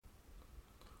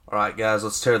Alright guys,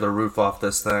 let's tear the roof off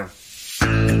this thing.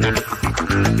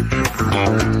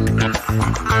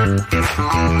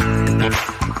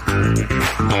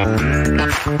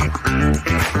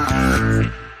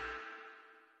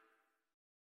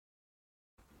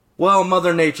 Well,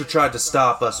 Mother Nature tried to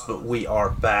stop us, but we are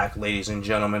back, ladies and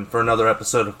gentlemen, for another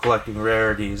episode of Collecting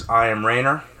Rarities. I am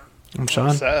Rainer. I'm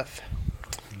Sean. Seth.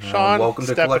 Sean, welcome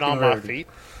to stepping Collecting on Rarities. my feet.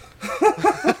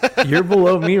 You're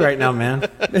below me right now, man.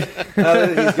 He's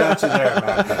got you there,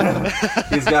 man.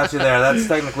 He's got you there. That's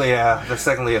technically a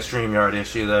StreamYard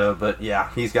issue, though, but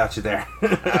yeah, he's got you there.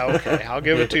 Okay, I'll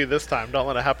give it to you this time. Don't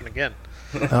let it happen again.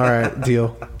 All right,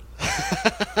 deal.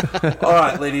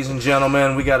 Alright, ladies and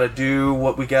gentlemen, we gotta do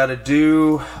what we gotta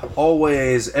do.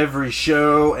 Always, every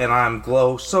show, and I'm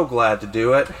so glad to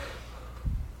do it.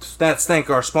 Let's thank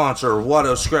our sponsor,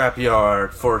 Watto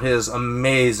Scrapyard, for his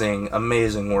amazing,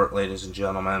 amazing work, ladies and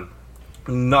gentlemen.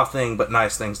 Nothing but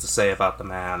nice things to say about the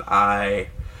man.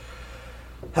 I've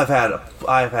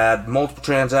had multiple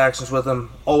transactions with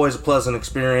him. Always a pleasant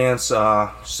experience.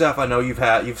 Seth, I know you've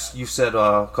said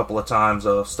a couple of times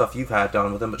stuff you've had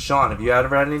done with him. But Sean, have you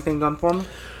ever had anything done for him?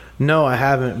 No, I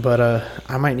haven't, but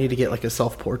I might need to get like a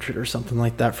self-portrait or something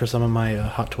like that for some of my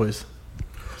Hot Toys.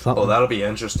 Something. Oh, that'll be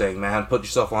interesting, man. Put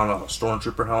yourself on a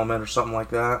Stormtrooper helmet or something like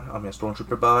that. I mean, a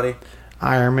Stormtrooper body.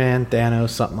 Iron Man,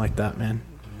 Thanos, something like that, man.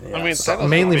 Yeah, I mean, Thanos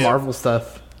Mainly would be Marvel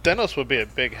stuff. Thanos would be a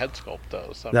big head sculpt, though.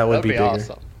 So That would that'd be bigger.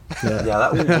 awesome. Yeah. Yeah,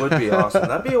 that would be awesome.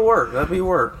 That'd be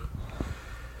work.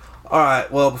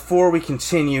 Alright, well, before we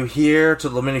continue here to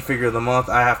the minifigure of the month,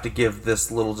 I have to give this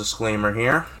little disclaimer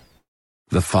here.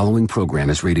 The following program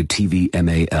is rated TV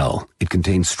MAL. It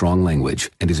contains strong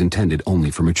language and is intended only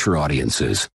for mature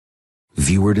audiences.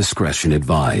 Viewer discretion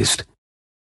advised.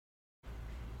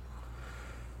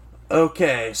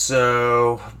 Okay,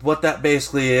 so what that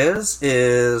basically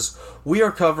is we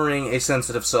are covering a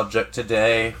sensitive subject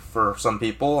today for some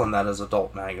people, and that is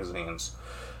adult magazines.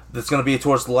 That's going to be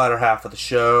towards the latter half of the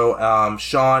show.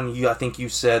 Sean, I think you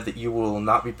said that you will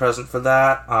not be present for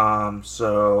that.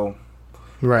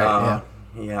 Right.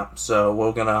 Yeah. So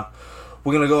we're gonna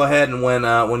go ahead and when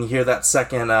you hear that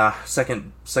second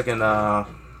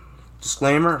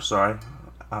disclaimer, sorry,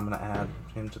 I'm gonna add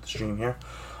into the stream here.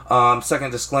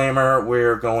 Second disclaimer,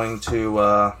 we're going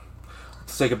to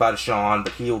say goodbye to Sean,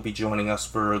 but he will be joining us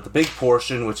for the big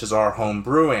portion, which is our home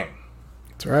brewing.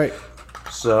 That's right.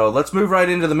 So let's move right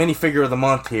into the minifigure of the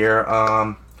month here.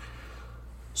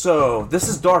 So this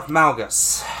is Darth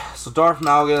Malgus. So Darth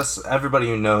Malgus, everybody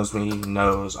who knows me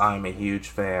knows I'm a huge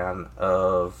fan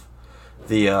of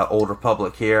the Old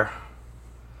Republic here.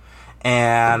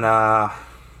 And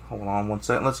hold on one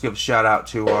second. Let's give a shout out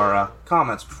to our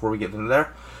comments before we get into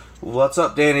there. What's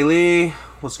up, Danny Lee?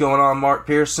 What's going on, Mark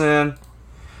Pearson?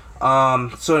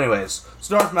 So anyways, it's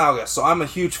Darth Malgus. So I'm a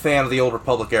huge fan of the Old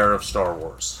Republic era of Star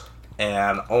Wars.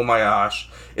 And oh my gosh,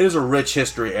 it is a rich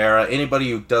history era. Anybody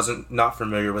who not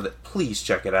familiar with it, please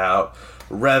check it out.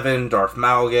 Revan, Darth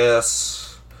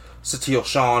Malgus, Satele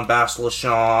Shan, Bastila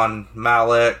Shan,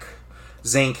 Malak,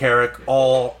 Zane Carrick,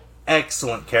 all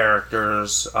excellent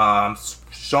characters.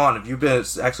 Sean, have you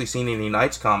actually seen any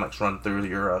Knights comics run through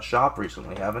your shop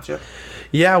recently, haven't you?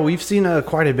 Yeah, we've seen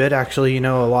quite a bit actually. You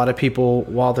know, a lot of people,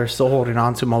 while they're still holding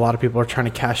on to them, a lot of people are trying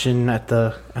to cash in at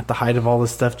the height of all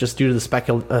this stuff, just due to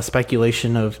the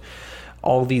speculation of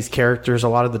all these characters. A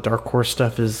lot of the Dark Horse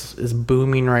stuff is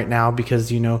booming right now because,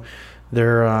 you know,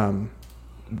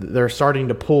 they're starting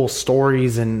to pull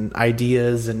stories and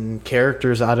ideas and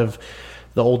characters out of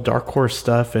the old Dark Horse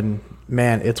stuff, and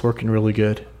man, it's working really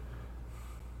good.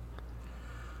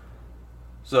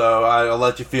 So I'll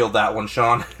let you field that one,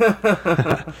 Sean.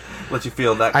 Let you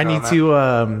field that.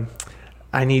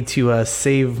 I need to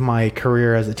save my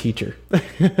career as a teacher.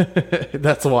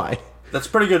 That's why. That's a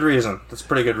pretty good reason. That's a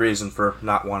pretty good reason for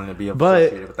not wanting to be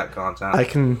associated with that content. I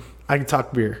can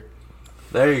talk beer.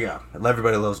 There you go.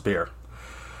 Everybody loves beer.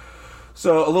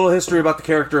 So, a little history about the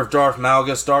character of Darth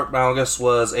Malgus. Darth Malgus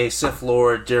was a Sith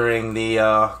Lord during the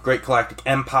Great Galactic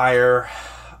Empire.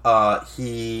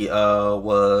 He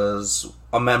was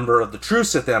a member of the true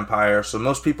Sith Empire, so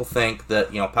most people think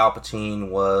that, you know, Palpatine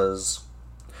was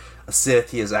a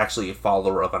Sith. He is actually a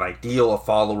follower of an ideal, a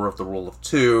follower of the rule of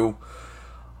two.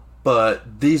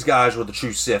 But these guys were the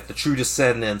true Sith, the true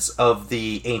descendants of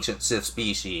the ancient Sith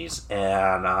species.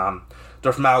 And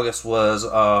Darth Malgus was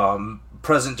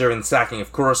present during the sacking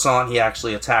of Coruscant. He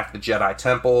actually attacked the Jedi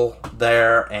Temple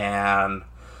there, and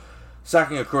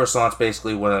sacking of Coruscant's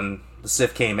basically when the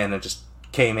Sith came in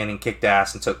and kicked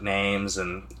ass and took names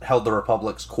and held the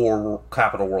Republic's core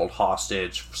capital world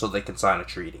hostage so they could sign a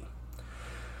treaty.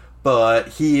 But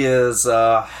he is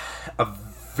a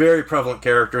very prevalent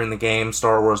character in the game,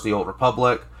 Star Wars The Old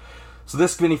Republic. So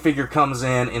this minifigure comes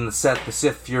in the set The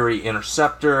Sith Fury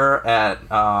Interceptor at,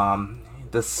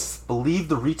 believe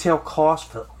the retail cost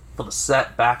for the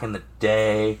set back in the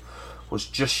day was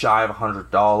just shy of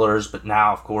 $100, but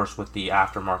now, of course, with the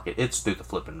aftermarket, it's through the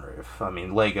flipping roof. I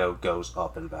mean, Lego goes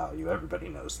up in value. Everybody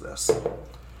knows this.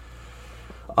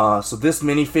 So this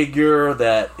minifigure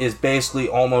that is basically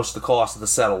almost the cost of the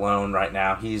set alone right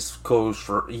now, he's goes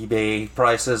for eBay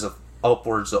prices of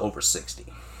upwards of over $60,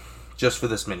 just for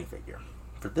this minifigure.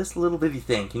 For this little bitty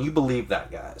thing, can you believe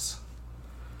that, guys?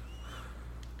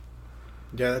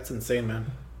 Yeah, that's insane,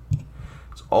 man.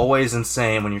 It's always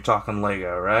insane when you're talking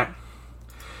Lego, right?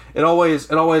 It always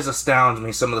astounds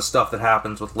me, some of the stuff that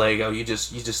happens with Lego. You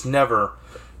just never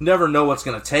know what's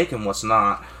going to take and what's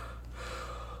not.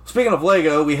 Speaking of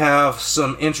Lego, we have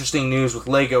some interesting news with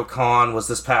LegoCon was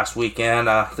this past weekend.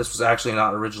 This was actually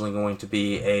not originally going to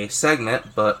be a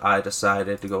segment, but I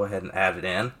decided to go ahead and add it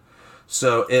in.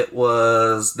 So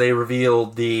they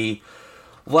revealed the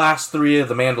last 3 of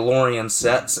the Mandalorian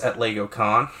sets at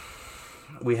LegoCon.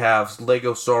 We have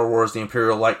Lego Star Wars, the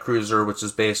Imperial Light Cruiser, which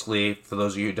is basically, for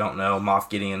those of you who don't know, Moff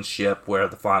Gideon's ship where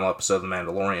the final episode of The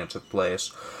Mandalorian took place.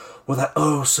 Where that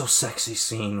oh-so-sexy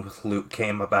scene with Luke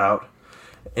came about.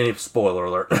 Any spoiler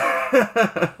alert.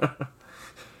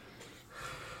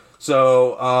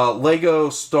 So,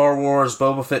 Lego Star Wars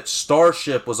Boba Fett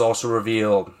Starship was also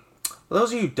revealed. For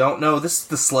those of you who don't know, this is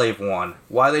the Slave One.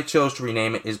 Why they chose to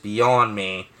rename it is beyond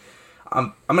me.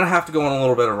 I'm going to have to go on a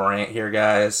little bit of a rant here,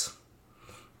 guys.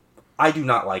 I do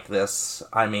not like this.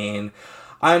 I mean,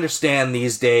 I understand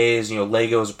these days,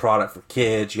 Lego is a product for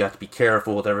kids. You have to be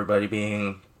careful with everybody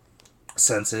being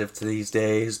sensitive to these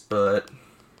days, but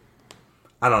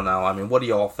I don't know. I mean, what do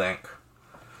y'all think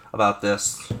about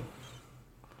this?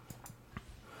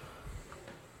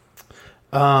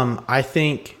 I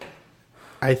think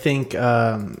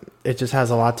it just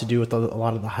has a lot to do with a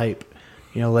lot of the hype.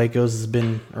 Legos has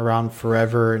been around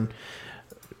forever, and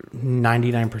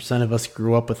 99% of us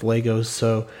grew up with Legos.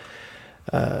 So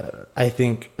I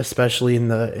think, especially in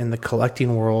the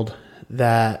collecting world,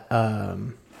 that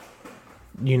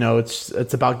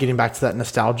it's about getting back to that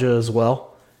nostalgia as well.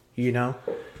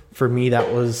 For me,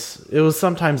 it was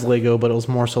sometimes Lego, but it was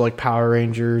more so like Power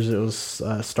Rangers. It was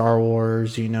Star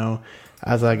Wars.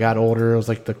 As I got older, it was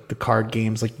like the card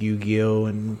games like Yu-Gi-Oh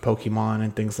and Pokemon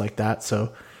and things like that.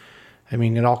 So, I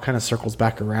mean, it all kind of circles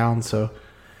back around. So,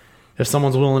 if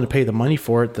someone's willing to pay the money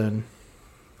for it, then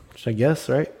I guess,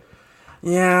 right?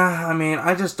 Yeah, I mean,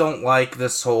 I just don't like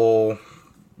this whole...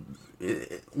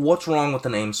 What's wrong with the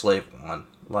name Slave One?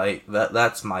 Like,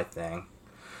 that's my thing.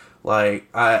 Like,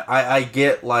 I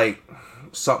get, like,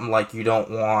 something like you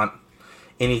don't want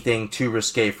anything too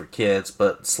risque for kids,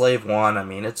 but Slave One, I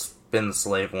mean, it's been the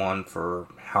Slave One for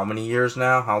how many years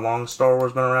now? How long has Star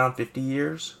Wars been around? 50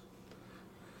 years?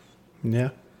 Yeah.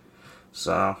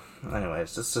 So,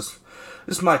 anyways, this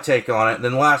is my take on it.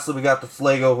 Then lastly, we got the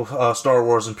Lego Star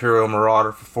Wars Imperial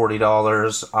Marauder for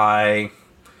 $40.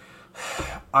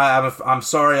 I'm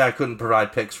sorry I couldn't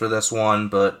provide pics for this one,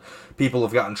 but people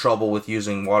have gotten in trouble with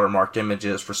using watermarked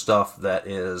images for stuff that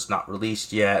is not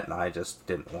released yet, and I just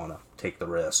didn't want to take the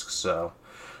risk. So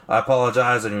I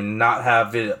apologize. I do not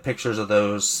have pictures of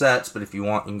those sets, but if you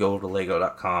want, you can go over to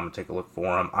Lego.com and take a look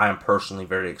for them. I am personally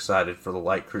very excited for the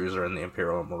Light Cruiser and the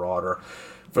Imperial Marauder.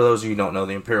 For those of you who don't know,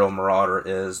 the Imperial Marauder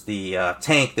is the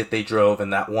tank that they drove in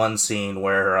that one scene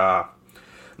where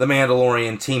the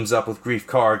Mandalorian teams up with Greef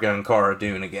Karga and Cara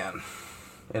Dune again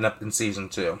in Season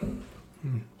 2.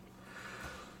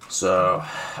 So,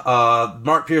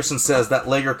 Mark Pearson says that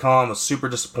LegoCon was super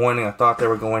disappointing. I thought they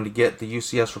were going to get the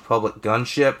UCS Republic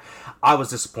gunship. I was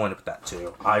disappointed with that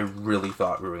too. I really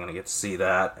thought we were going to get to see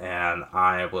that, and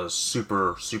I was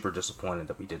super, super disappointed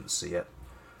that we didn't see it.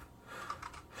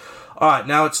 Alright,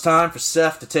 now it's time for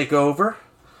Seth to take over.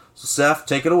 So Seth,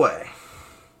 take it away.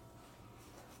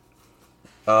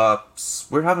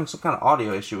 We're having some kind of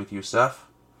audio issue with you, Seth.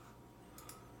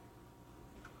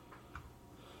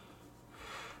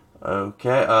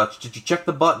 Okay, did you check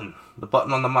the button? The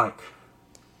button on the mic.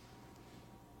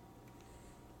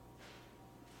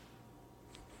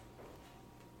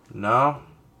 No?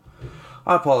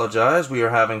 I apologize. We are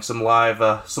having some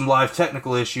live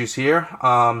technical issues here.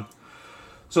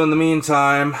 So in the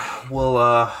meantime,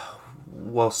 while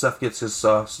Seth gets his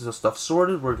stuff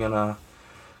sorted, we're gonna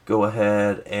go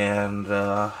ahead and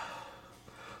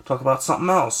talk about something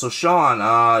else. So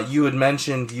Sean, you had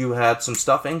mentioned you had some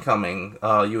stuff incoming.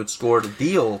 You had scored a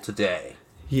deal today.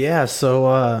 Yeah,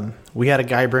 so we had a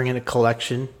guy bring in a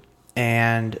collection,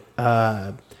 and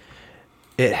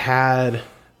it had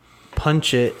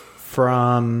Punch It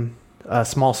from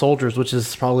Small Soldiers, which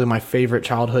is probably my favorite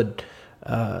childhood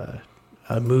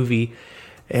movie.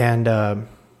 And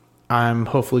I'm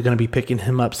hopefully going to be picking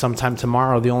him up sometime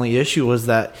tomorrow. The only issue was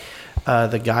that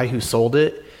the guy who sold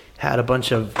it had a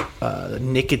bunch of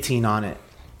nicotine on it,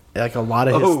 like a lot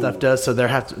of his stuff does. So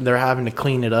they're having to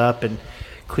clean it up and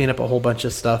clean up a whole bunch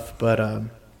of stuff. But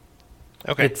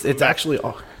Okay. it's actually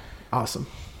awesome.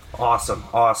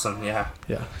 Awesome. Yeah.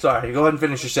 Sorry, go ahead and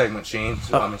finish your segment, Sheen.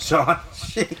 Sean.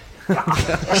 Scene.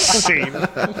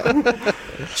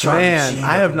 Man,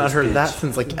 I have not heard that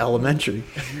since like elementary.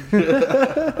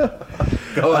 Go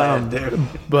ahead, dude.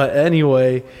 But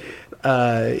anyway,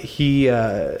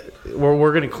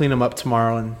 we're gonna clean him up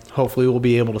tomorrow, and hopefully we'll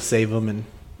be able to save him and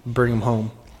bring him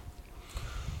home.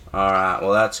 All right,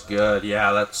 well that's good.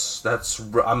 Yeah, that's.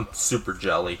 I'm super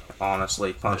jelly,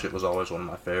 honestly. Punch It was always one of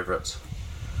my favorites.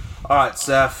 All right,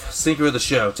 Seth, sneaker of the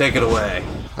show, take it away.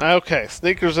 Okay,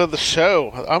 sneakers of the show.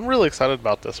 I'm really excited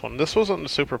about this one. This wasn't a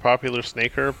super popular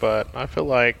sneaker, but I feel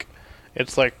like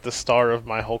it's like the star of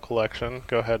my whole collection.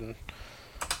 Go ahead and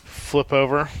flip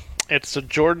over. It's a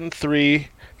Jordan 3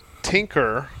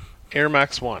 Tinker Air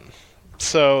Max 1.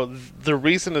 So the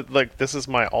reason this is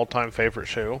my all-time favorite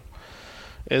shoe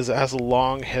is it has a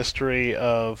long history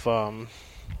of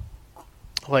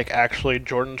actually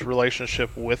Jordan's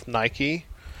relationship with Nike.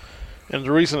 And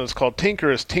the reason it's called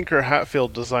Tinker is Tinker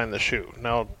Hatfield designed the shoe.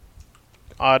 Now,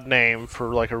 odd name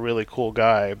for like a really cool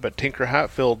guy, but Tinker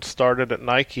Hatfield started at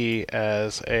Nike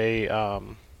as a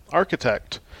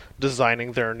architect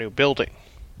designing their new building.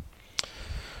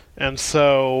 And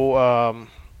so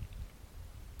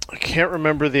I can't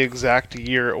remember the exact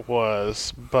year it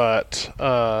was, but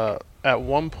at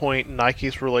one point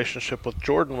Nike's relationship with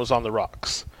Jordan was on the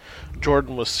rocks.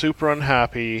 Jordan was super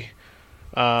unhappy.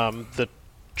 The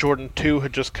Jordan 2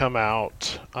 had just come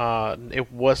out.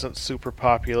 It wasn't super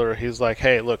popular. He's like,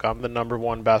 hey, look, I'm the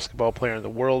 #1 basketball player in the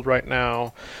world right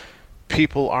now.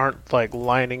 People aren't like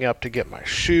lining up to get my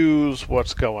shoes.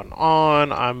 What's going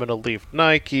on? I'm going to leave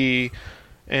Nike.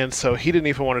 And so he didn't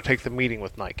even want to take the meeting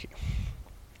with Nike.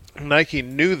 Nike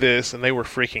knew this and they were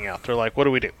freaking out. They're like, what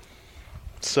do we do?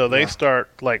 So they start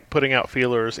like putting out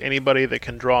feelers. Anybody that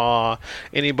can draw,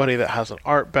 anybody that has an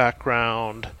art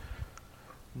background,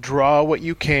 draw what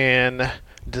you can,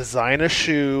 design a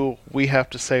shoe. We have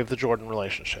to save the Jordan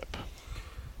relationship.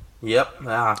 Yep,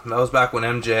 yeah, that was back when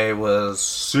MJ was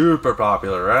super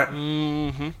popular, right?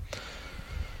 Mm-hmm.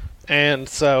 And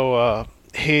so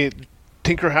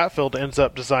Tinker Hatfield ends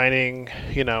up designing,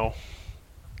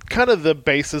 kind of the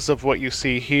basis of what you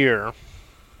see here,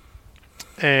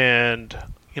 and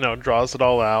draws it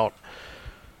all out.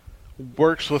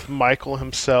 Works with Michael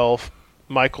himself.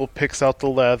 Michael picks out the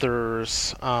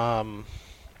leathers.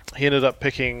 He ended up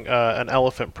picking an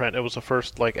elephant print. It was the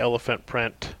first elephant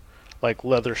print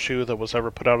leather shoe that was ever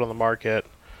put out on the market.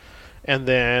 And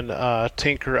then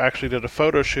Tinker actually did a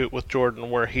photo shoot with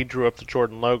Jordan where he drew up the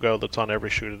Jordan logo that's on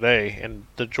every shoe today. And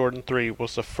the Jordan 3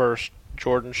 was the first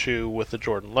Jordan shoe with the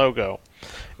Jordan logo.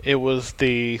 It was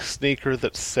the sneaker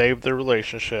that saved their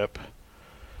relationship.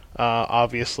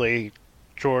 Obviously,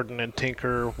 Jordan and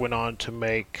Tinker went on to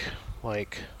make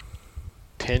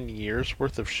 10 years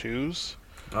worth of shoes.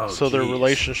 So their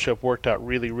relationship worked out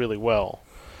really, really well.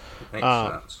 Makes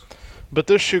sense. But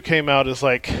this shoe came out as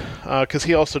because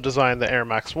he also designed the Air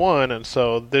Max 1, and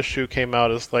so this shoe came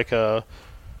out as a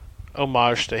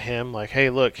homage to him. Hey,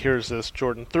 look, here's this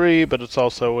Jordan 3, but it's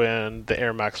also in the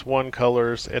Air Max 1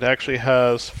 colors. It actually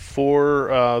has 4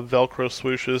 Velcro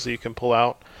swooshes that you can pull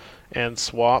out and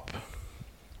swap.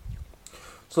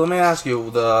 So let me ask you,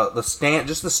 the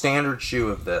standard shoe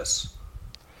of this,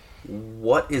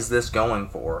 what is this going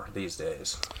for these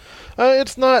days?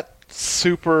 It's not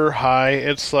super high.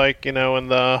 It's in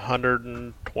the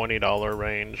 $120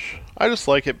 range. I just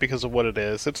like it because of what it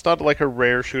is. It's not a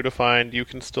rare shoe to find. You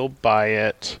can still buy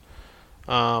it.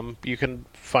 You can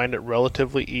find it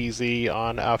relatively easy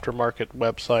on aftermarket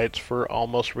websites for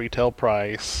almost retail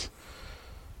price.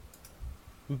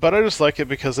 But I just like it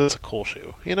because it's a cool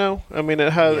shoe, I mean,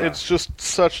 it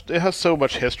has so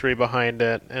much history behind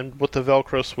it, and with the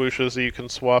Velcro swooshes that you can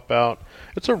swap out,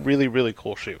 it's a really, really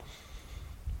cool shoe.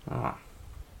 Oh.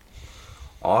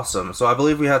 Awesome. So I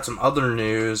believe we had some other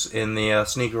news in the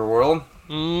sneaker world.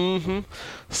 Mm-hmm.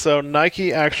 So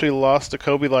Nike actually lost a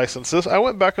Kobe license. I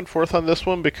went back and forth on this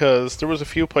one because there was a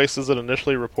few places that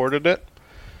initially reported it,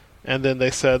 and then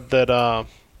they said that,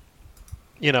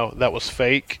 that was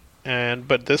fake.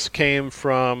 But this came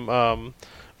from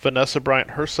Vanessa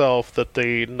Bryant herself, that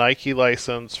the Nike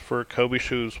license for Kobe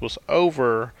shoes was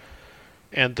over,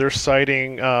 and they're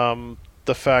citing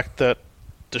the fact that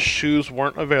the shoes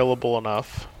weren't available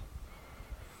enough,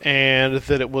 and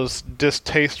that it was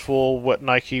distasteful what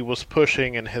Nike was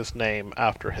pushing in his name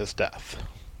after his death.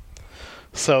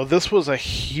 So this was a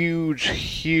huge,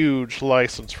 huge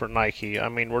license for Nike. I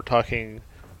mean, we're talking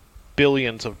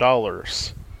billions of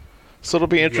dollars. So it'll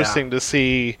be interesting to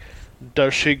see,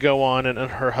 does she go on in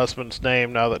her husband's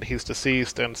name now that he's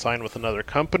deceased and sign with another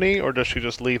company, or does she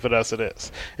just leave it as it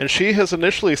is? And she has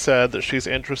initially said that she's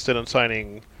interested in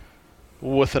signing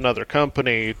with another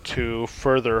company to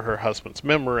further her husband's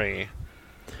memory.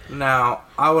 Now,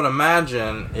 I would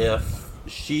imagine if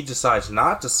she decides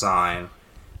not to sign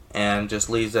and just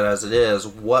leaves it as it is,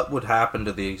 what would happen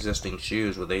to the existing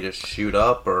shoes? Would they just shoot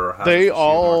up, or how They does the shoe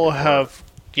all market have,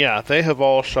 work? yeah, they have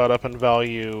all shot up in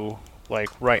value, like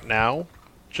right now,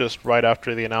 just right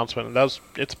after the announcement. And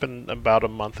it's been about a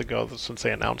month ago since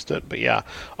they announced it. But yeah,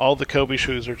 all the Kobe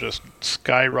shoes are just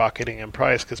skyrocketing in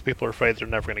price because people are afraid they're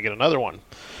never going to get another one.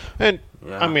 And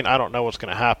I mean, I don't know what's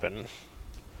going to happen,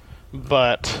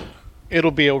 but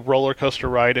it'll be a roller coaster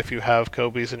ride if you have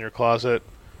Kobe's in your closet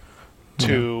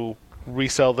to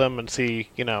resell them and see,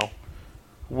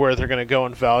 where they're going to go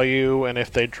in value, and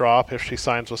if they drop if she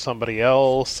signs with somebody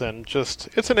else. And just,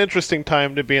 it's an interesting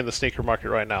time to be in the sneaker market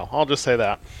right now. I'll just say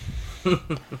that.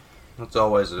 It's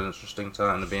always an interesting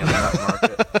time to be in that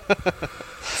market.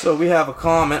 So we have a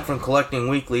comment from Collecting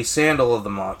Weekly, Sandal of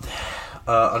the Month.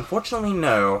 Unfortunately,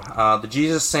 no. The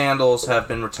Jesus sandals have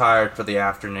been retired for the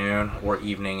afternoon, or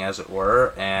evening as it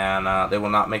were, and they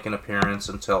will not make an appearance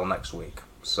until next week.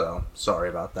 So, sorry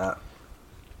about that.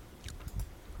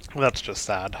 That's just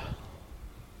sad.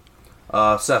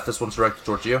 Seth, this one's directed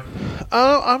towards you.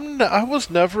 I was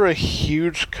never a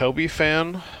huge Kobe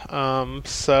fan,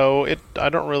 so I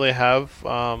don't really have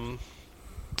an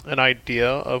idea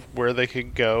of where they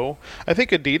could go. I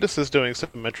think Adidas is doing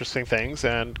some interesting things,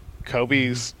 and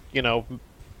Kobe's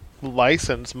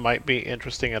license might be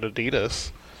interesting at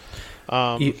Adidas.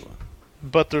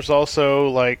 But there's also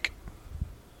like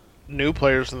new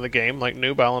players in the game, like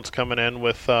New Balance coming in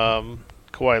with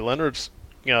Kawhi Leonard's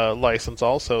license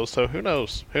also. So who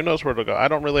knows? Who knows where to go? I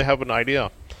don't really have an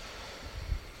idea.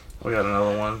 We got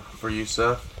another one for you,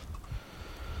 Seth.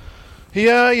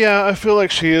 Yeah. I feel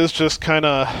like she is just kind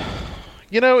of,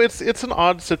 it's an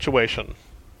odd situation.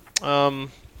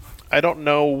 I don't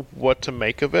know what to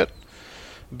make of it,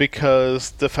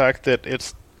 because the fact that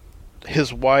it's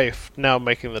his wife now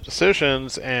making the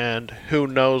decisions, and who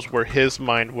knows where his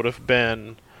mind would have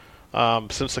been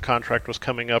since the contract was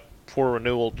coming up for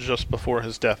renewal just before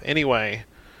his death anyway.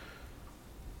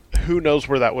 Who knows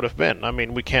where that would have been? I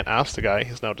mean, we can't ask the guy.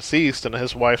 He's now deceased, and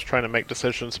his wife's trying to make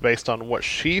decisions based on what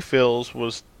she feels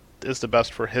is the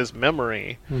best for his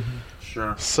memory. Mm-hmm.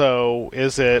 Sure. So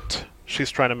is it she's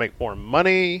trying to make more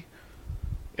money?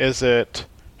 Is it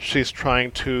she's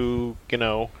trying to,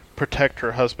 protect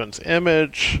her husband's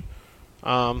image?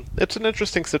 It's an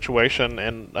interesting situation,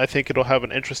 and I think it'll have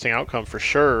an interesting outcome for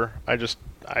sure.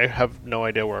 I have no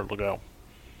idea where it'll go.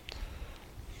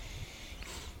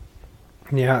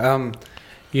 Yeah,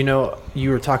 you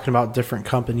were talking about different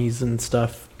companies and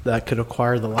stuff that could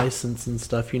acquire the license and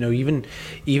stuff. Even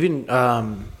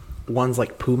ones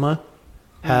like Puma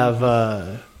have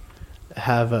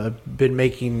been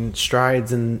making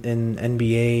strides in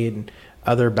NBA and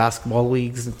other basketball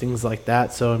leagues and things like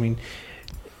that. So I mean,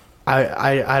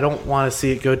 I don't want to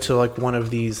see it go to like one of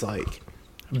these like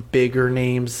bigger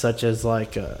names, such as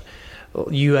like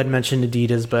you had mentioned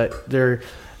Adidas, but they're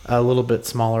a little bit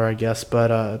smaller, I guess.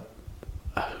 But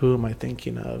who am I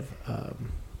thinking of?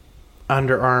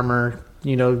 Under Armour.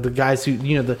 The guys who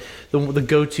the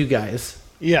go-to guys.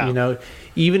 Yeah.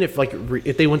 Even if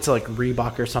if they went to like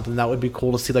Reebok or something, that would be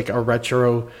cool to see like a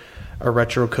retro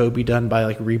Kobe done by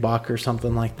like Reebok or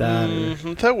something like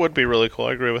that. That would be really cool.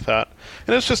 I agree with that.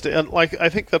 And it's just I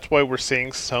think that's why we're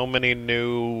seeing so many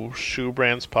new shoe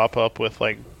brands pop up with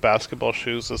like basketball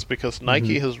shoes, is because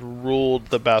Nike has ruled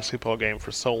the basketball game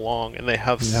for so long, and they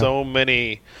have so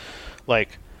many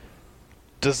like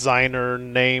designer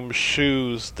name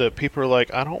shoes that people are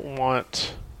like, I don't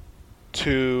want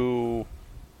to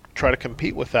try to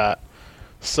compete with that,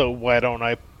 so why don't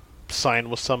I sign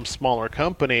with some smaller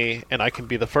company, and I can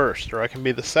be the first, or I can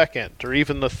be the second, or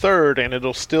even the third, and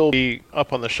it'll still be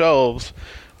up on the shelves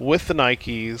with the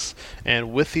Nikes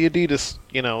and with the Adidas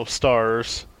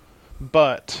stars,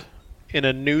 but in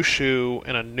a new shoe,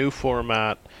 in a new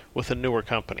format, with a newer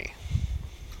company.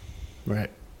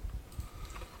 Right.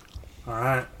 All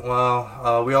right.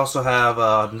 Well, we also have,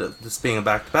 this being a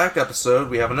back-to-back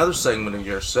episode, we have another segment of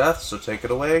yours, Seth, so take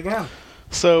it away again.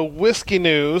 So, whiskey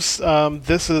news.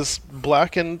 This is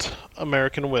blackened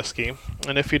American whiskey.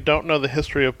 And if you don't know the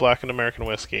history of blackened American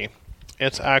whiskey,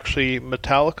 It's actually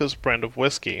Metallica's brand of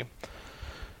whiskey.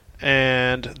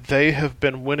 And they have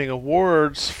been winning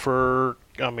awards for,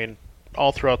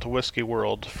 all throughout the whiskey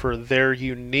world for their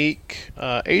unique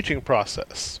aging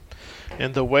process.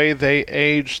 And the way they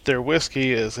age their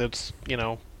whiskey is it's,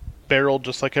 barreled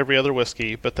just like every other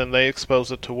whiskey, but then they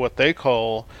expose it to what they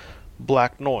call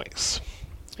black noise.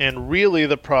 And really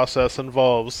the process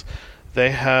involves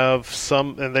they have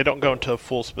some, and they don't go into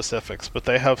full specifics, but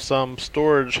they have some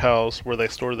storage house where they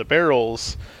store the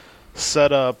barrels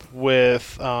set up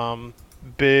with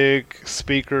big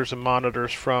speakers and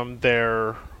monitors from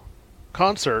their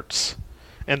concerts,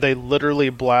 and they literally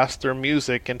blast their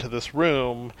music into this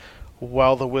room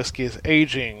while the whiskey is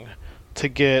aging to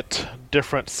get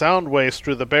different sound waves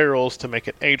through the barrels to make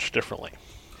it age differently.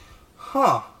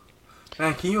 Huh.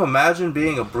 Man, can you imagine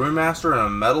being a brewmaster and a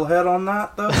metalhead on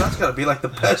that, though? That's got to be like the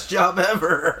best job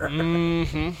ever.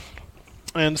 Mm-hmm.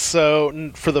 And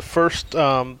so, for the first,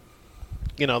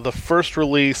 the first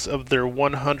release of their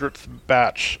 100th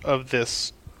batch of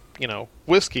this,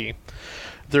 whiskey,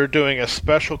 they're doing a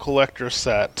special collector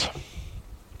set,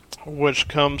 which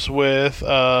comes with 2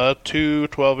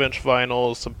 12-inch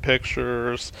vinyls, some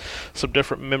pictures, some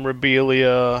different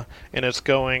memorabilia, and it's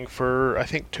going for, I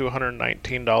think,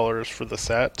 $219 for the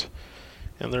set.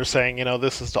 And they're saying,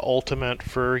 this is the ultimate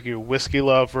for you whiskey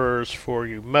lovers, for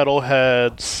you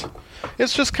metalheads.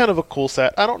 It's just kind of a cool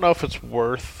set. I don't know if it's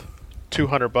worth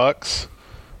 $200,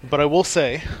 but I will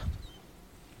say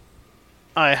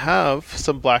I have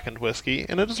some blackened whiskey,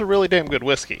 and it is a really damn good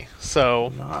whiskey.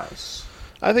 So Nice.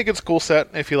 I think it's a cool set.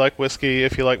 If you like whiskey,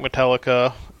 if you like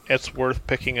Metallica, it's worth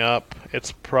picking up.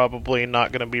 It's probably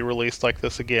not going to be released like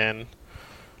this again.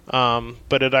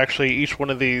 But it actually, each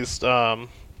one of these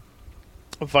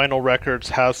vinyl records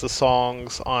has the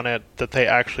songs on it that they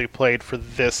actually played for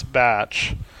this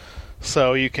batch.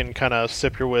 So you can kind of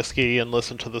sip your whiskey and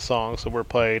listen to the songs that were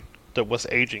played that was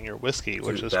aging your whiskey,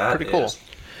 which is pretty cool.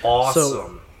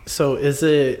 Awesome. So is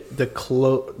it the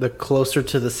closer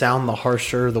to the sound, the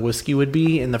harsher the whiskey would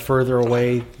be, and the further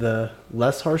away, the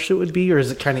less harsh it would be, or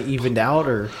is it kind of evened out?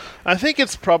 Or I think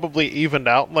it's probably evened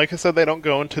out. Like I said, they don't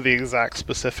go into the exact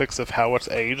specifics of how it's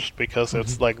aged because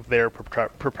it's like their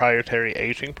proprietary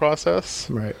aging process.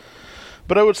 right?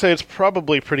 But I would say it's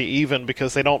probably pretty even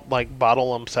because they don't like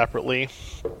bottle them separately,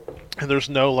 and there's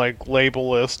no like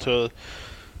label as to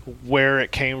where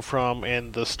it came from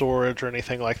in the storage or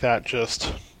anything like that.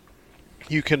 Just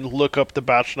you can look up the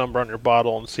batch number on your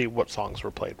bottle and see what songs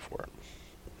were played for it.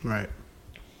 Right.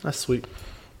 That's sweet.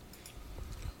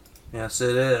 Yes,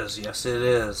 it is. Yes, it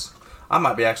is. I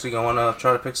might be actually going to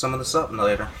try to pick some of this up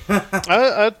later.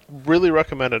 I really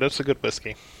recommend it. It's a good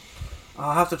whiskey.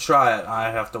 I'll have to try it.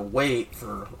 I have to wait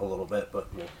for a little bit,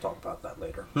 but we'll talk about that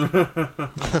later.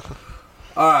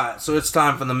 Alright, so it's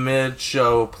time for the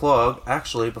mid-show plug.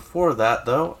 Actually, before that,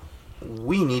 though,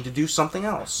 we need to do something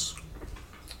else.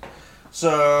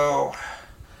 So,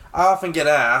 I often get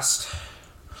asked,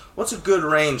 what's a good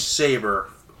range saber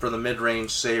for the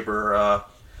mid-range saber,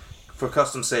 for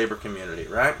custom saber community,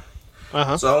 right?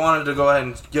 Uh-huh. So I wanted to go ahead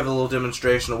and give a little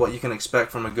demonstration of what you can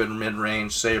expect from a good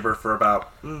mid-range saber for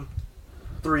about $300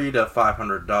 to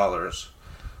 $500.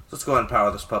 Let's go ahead and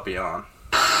power this puppy on.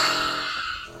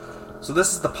 So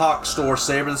this is the Pak Store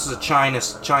Saber. This is a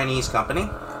Chinese company.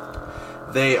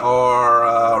 They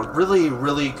are really,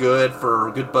 really good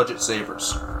for good budget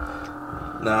sabers.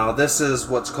 Now this is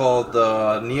what's called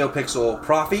the NeoPixel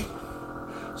Profi.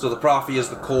 So the Profi is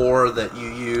the core that you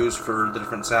use for the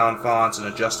different sound fonts and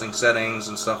adjusting settings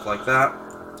and stuff like that.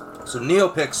 So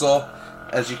NeoPixel,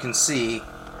 as you can see,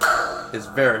 is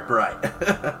very bright.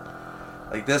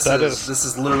 Like this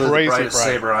is literally the brightest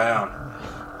saber I own.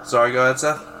 Sorry, go ahead,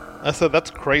 Seth. I said that's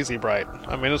crazy bright.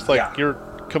 I mean, it's like you're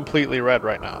completely red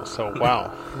right now. So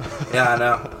wow. Yeah, I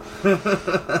know.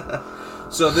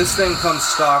 So this thing comes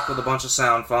stock with a bunch of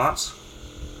sound fonts.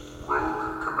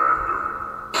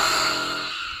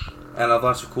 And a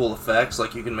bunch of cool effects,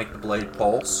 like you can make the blade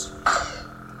pulse.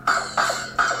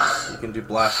 You can do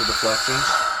blaster deflections.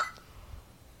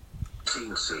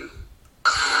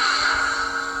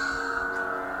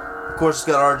 Of course, it's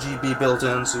got RGB built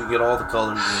in, so you get all the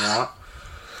colors you want.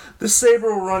 This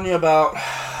saber will run you about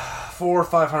 $400 or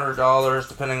 $500,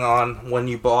 depending on when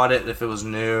you bought it, if it was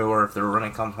new or if they were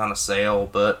running some kind of sale.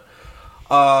 But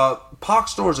Pak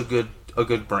Store is a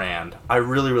good brand. I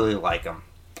really, really like them.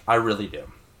 I really do.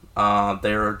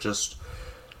 They're just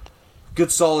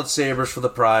good solid sabers for the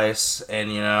price, and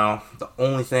the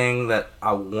only thing that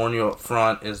I warn you up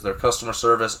front is their customer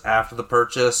service after the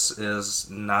purchase is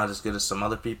not as good as some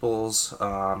other people's.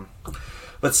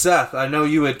 But Seth, I know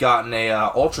you had gotten a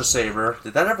Ultra Saber.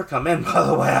 Did that ever come in, by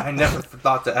the way? I never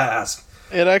thought to ask.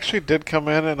 It actually did come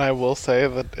in, and I will say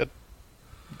that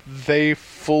they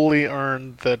fully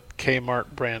earned the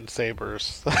Kmart brand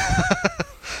sabers.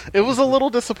 It was a little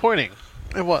disappointing.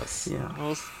 It was.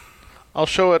 Yeah. I'll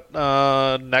show it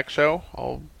next show.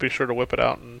 I'll be sure to whip it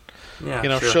out and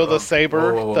Yeah, sure. show the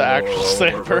saber, the actual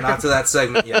saber. We're not to that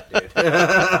segment yet, dude.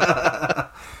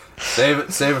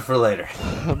 Save it for later.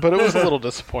 But it was a little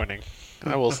disappointing.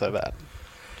 I will say that.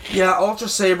 Yeah, Ultra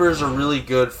Sabers are really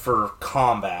good for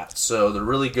combat, so they're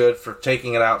really good for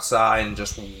taking it outside and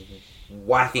just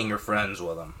whacking your friends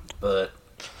with them. But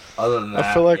other than that,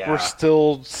 I feel like we're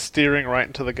still steering right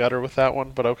into the gutter with that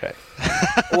one, but okay.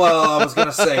 Well, I was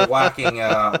gonna say whacking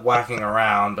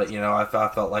around, but I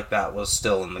felt like that was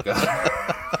still in the gutter.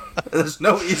 There's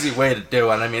no easy way to do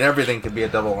it. I mean, everything can be a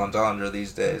double entendre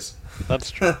these days.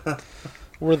 That's true.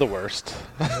 We're the worst.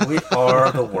 We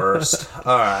are the worst.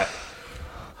 All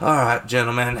right,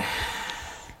 gentlemen.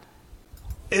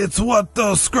 It's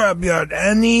Watto Scrapyard,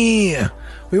 Annie.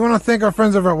 We want to thank our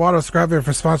friends over at Watto Scrapyard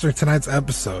for sponsoring tonight's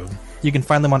episode. You can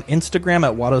find them on Instagram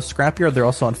at Watto Scrapyard. They're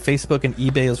also on Facebook and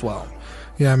eBay as well.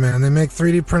 Yeah, man, they make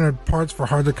 3D printed parts for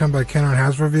hard-to-come-by Kenner and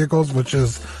Hasbro vehicles, which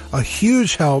is a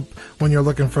huge help when you're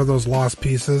looking for those lost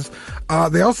pieces.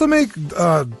 They also make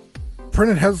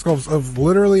printed head sculpts of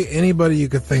literally anybody you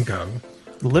could think of.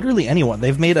 Literally anyone.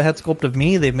 They've made a head sculpt of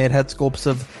me. They've made head sculpts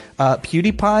of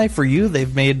PewDiePie for you.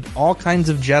 They've made all kinds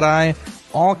of Jedi,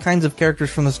 all kinds of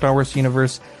characters from the Star Wars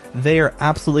universe. They are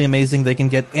absolutely amazing. They can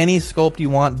get any sculpt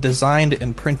you want designed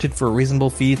and printed for a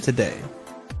reasonable fee today.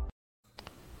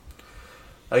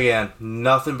 Again,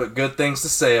 nothing but good things to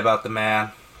say about the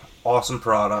man. Awesome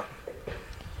product.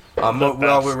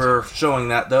 While we were showing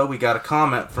that, though, we got a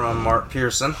comment from Mark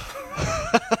Pearson.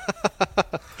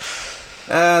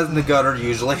 In the gutter,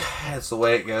 usually. That's the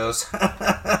way it goes.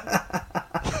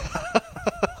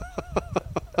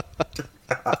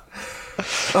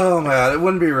 Oh, my God. It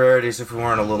wouldn't be rarities if we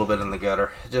weren't a little bit in the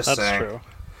gutter. Just saying. That's true.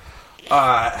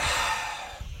 Alright.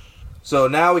 So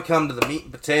now we come to the meat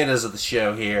and potatoes of the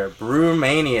show here.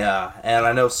 Brewmania. And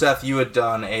I know, Seth, you had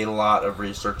done a lot of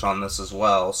research on this as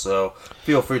well, so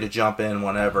feel free to jump in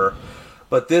whenever.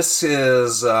 But this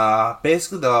is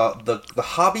basically the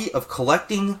hobby of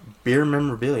collecting beer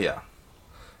memorabilia.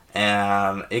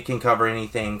 And it can cover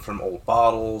anything from old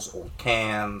bottles, old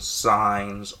cans,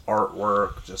 signs,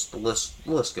 artwork, just the list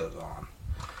goes on.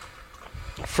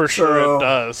 For sure it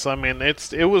does. I mean,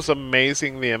 it was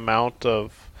amazing the amount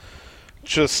of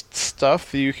just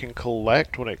stuff that you can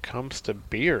collect when it comes to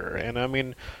beer. And I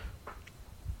mean,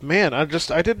 man, I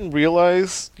didn't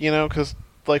realize, because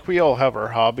like we all have our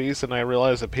hobbies, and I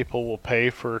realize that people will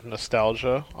pay for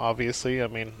nostalgia, obviously. I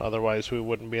mean, otherwise we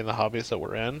wouldn't be in the hobbies that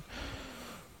we're in.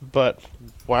 But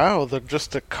wow,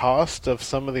 just the cost of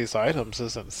some of these items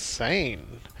is insane.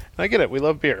 And I get it. We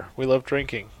love beer. We love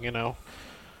drinking,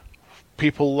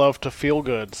 People love to feel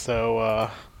good, so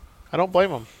I don't blame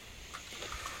them.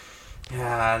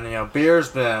 Yeah, and beer's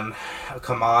been a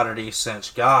commodity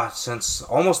since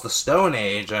almost the Stone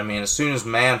Age. I mean, as soon as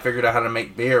man figured out how to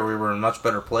make beer, we were in a much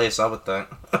better place, I would think.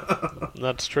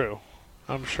 That's true.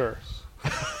 I'm sure.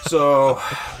 So,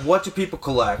 what do people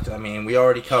collect? I mean, we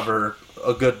already covered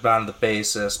a good amount of the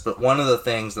basis, but one of the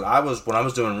things that when I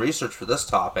was doing research for this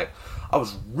topic, I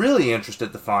was really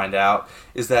interested to find out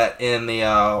is that in the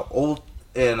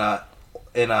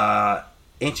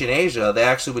ancient Asia, they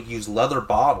actually would use leather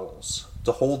bottles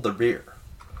to hold their beer.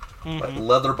 Mm-hmm. Like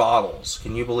leather bottles.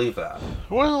 Can you believe that?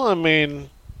 Well, I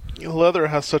mean, leather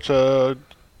has such a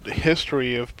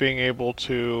history of being able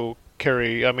to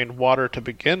carry, water to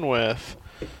begin with.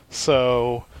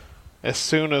 So, as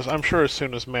soon as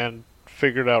man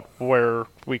figured out where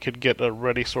we could get a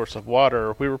ready source of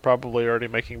water, we were probably already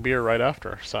making beer right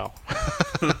after, so.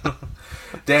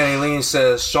 Danny Lean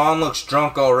says, Sean looks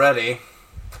drunk already.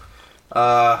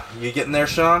 You getting there,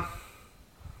 Sean?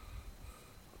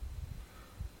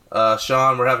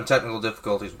 Sean, we're having technical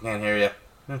difficulties. We can't hear you.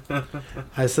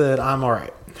 I said I'm all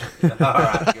right. All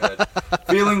right, good.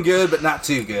 Feeling good, but not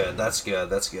too good. That's good.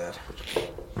 That's good.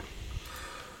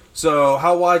 So,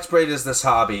 how widespread is this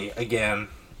hobby? Again,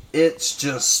 it's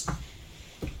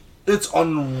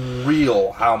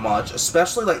unreal how much,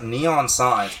 especially like neon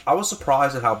signs. I was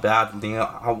surprised at how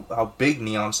big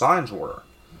neon signs were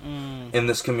in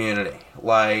this community.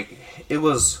 Like, it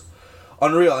was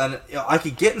unreal. And I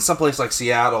could get in someplace like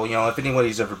Seattle. If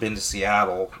anybody's ever been to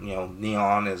Seattle,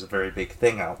 neon is a very big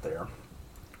thing out there.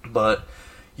 But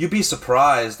you'd be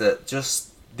surprised at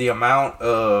just the amount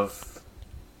of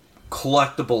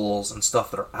collectibles and stuff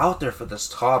that are out there for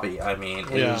this hobby. I mean,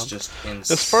 it Yeah. is just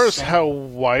insane. As far as how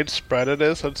widespread it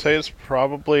is, I'd say it's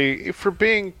probably, for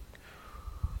being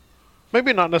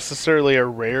maybe not necessarily a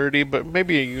rarity, but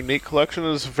maybe a unique collection,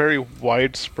 is very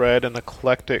widespread and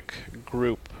eclectic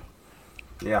group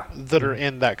Yeah. that are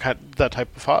in that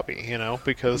type of hobby,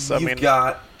 because You've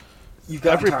got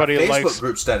everybody entire Facebook likes-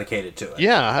 groups dedicated to it.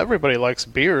 yeah, everybody likes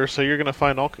beer, so you're going to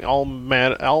find all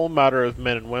matter of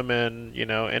men and women,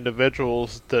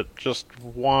 individuals that just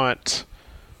want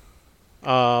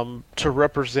to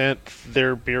represent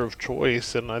their beer of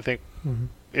choice. And I think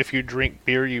if you drink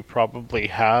beer, you probably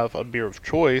have a beer of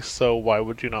choice, so why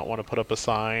would you not want to put up a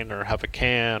sign or have a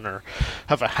can or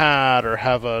have a hat or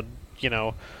have a,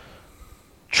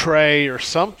 tray or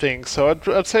something? So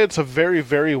I'd say it's a very,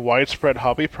 very widespread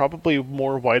hobby, probably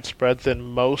more widespread than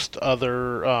most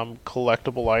other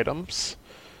collectible items,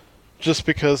 just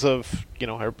because of,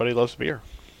 everybody loves beer.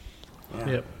 Yeah.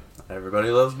 Yep. Everybody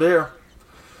loves beer.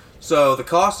 So the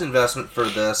cost investment for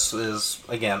this is,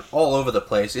 again, all over the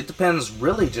place. It depends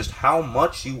really just how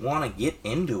much you want to get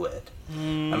into it.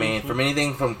 I mean, from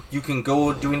anything from, you can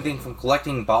go do anything from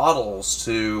collecting bottles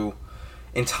to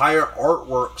entire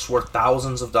artworks worth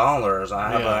thousands of dollars.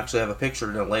 I have actually have a picture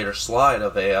in a later slide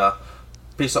of a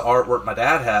piece of artwork my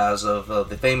dad has of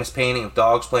the famous painting of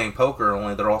dogs playing poker,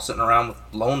 only they're all sitting around with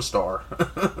Lone Star.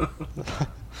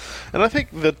 And I think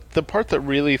that the part that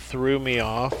really threw me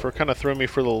off, or kind of threw me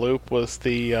for the loop, was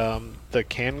the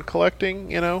can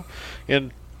collecting,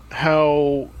 and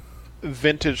how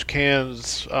vintage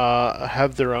cans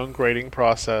have their own grading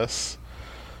process,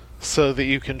 so that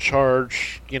you can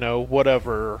charge,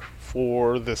 whatever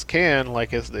for this can.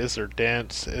 Like, is there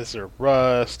dents? Is there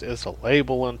rust? Is the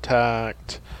label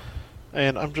intact?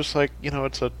 And I'm just like,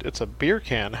 it's a beer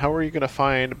can. How are you going to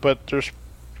find? But there's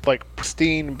like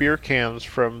pristine beer cans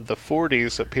from the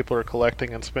 40s that people are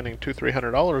collecting and spending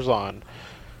 $200-300 on,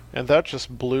 and that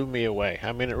just blew me away.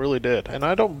 I mean, it really did. And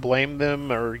I don't blame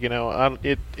them, or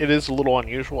it is a little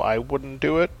unusual. I wouldn't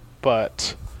do it,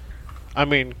 but I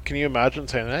mean, can you imagine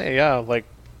saying, hey, yeah, like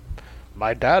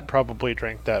my dad probably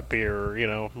drank that beer,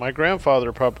 or my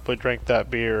grandfather probably drank that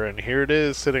beer, and here it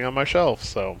is sitting on my shelf.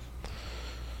 So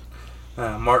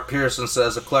Mark Pearson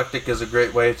says eclectic is a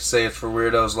great way to say it's for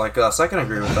weirdos like us. I can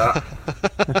agree with that.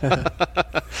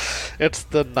 it's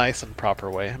the nice and proper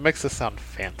way. It makes us sound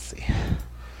fancy.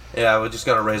 Yeah, we just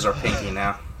got to raise our pinky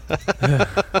now.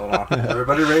 Hold on.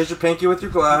 Everybody raise your pinky with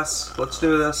your glass. Let's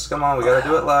do this. Come on, we got to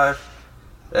do it live.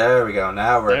 There we go.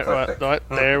 Now we're eclectic.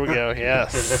 There we go.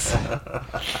 Yes.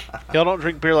 Y'all don't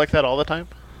drink beer like that all the time?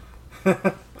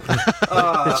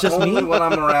 It's just only me? when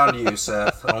I'm around you,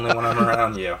 Seth. Only when I'm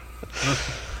around you.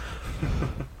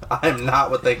 I'm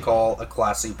not what they call a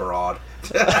classy broad.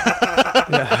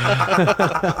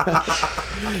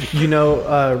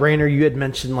 Rainer, you had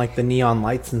mentioned like the neon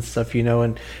lights and stuff,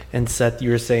 and Seth, you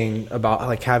were saying about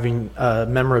like having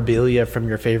memorabilia from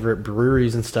your favorite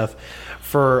breweries and stuff.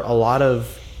 For a lot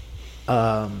of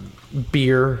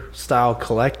beer style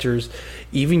collectors,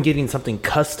 even getting something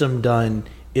custom done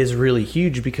is really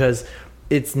huge, because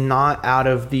it's not out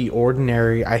of the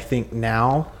ordinary, I think,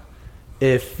 now,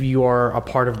 if you are a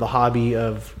part of the hobby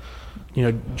of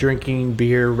drinking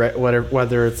beer,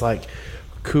 whether it's like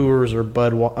Coors or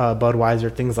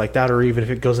Budweiser, things like that, or even if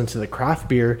it goes into the craft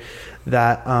beer,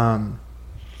 that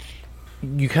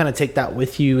you kind of take that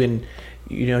with you, and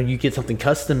you get something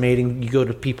custom made, and you go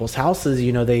to people's houses,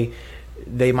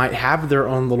 they might have their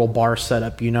own little bar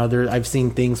setup. I've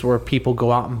seen things where people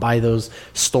go out and buy those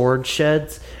storage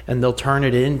sheds, and they'll turn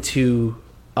it into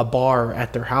a bar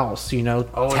at their house.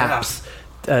 Taps.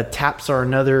 Taps are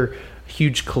another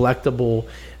huge collectible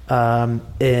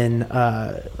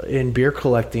in beer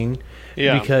collecting,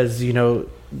 because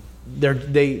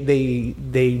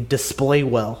they display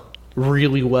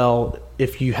really well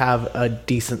if you have a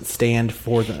decent stand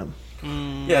for them.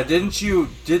 Yeah,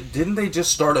 didn't they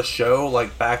just start a show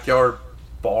like Backyard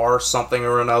Bar something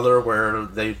or another, where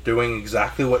they're doing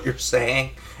exactly what you're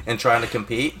saying and trying to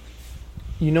compete?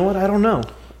 You know what? I don't know.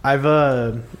 I've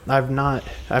not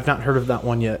heard of that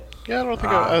one yet. Yeah, I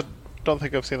don't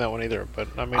think I've seen that one either. But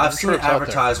I mean, I've seen an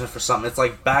advertisement for something. It's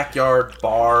like Backyard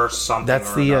Bar something.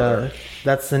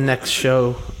 That's the next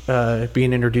show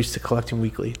being introduced to Collecting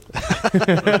Weekly.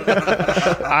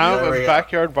 I'm a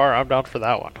Backyard Bar. I'm down for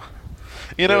that one.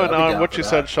 And on what you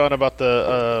said, Sean, about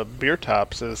the beer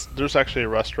taps, is there's actually a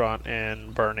restaurant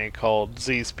in Bernie called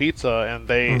Z's Pizza, and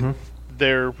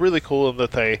they're really cool in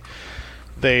that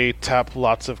they tap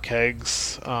lots of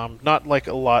kegs. Not like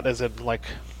a lot, as in like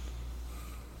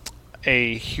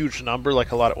a huge number,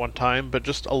 like a lot at one time, but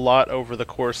just a lot over the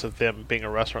course of them being a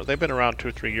restaurant. They've been around 2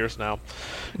 or 3 years now.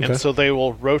 And so they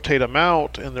will rotate them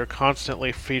out, and they're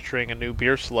constantly featuring a new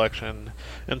beer selection.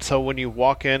 And so when you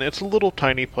walk in, it's a little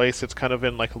tiny place. It's kind of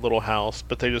in like a little house,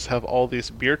 but they just have all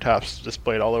these beer taps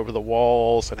displayed all over the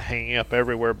walls and hanging up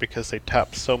everywhere because they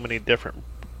tap so many different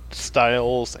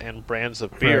styles and brands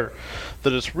of beer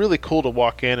that it's really cool to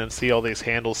walk in and see all these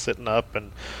handles sitting up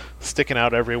and sticking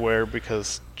out everywhere,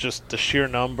 because just the sheer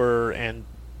number and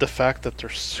the fact that they're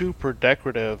super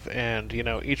decorative, and you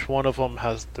know, each one of them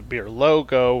has the beer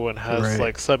logo and has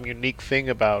like some unique thing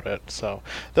about it. So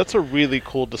that's a really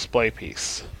cool display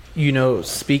piece. You know,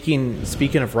 speaking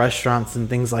of restaurants and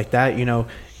things like that, you know,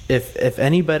 if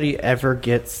anybody ever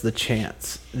gets the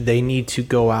chance, they need to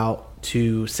go out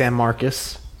to San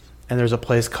Marcos, and there's a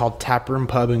place called Taproom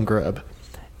Pub and Grub,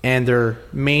 and they're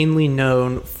mainly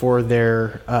known for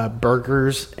their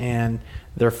burgers and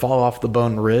their fall off the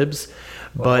bone ribs.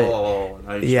 But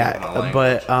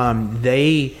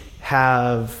they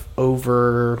have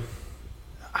over,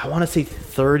 I want to say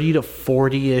 30 to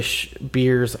 40-ish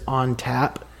beers on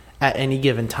tap at any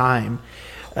given time.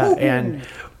 And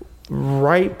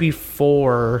right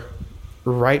before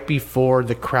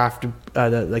the craft,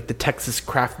 the Texas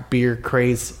craft beer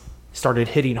craze started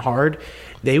hitting hard,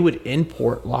 they would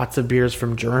import lots of beers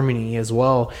from Germany as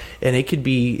well, and it could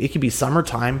be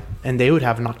summertime, and they would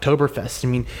have an Oktoberfest. I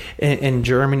mean, in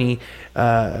Germany,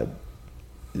 and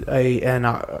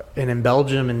in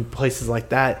Belgium and places like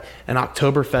that, an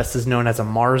Oktoberfest is known as a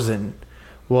Marzen.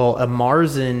 Well, a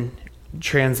Marzen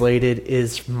translated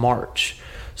is March.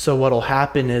 So what'll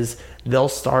happen is they'll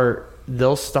start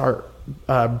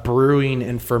brewing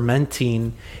and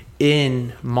fermenting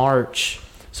in March,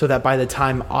 so that by the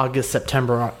time August,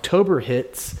 September, October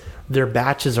hits, their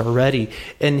batches are ready.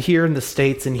 And here in the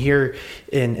States and here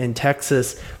in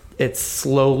Texas, it's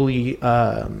slowly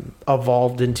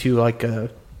evolved into like a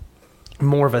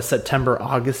more of a September,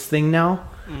 August thing now.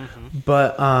 Mm-hmm.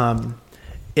 But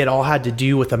it all had to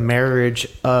do with a marriage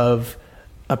of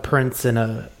a prince and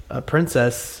a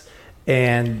princess.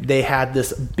 And they had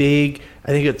this big, I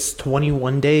think it's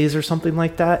 21 days or something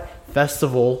like that,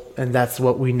 festival. And that's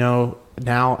what we know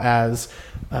now as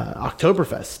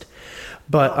Oktoberfest.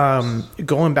 But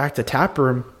going back to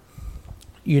Taproom,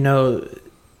 you know,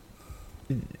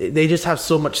 they just have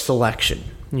so much selection.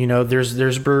 You know,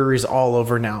 there's breweries all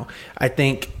over now. I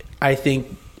think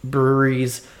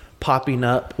breweries popping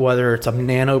up, whether it's a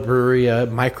nano brewery, a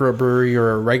micro brewery,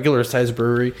 or a regular size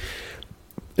brewery,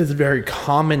 it's very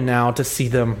common now to see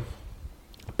them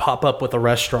pop up with a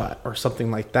restaurant or something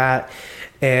like that.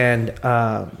 And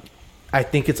I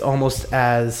think it's almost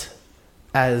as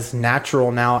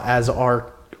natural now as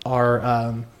our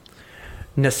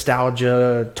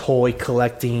nostalgia toy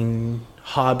collecting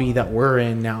hobby that we're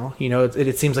in now. You know,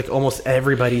 it seems like almost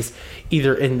everybody's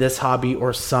either in this hobby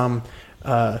or some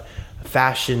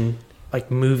fashion,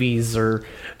 like movies or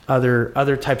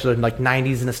other types of like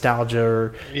 90s nostalgia,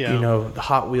 or you know, the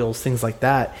Hot Wheels, things like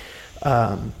that.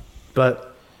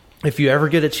 But if you ever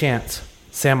get a chance,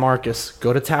 San Marcos,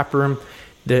 go to Taproom.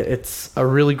 It's a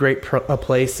really great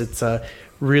place. It's a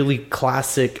really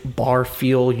classic bar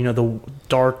feel. You know, the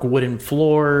dark wooden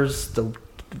floors, the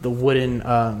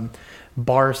wooden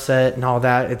bar set and all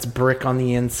that. It's brick on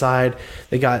the inside.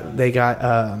 They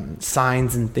got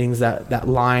signs and things that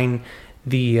line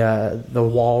the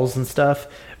walls and stuff.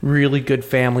 Really good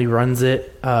family runs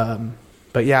it.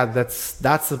 But yeah, that's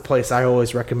the place I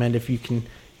always recommend if you can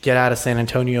get out of San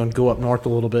Antonio and go up north a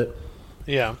little bit.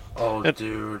 Yeah. Oh,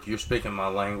 dude, you're speaking my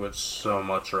language so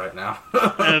much right now.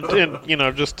 and you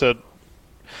know, just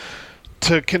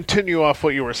to continue off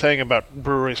what you were saying about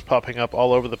breweries popping up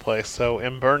all over the place. So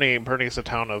in Boerne's a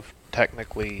town of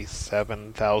technically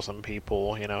 7,000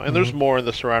 people, you know, and there's more in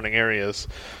the surrounding areas,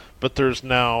 but there's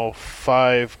now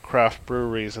 5 craft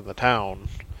breweries in the town.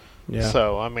 Yeah.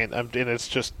 So, I mean, and it's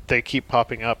just, they keep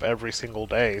popping up every single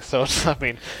day. So, it's, I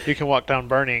mean, you can walk down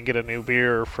Boerne and get a new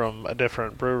beer from a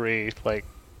different brewery, like,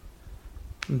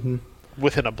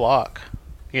 within a block,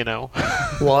 you know?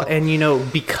 Well, and, you know,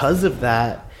 because of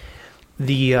that,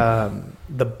 the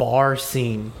bar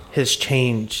scene has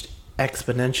changed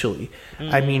exponentially.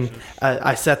 I mean,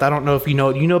 Seth, I don't know if you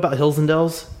know about Hills and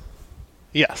Dells?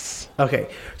 Yes. Okay.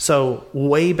 So,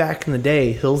 way back in the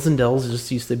day, Hills and Dells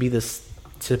just used to be this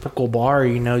typical bar.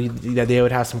 You know, they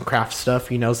would have some craft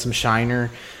stuff, you know, some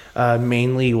Shiner,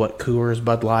 mainly Coors,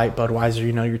 Bud Light, Budweiser,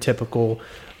 you know, your typical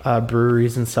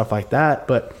breweries and stuff like that.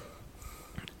 But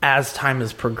as time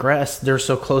has progressed, they're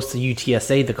so close to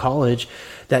UTSA, the college,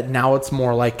 that now it's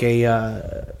more like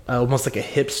almost like a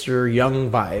hipster young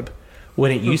vibe,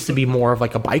 when it used to be more of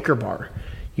like a biker bar,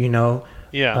 you know.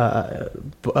 Yeah.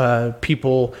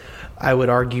 People, I would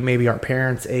argue, maybe our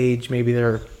parents' age, maybe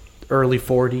their early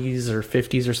 40s or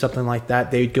 50s or something like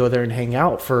that, they'd go there and hang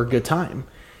out for a good time.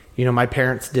 You know, my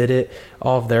parents did it,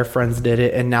 all of their friends did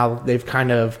it, and now they've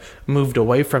kind of moved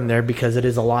away from there because it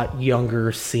is a lot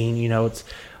younger scene. You know, it's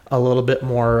a little bit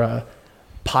more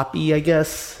poppy, I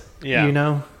guess. Yeah. You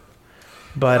know?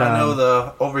 But I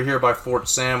know over here by Fort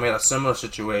Sam, we had a similar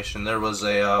situation. There was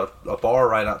a bar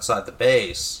right outside the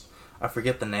base. I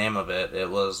forget the name of it. It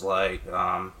was like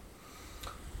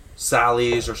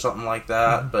Sally's or something like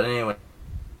that. But anyway,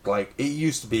 like it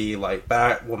used to be like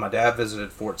back when my dad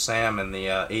visited Fort Sam in the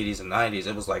 80s and 90s.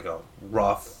 It was like a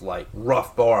rough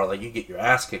bar. Like you get your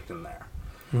ass kicked in there.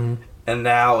 And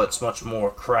now it's much more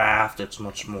craft. It's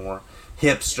much more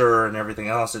hipster and everything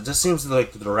else. It just seems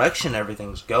like the direction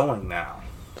everything's going now.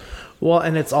 Well,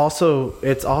 and it's also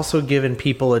given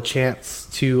people a chance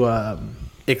to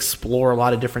explore a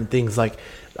lot of different things. Like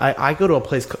I go to a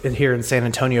place here in San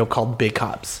Antonio called Big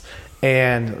Hops,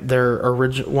 and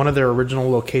one of their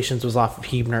original locations was off of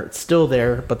Huebner. It's still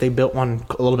there, but they built one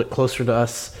a little bit closer to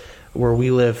us where we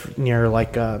live, near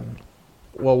like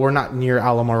well, we're not near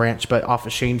Alamo Ranch, but off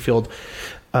of Shanefield,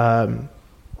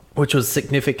 which was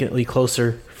significantly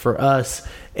closer for us.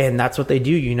 And that's what they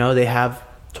do. You know, they have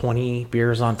 20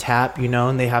 beers on tap, you know,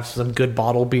 and they have some good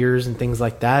bottle beers and things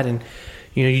like that. And,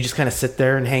 you know, you just kind of sit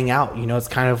there and hang out. You know, it's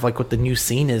kind of like what the new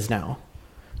scene is now.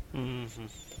 Mm-hmm.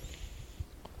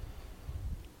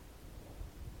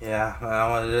 Yeah,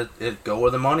 well, it go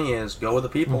where the money is, go where the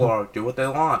people are, do what they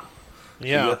want.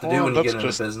 Yeah, you have to do when you get into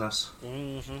business.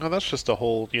 Mm-hmm. And that's just a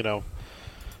whole, you know,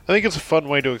 I think it's a fun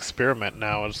way to experiment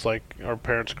now. It's like our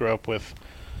parents grew up with,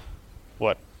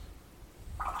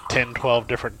 10, 12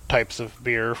 different types of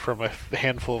beer from a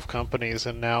handful of companies,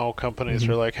 and now companies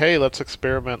are like, hey, let's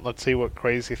experiment, let's see what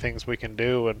crazy things we can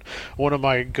do. And one of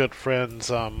my good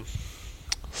friends'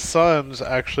 sons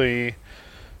actually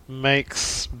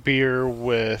makes beer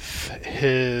with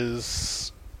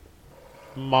his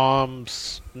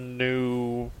mom's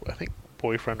new, I think,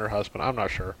 boyfriend or husband, I'm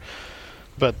not sure,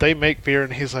 but they make beer,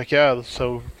 and he's like, yeah,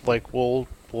 so like we'll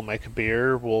make a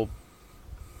beer, we'll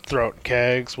throw it in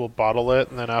kegs, we'll bottle it,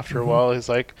 and then after a while he's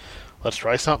like, let's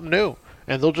try something new,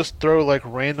 and they'll just throw like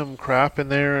random crap in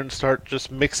there and start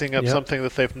just mixing up something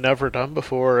that they've never done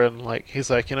before. And like he's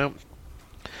like, you know,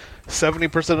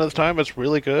 70% of the time it's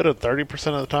really good, and 30%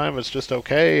 of the time it's just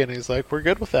okay, and he's like, we're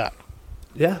good with that.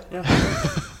 Yeah.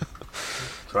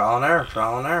 Trial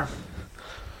and error.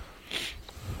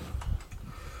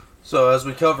 So as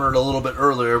we covered a little bit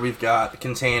earlier, we've got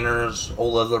containers,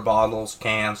 old leather bottles,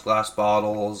 cans, glass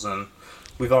bottles, and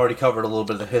we've already covered a little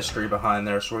bit of the history behind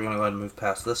there, so we're going to go ahead and move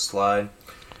past this slide.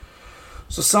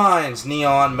 So signs,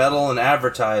 neon, metal, and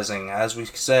advertising. As we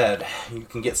said, you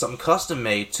can get something custom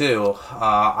made too.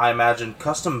 I imagine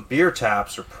custom beer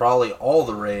taps are probably all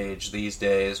the rage these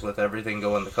days with everything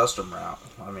going the custom route.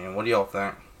 I mean, what do y'all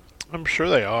think? I'm sure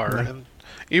they are. And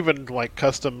even like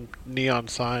custom neon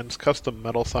signs, custom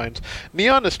metal signs.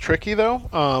 Neon is tricky though.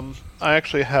 I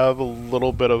actually have a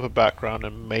little bit of a background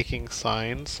in making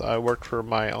signs. I worked for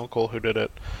my uncle who did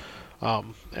it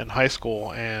in high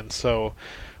school, and so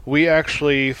we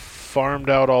actually farmed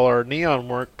out all our neon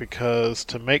work because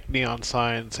to make neon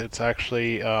signs, it's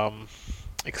actually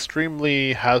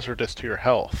extremely hazardous to your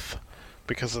health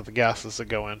because of the gases that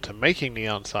go into making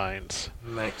neon signs.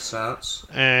 Makes sense.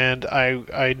 And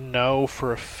I know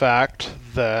for a fact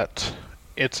that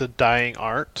it's a dying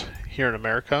art here in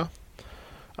America.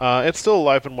 It's still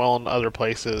alive and well in other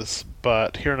places,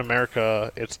 but here in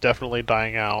America, it's definitely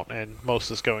dying out, and most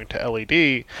is going to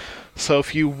LED. So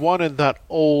if you wanted that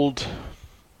old,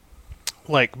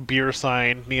 like, beer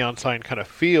sign, neon sign kind of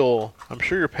feel, I'm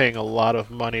sure you're paying a lot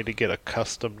of money to get a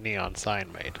custom neon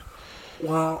sign made.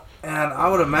 Well, and I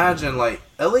would imagine, like,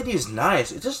 LED is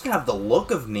nice. It doesn't have the look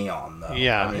of neon, though.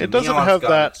 Yeah, I mean, it doesn't neon's have got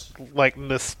that, its- like,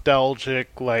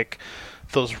 nostalgic, like,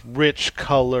 those rich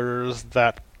colors,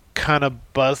 that kind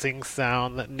of buzzing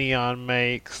sound that neon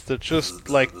makes, that just,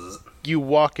 like, you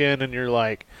walk in and you're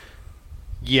like,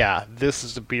 yeah, this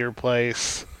is a beer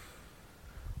place.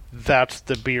 That's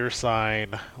the beer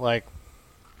sign. Like,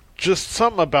 just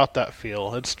something about that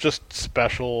feel. It's just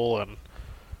special and,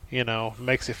 you know,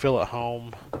 makes you feel at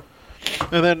home.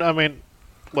 And then, I mean,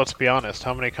 let's be honest,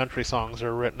 how many country songs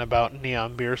are written about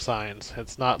neon beer signs?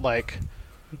 It's not like,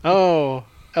 oh,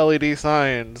 LED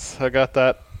signs. I got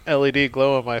that LED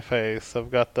glow in my face.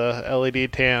 I've got the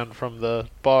LED tan from the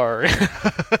bar.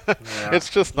 Yeah. It's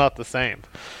just not the same.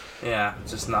 Yeah,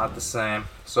 just not the same.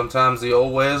 Sometimes the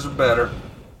old ways are better.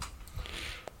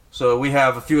 So we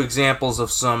have a few examples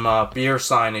of some beer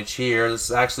signage here. This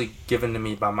is actually given to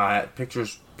me by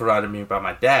pictures provided me by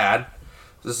my dad.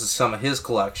 This is some of his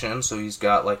collection. So he's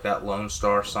got like that Lone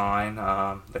Star sign,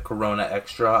 the Corona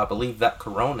Extra. I believe that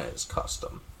Corona is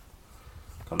custom.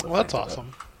 Well, that's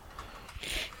awesome.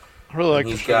 I really like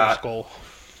the Sugar Skull.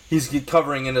 He's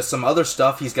covering into some other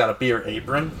stuff. He's got a beer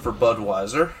apron for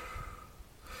Budweiser.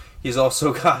 He's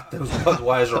also got those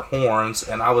Budweiser horns,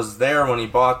 and I was there when he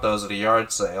bought those at a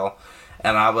yard sale.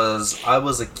 And I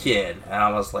was a kid, and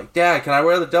I was like, "Dad, can I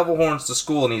wear the devil horns to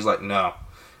school?" And he's like, "No."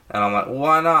 And I'm like, well,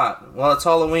 "Why not?" "Well, it's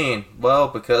Halloween." "Well,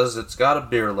 because it's got a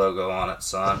beer logo on it,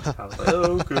 son." I was like,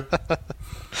 "Oh, okay."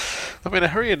 I mean,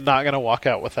 how are you not going to walk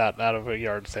out with that out of a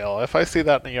yard sale? If I see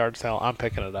that in a yard sale, I'm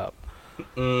picking it up.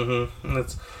 Mm-hmm.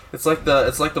 It's like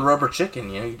the rubber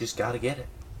chicken, you just got to get it.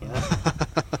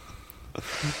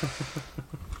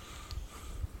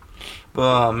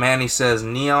 Well, Manny says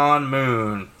Neon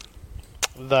Moon.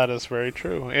 That is very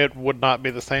true. It would not be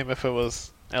the same if it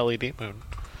was LED Moon.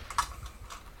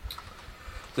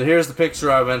 So here's the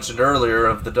picture I mentioned earlier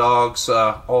of the dogs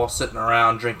all sitting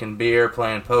around drinking beer,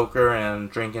 playing poker, and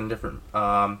drinking different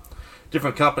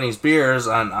companies' beers.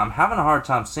 And I'm having a hard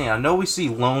time seeing. I know we see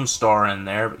Lone Star in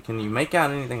there, but can you make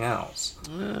out anything else?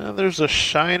 There's a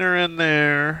Shiner in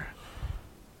there.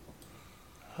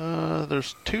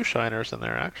 There's 2 Shiners in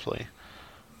there, actually.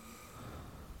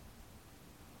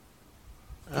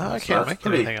 I can't make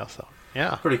anything else, though.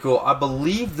 Yeah. Pretty cool. I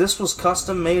believe this was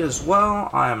custom made as well.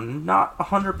 I am not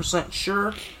 100%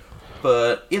 sure.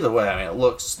 But either way, I mean, it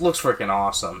looks freaking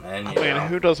awesome. And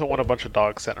who doesn't want a bunch of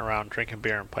dogs sitting around drinking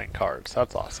beer and playing cards?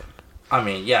 That's awesome. I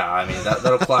mean, yeah.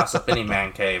 That'll class up any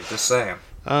man cave. Just saying.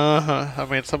 I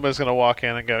mean, somebody's going to walk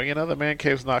in and go, the man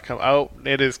cave's not come. Oh,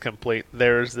 it is complete.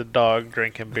 There's the dog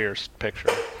drinking beer picture.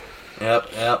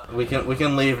 Yep. We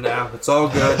can leave now. It's all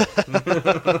good.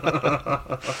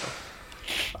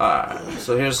 Alright,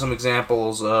 so here's some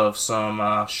examples of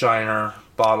some Shiner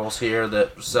bottles here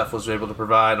that Seth was able to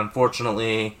provide.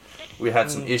 Unfortunately, we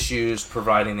had some issues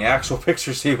providing the actual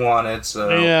pictures he wanted.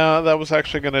 So yeah, that was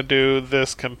actually going to do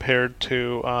this compared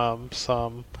to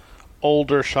some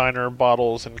older Shiner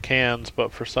bottles and cans,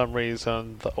 but for some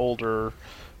reason the older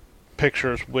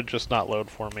pictures would just not load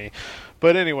for me.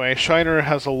 But anyway, Shiner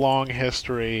has a long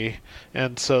history,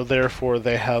 and so therefore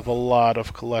they have a lot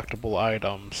of collectible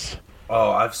items.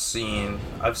 Oh, I've seen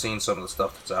some of the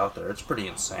stuff that's out there. It's pretty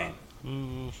insane.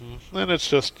 Mm-hmm. And it's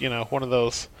just, one of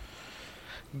those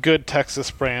good Texas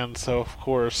brands. So, of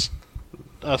course,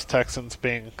 us Texans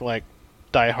being like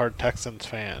diehard Texan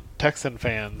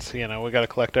fans, we got to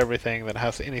collect everything that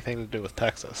has anything to do with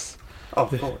Texas. Oh,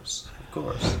 of course.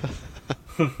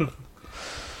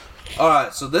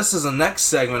 Alright, so this is the next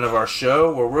segment of our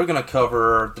show where we're going to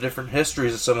cover the different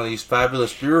histories of some of these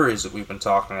fabulous breweries that we've been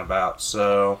talking about.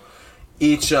 So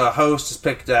each host has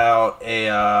picked out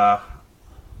a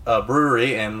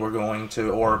brewery, and we're going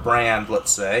to, or a brand,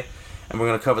 let's say, and we're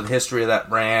going to cover the history of that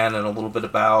brand and a little bit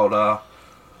about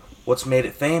what's made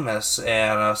it famous.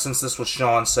 And since this was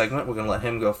Sean's segment, we're going to let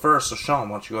him go first. So Sean,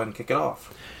 why don't you go ahead and kick it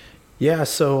off? Yeah,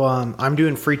 so I'm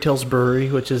doing Freetails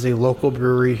Brewery, which is a local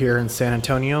brewery here in San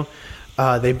Antonio.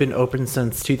 They've been open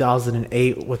since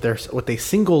 2008 with a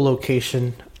single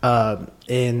location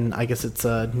in, I guess it's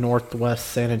northwest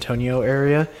San Antonio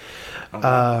area.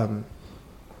 Okay.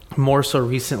 More so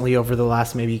recently, over the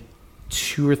last maybe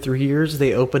 2 or 3 years,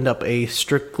 they opened up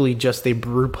strictly just a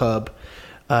brew pub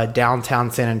downtown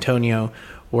San Antonio,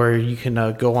 where you can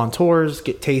go on tours,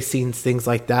 get tastings, things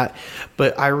like that.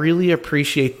 But I really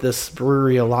appreciate this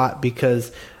brewery a lot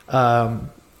because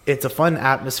it's a fun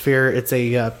atmosphere. It's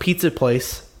a pizza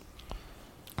place.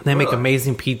 They make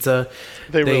amazing pizza.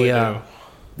 They really do.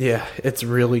 Yeah, it's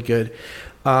really good.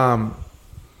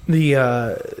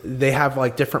 They have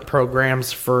like different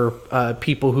programs for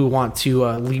people who want to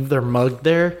leave their mug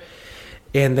there,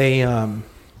 and they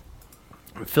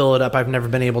fill it up. I've never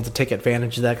been able to take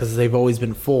advantage of that because they've always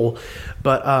been full,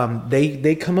 but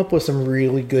they come up with some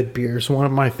really good beers. One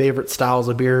of my favorite styles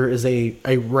of beer is a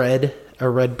red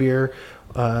beer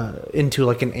into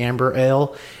like an amber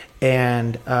ale,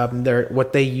 and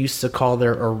what they used to call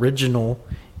their original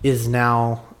is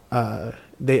now I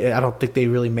don't think they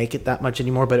really make it that much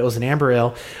anymore, but it was an amber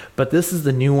ale. But this is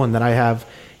the new one that I have.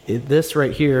 This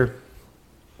right here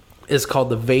is called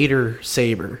the Vader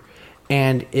Saber.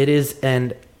 And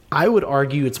I would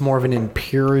argue it's more of an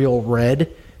imperial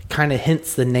red, kind of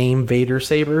hints the name Vader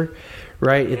Saber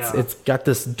right? Yeah. It's got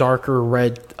this darker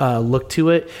red look to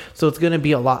it, so it's going to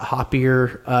be a lot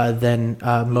hoppier than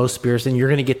most beers, and you're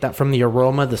going to get that from the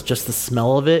aroma, that's just the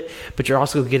smell of it, but you're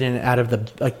also getting it out of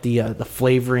the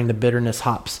flavoring, the bitterness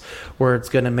hops, where it's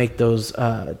going to make those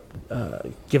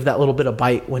give that little bit of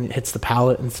bite when it hits the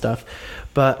palate and stuff.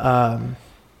 But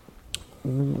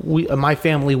my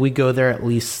family, we go there at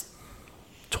least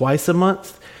twice a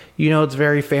month. It's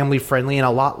very family friendly, and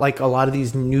a lot of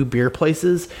these new beer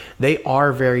places, they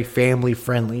are very family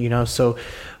friendly, so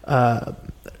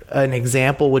an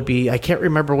example would be, I can't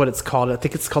remember what it's called. I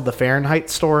think it's called the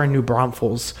Fahrenheit store in New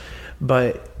Braunfels,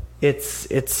 but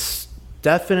it's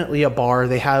definitely a bar.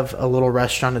 They have a little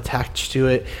restaurant attached to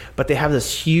it, but they have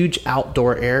this huge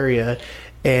outdoor area,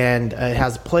 and it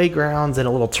has playgrounds and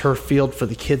a little turf field for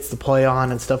the kids to play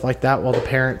on and stuff like that, while the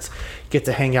parents get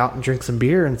to hang out and drink some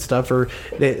beer and stuff. Or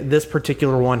this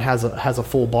particular one has a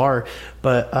full bar,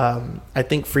 but I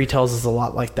think Freetails is a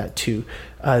lot like that too.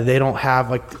 They don't have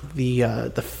like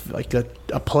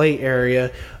a play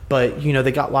area, but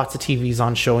they got lots of TVs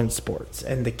on showing sports,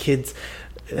 and the kids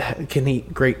can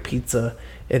eat great pizza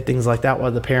and things like that,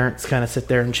 while the parents kind of sit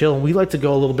there and chill. And we like to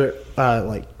go a little bit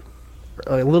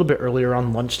a little bit earlier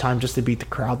on lunchtime, just to beat the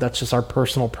crowd. That's just our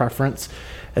personal preference,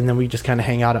 and then we just kind of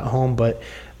hang out at home. But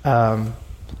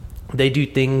they do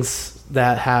things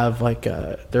that have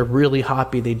they're really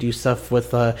hoppy. They do stuff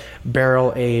with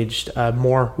barrel aged,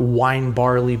 more wine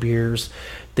barley beers,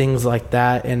 things like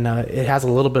that, and it has a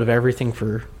little bit of everything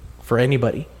for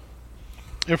anybody.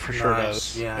 It for sure Nice.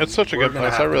 does. Yeah, It's such a we're good gonna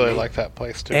place. have I to really meet. like that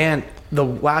place too. And the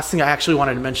last thing I actually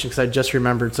wanted to mention, because I just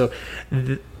remembered, so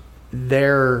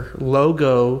their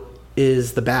logo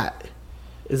is the bat,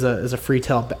 is a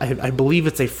Freetail. I believe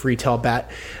it's a Freetail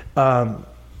bat,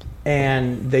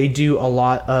 and they do a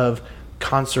lot of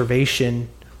conservation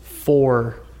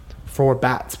for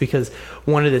bats, because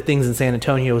one of the things in San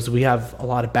Antonio is we have a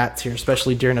lot of bats here,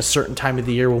 especially during a certain time of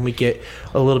the year when we get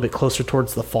a little bit closer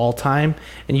towards the fall time.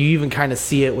 And you even kind of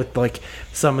see it with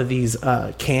some of these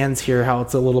cans here, how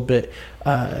it's a little bit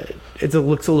it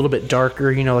looks a little bit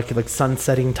darker, like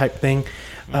sunsetting type thing.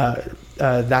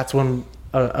 That's when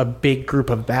a big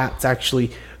group of bats actually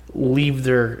leave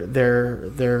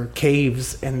their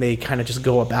caves, and they kind of just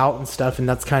go about and stuff. And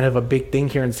that's kind of a big thing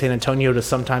here in San Antonio, to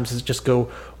sometimes is just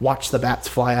go watch the bats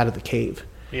fly out of the cave.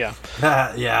 Yeah.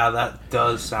 Yeah, that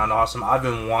does sound awesome. I've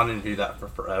been wanting to do that for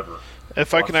forever.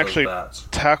 If I Watch can those actually bats.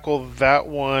 tackle that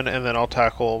one, and then I'll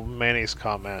tackle Manny's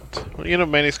comment.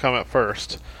 Manny's comment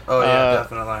first. Oh yeah,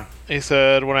 definitely. He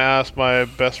said, when I asked my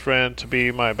best friend to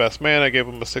be my best man, I gave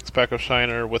him a 6-pack of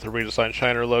Shiner with a redesigned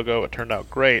Shiner logo. It turned out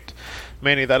great.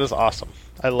 Manny, that is awesome.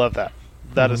 I love that.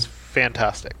 That is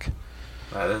fantastic.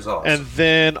 That is awesome. And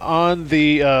then on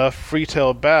the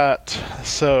Freetail bat,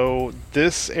 so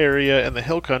this area in the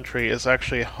hill country is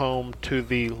actually home to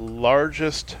the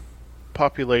largest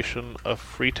population of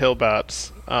Freetail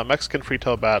bats, Mexican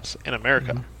Freetail bats in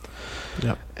America.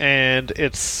 Yep. And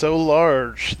it's so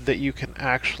large that you can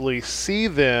actually see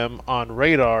them on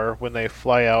radar when they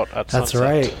fly out at That's sunset.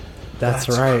 right. That's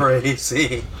right.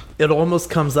 Crazy. It almost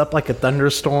comes up like a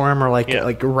thunderstorm, or Yeah.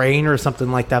 like rain or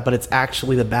something like that, but it's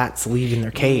actually the bats leaving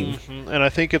their cave. Mhm. And I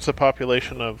think it's a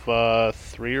population of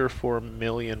 3 or 4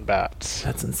 million bats.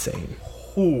 That's insane.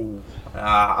 Ooh.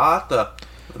 I'll have to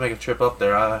make a trip up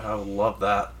there. I would love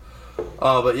that.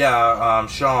 But yeah,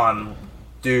 Sean,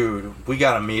 dude, we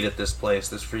gotta meet at this place,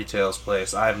 this Freetails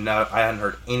place. I hadn't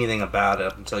heard anything about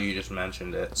it until you just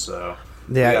mentioned it. So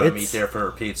Yeah, we gotta it's- meet there for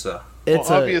a pizza. It's Well, it's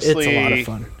a lot obviously- of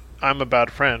fun. I'm a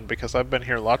bad friend because I've been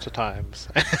here lots of times.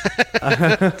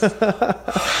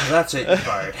 That's it. He's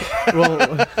fired.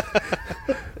 Well,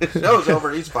 Show's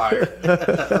over. He's fired.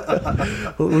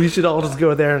 we should all just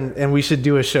go there, and we should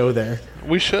do a show there.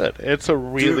 We should. It's a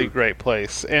really Dude. great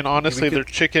place. And honestly, their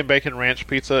chicken bacon ranch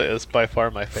pizza is by far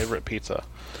my favorite pizza.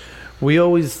 We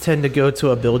always tend to go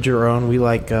to a build your own. We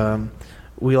like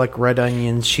red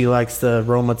onions. She likes the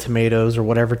Roma tomatoes, or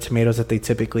whatever tomatoes that they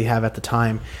typically have at the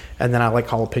time. And then I like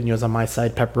jalapenos on my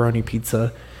side, pepperoni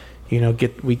pizza.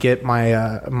 We get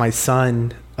my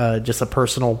son just a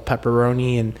personal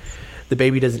pepperoni, and the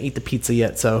baby doesn't eat the pizza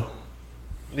yet, so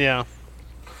Yeah.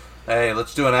 Hey,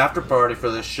 let's do an after party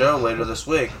for this show later this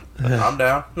week. I'm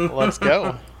down. Let's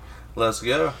go. Let's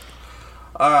go.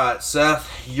 Alright,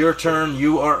 Seth, your turn.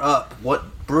 You are up. What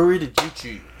brewery did you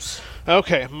choose?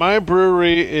 Okay, my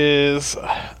brewery is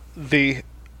and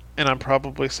I'm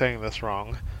probably saying this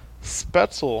wrong,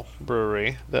 Spetzel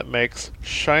Brewery, that makes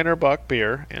Shiner Bock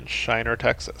beer in Shiner,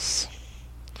 Texas.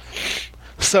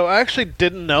 So I actually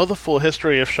didn't know the full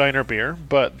history of Shiner beer,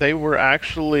 but they were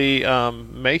actually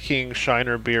making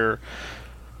Shiner beer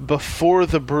before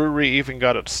the brewery even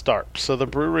got its start. So the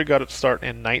brewery got its start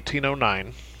in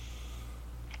 1909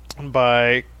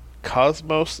 by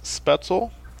Cosmos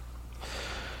Spetzel,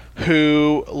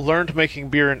 who learned making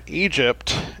beer in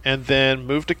Egypt and then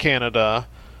moved to Canada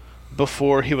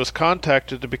before he was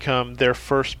contacted to become their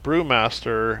first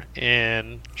brewmaster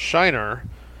in Shiner,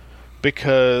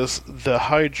 because the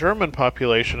High German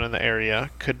population in the area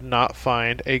could not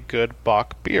find a good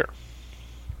Bock beer.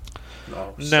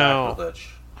 No, Now,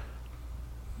 sacrilege.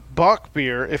 Bock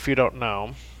beer, if you don't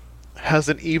know, has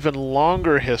an even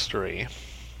longer history,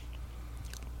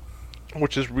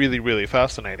 which is really, really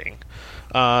fascinating.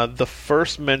 The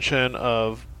first mention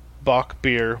of Bock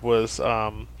beer was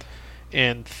in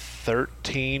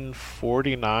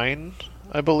 1349,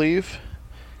 I believe,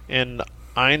 in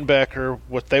Einbeck, or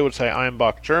what they would say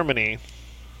Einbach, Germany.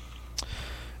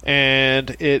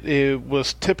 And it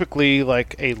was typically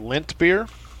like a Lent beer.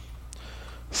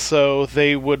 So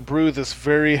they would brew this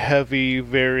very heavy,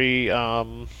 very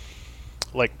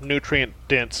like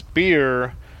nutrient-dense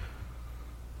beer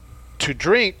to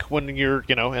drink when you're,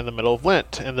 in the middle of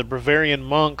Lent. And the Bavarian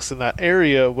monks in that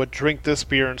area would drink this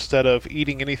beer instead of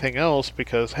eating anything else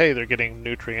because, hey, they're getting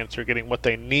nutrients, they're getting what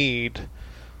they need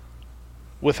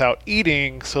without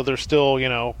eating, so they're still,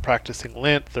 practicing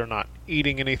Lent. They're not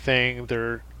eating anything,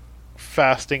 they're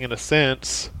fasting in a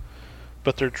sense,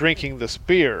 but they're drinking this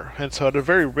beer. And so it had a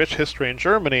very rich history in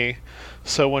Germany.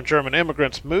 So when German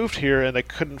immigrants moved here and they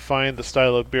couldn't find the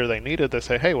style of beer they needed, they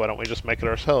say, hey, why don't we just make it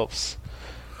ourselves?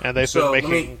 And they've been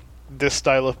making this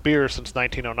style of beer since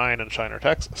 1909 in Shiner,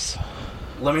 Texas.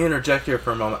 Let me interject here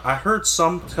for a moment. I heard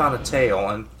some kind of tale,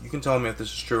 and you can tell me if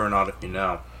this is true or not if you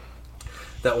know,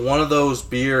 that one of those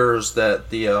beers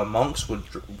that the monks would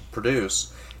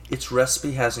produce, its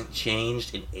recipe hasn't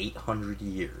changed in 800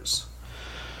 years.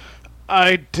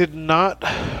 I did not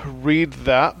read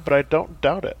that, but I don't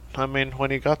doubt it. I mean, when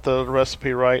you got the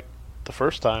recipe right the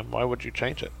first time, why would you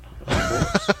change it?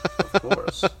 Of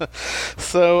course.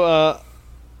 So,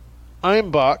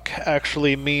 Einbach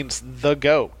actually means the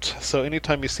goat. So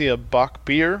anytime you see a Bock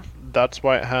beer, that's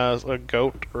why it has a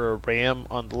goat or a ram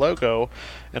on the logo.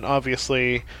 And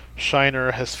obviously,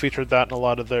 Shiner has featured that in a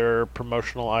lot of their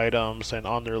promotional items and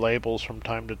on their labels from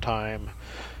time to time.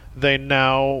 They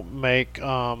now make,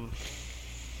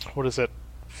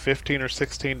 15 or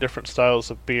 16 different styles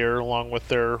of beer along with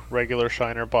their regular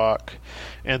Shiner Bock.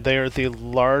 And they are the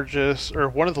largest, or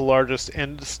one of the largest,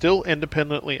 and still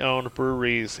independently owned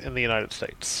breweries in the United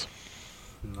States.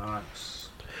 Nice.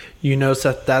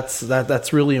 Seth,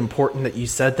 that's really important that you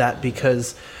said that,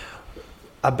 because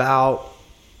about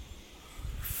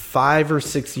 5 or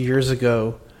 6 years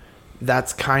ago,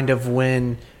 that's kind of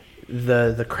when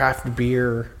the craft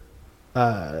beer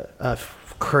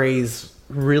craze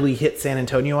really hit San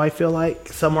Antonio, I feel like,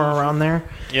 somewhere around there.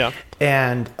 Yeah.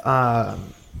 And a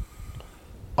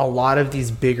lot of these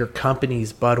bigger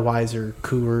companies, Budweiser,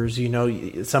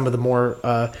 Coors, some of the more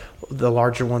the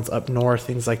larger ones up north,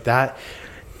 things like that,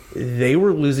 they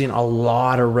were losing a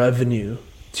lot of revenue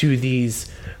to these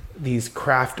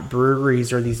craft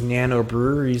breweries or these nano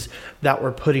breweries that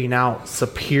were putting out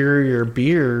superior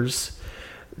beers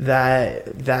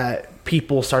that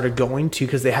people started going to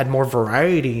because they had more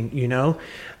variety,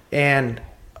 and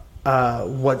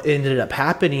what ended up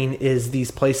happening is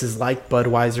these places like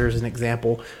Budweiser, as an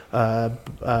example,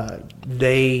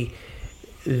 they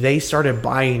started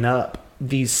buying up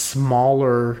these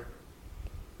smaller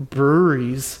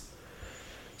breweries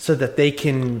so that they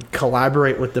can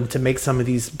collaborate with them to make some of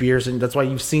these beers. And that's why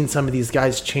you've seen some of these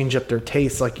guys change up their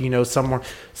tastes, like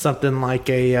something like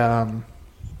a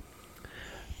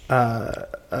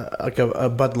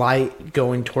Bud Light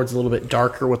going towards a little bit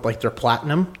darker with like their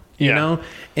platinum,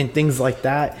 and things like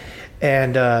that.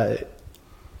 And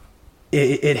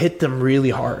it hit them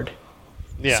really hard.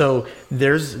 Yeah. So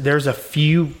there's a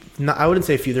few, I wouldn't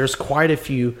say a few, there's quite a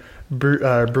few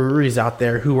breweries out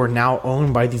there who are now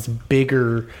owned by these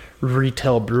bigger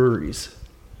retail breweries.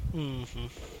 Mm-hmm.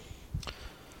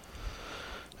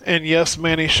 And yes,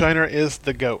 Manny, Shiner is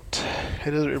the GOAT.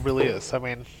 It really is. I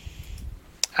mean,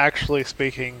 actually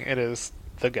speaking, it is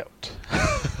the GOAT.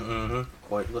 Mm-hmm.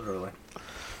 Quite literally.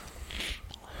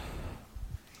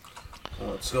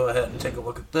 Well, let's go ahead and take a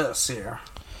look at this here.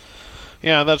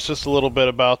 Yeah, that's just a little bit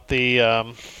about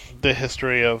the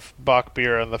history of Bock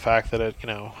beer and the fact that it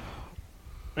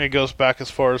goes back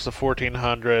as far as the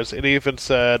 1400s. It even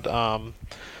said,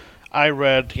 I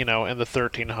read, in the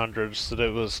 1300s that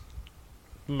it was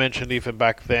mentioned even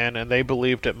back then, and they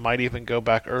believed it might even go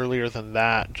back earlier than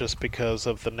that, just because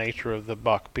of the nature of the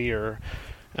Bock beer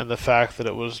and the fact that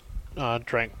it was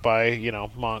drank by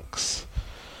monks.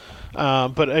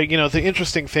 But the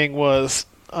interesting thing was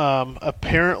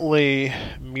apparently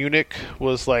Munich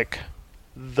was like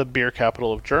the beer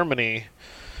capital of Germany,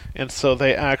 and so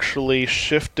they actually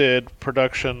shifted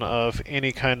production of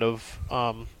any kind of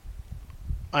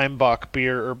Einbach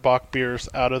beer or Bock beers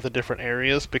out of the different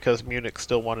areas because Munich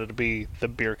still wanted to be the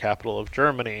beer capital of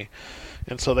Germany,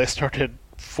 and so they started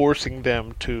forcing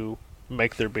them to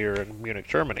make their beer in Munich,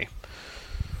 Germany.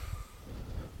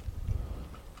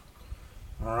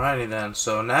 Alrighty then,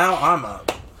 so now I'm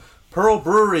up. Pearl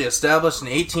Brewery, established in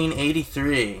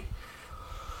 1883.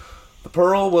 The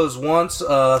Pearl was once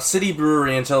a city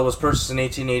brewery until it was purchased in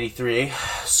 1883.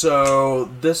 So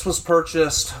this was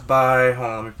purchased by... Hold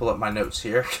on, let me pull up my notes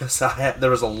here, because there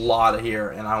was a lot here,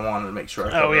 and I wanted to make sure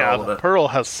I covered all of it. The Pearl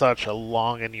has such a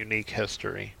long and unique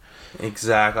history.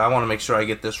 Exactly. I want to make sure I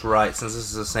get this right, since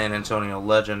this is a San Antonio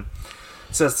legend.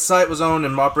 It says the site was owned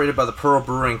and operated by the Pearl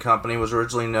Brewing Company, was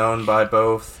originally known by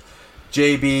both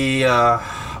JB,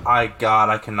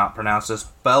 I cannot pronounce this,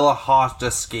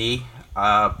 Belahofsky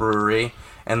Brewery,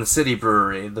 and the City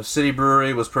Brewery. The City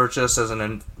Brewery was purchased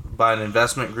by an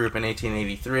investment group in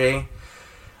 1883.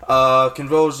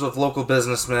 Composed of local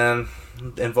businessmen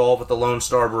involved with the Lone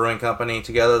Star Brewing Company.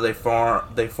 Together they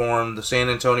formed the San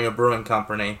Antonio Brewing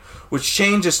Company, which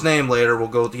changed its name later.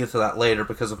 We'll get to that later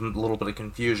because of a little bit of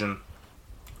confusion.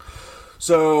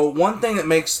 So one thing that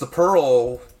makes the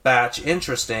Pearl batch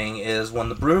interesting is when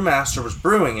the brewmaster was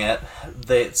brewing it,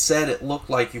 they said it looked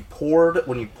like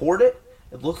when you poured it,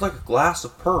 it looked like a glass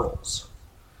of pearls.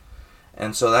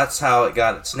 And so that's how it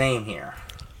got its name here.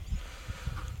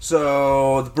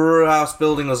 So the brew house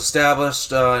building was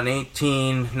established in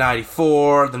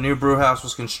 1894. The new brew house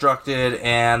was constructed,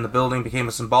 and the building became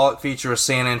a symbolic feature of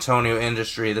San Antonio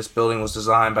industry. This building was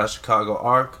designed by Chicago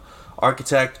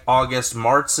architect August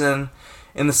Martson.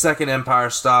 In the Second Empire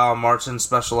style, Martin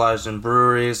specialized in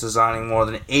breweries, designing more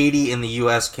than 80 in the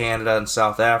U.S., Canada, and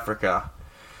South Africa.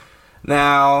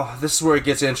 Now, this is where it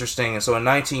gets interesting. So in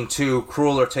 1902,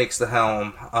 Kroller takes the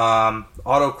helm.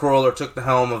 Otto Kroller took the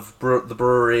helm of the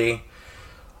brewery.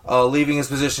 Leaving his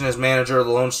position as manager of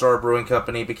the Lone Star Brewing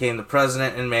Company, became the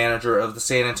president and manager of the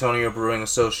San Antonio Brewing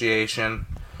Association.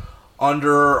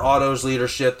 Under Otto's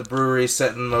leadership, the brewery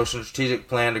set in motion a strategic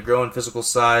plan to grow in physical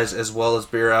size as well as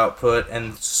beer output,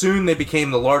 and soon they became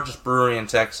the largest brewery in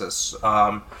Texas. So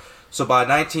by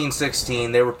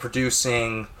 1916, they were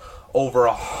producing over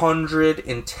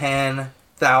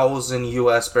 110,000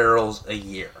 U.S. barrels a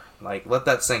year. Like, let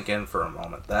that sink in for a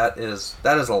moment. That is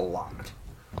a lot.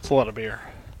 It's a lot of beer.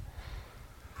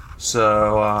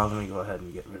 So let me go ahead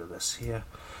and get rid of this here.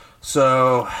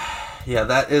 So, yeah,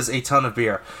 that is a ton of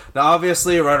beer. Now,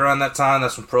 obviously, right around that time,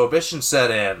 that's when Prohibition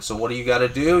set in. So what do? You got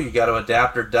to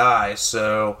adapt or die.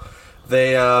 So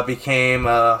they became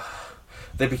a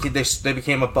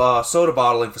soda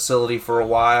bottling facility for a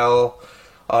while,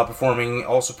 performing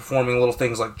little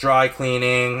things like dry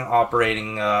cleaning,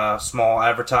 operating a small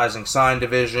advertising sign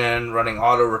division, running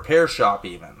auto repair shop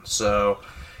even. So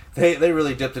they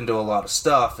really dipped into a lot of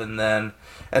stuff, and then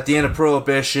at the end of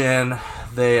Prohibition,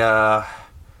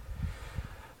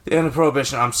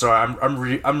 I'm sorry,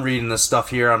 I'm reading this stuff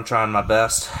here. I'm trying my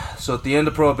best. So at the end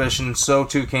of Prohibition, so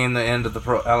too came the end of the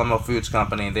Alamo Foods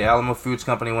Company. The Alamo Foods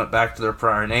Company went back to their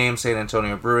prior name, San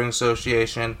Antonio Brewing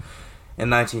Association. In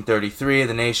 1933,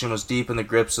 the nation was deep in the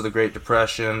grips of the Great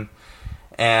Depression,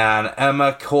 and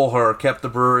Emma Kohlher kept the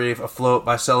brewery afloat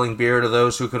by selling beer to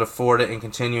those who could afford it and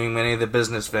continuing many of the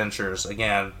business ventures.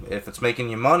 Again, if it's making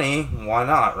you money, why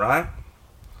not, right?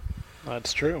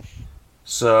 That's true.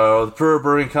 So the Pearl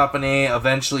Brewing Company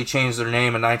eventually changed their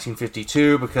name in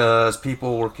 1952 because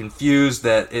people were confused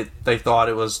that they thought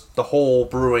it was the whole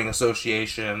Brewing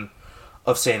Association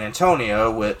of San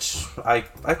Antonio, which I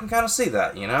can kind of see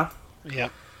that, you know? Yeah.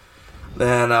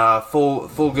 Then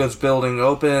Full Goods Building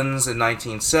opens in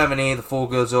 1970. The Full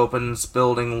Goods opens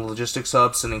building logistics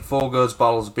hub, sending Full Goods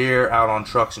bottles of beer out on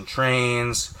trucks and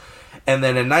trains. And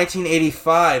then in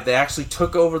 1985, they actually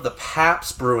took over the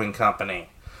Pabst Brewing Company.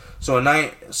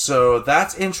 So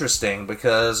that's interesting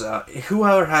because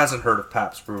whoever hasn't heard of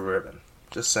Pabst Blue Ribbon?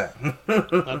 Just saying.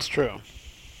 That's true.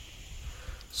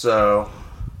 So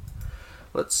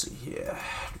let's see here.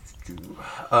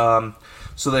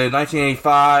 So in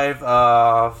 1985,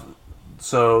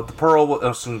 so the Pearl.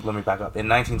 Let me back up. In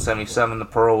 1977, the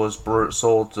Pearl was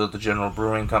sold to the General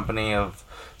Brewing Company of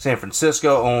San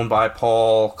Francisco, owned by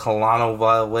Paul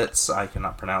Kalanovitz. I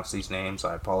cannot pronounce these names.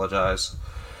 I apologize.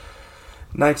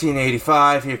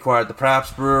 1985, he acquired the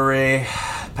Pabst Brewery.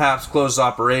 Pabst closed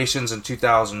operations in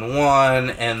 2001,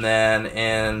 and then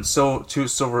in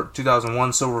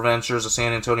 2001, Silver Ventures, a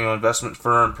San Antonio investment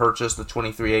firm, purchased the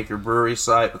 23-acre brewery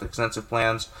site with extensive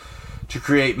plans to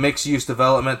create mixed-use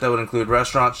development that would include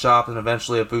restaurant, shop, and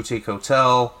eventually a boutique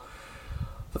hotel.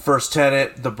 The first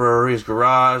tenant, the brewery's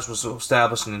garage, was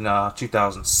established in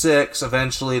 2006.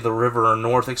 Eventually, the River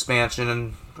North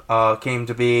expansion came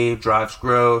to be, drives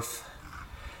growth.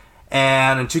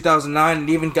 And in 2009, it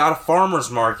even got a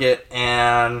farmer's market,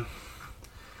 and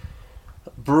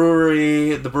the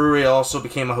brewery also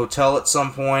became a hotel at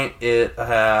some point. It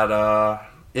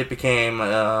became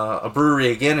a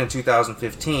brewery again in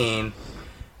 2015,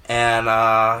 and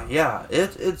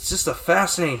it's just a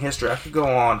fascinating history. I could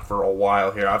go on for a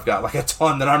while here. I've got like a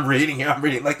ton that I'm reading here. I'm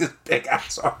reading like this big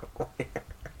ass article here.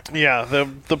 Yeah,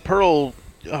 the Pearl,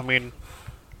 I mean,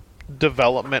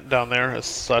 development down there is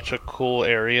such a cool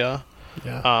area.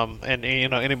 Yeah. And you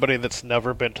know, anybody that's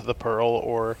never been to the Pearl,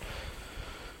 or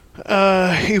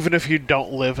even if you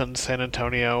don't live in San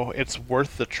Antonio, it's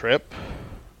worth the trip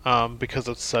because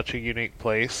it's such a unique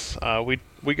place.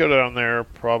 We go down there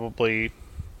probably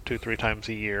 2-3 times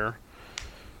a year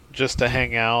just to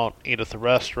hang out, eat at the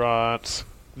restaurants.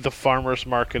 The farmers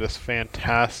market is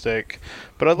fantastic,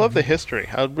 but I love the history.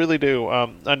 I really do.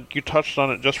 And you touched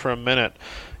on it just for a minute.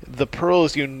 The Pearl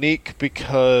is unique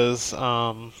because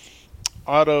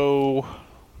Otto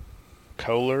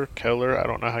Kohler, I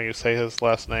don't know how you say his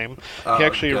last name. He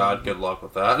actually, God, good luck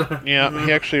with that. yeah,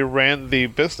 he actually ran the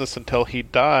business until he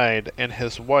died, and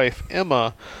his wife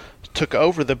Emma took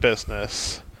over the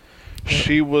business.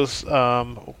 She was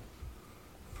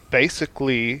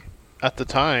basically, at the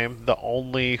time, the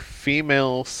only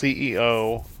female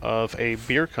CEO of a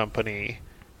beer company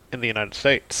in the United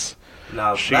States.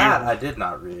 Now that I did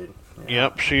not read. Yeah.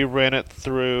 Yep, she ran it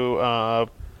through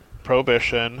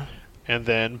Prohibition, and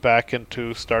then back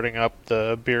into starting up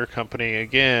the beer company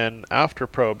again after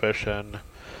Prohibition.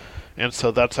 And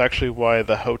so that's actually why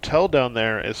the hotel down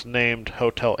there is named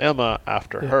Hotel Emma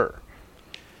after her.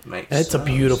 It's a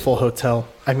beautiful hotel.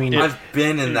 I mean, I've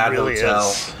been in that really hotel.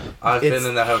 is. I've been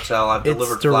in that hotel. I've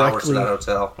delivered flowers to that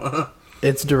hotel.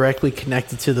 It's directly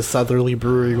connected to the Southerly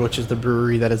Brewery, which is the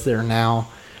brewery that is there now.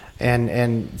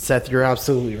 And Seth, you're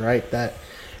absolutely right that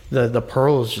the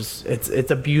Pearl is just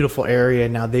it's a beautiful area.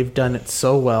 Now they've done it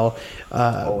so well.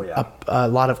 A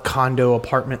lot of condo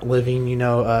apartment living,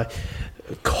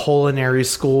 culinary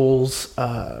schools.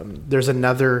 There's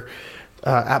another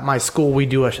at my school we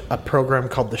do a program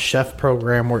called the Chef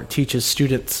Program where it teaches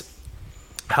students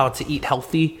how to eat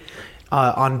healthy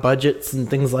on budgets and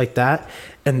things like that.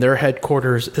 And their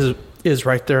headquarters is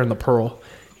right there in the Pearl,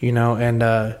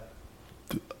 and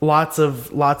lots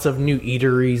of new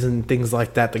eateries and things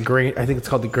like that. I think it's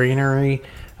called the Granary.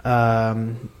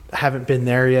 Haven't been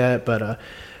there yet, but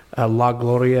La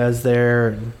Gloria is there.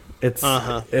 And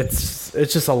it's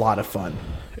just a lot of fun.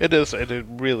 It is. It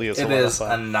really is. It is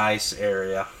a nice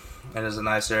area. It is a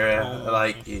nice area.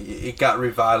 Like it got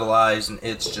revitalized, and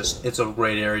it's a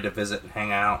great area to visit and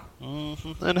hang out.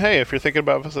 Mm-hmm. And hey, if you're thinking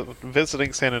about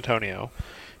visiting San Antonio,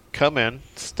 come in,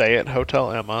 stay at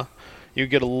Hotel Emma. You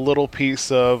get a little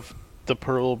piece of the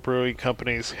Pearl Brewing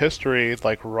Company's history,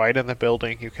 like right in the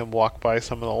building. You can walk by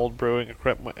some of the old brewing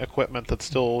equipment that's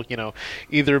still,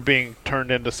 either being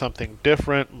turned into something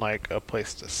different, like a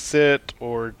place to sit,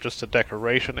 or just a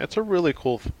decoration. It's a really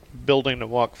cool building to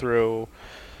walk through,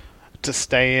 to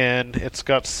stay in. It's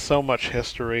got so much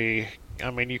history.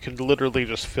 I mean, you can literally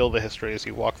just feel the history as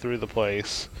you walk through the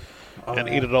place and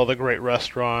eat at all the great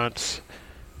restaurants.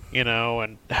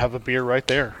 And have a beer right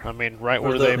there. I mean, right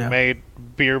where they made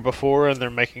beer before, and they're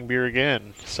making beer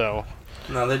again. So,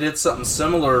 now they did something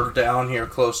similar down here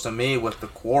close to me with the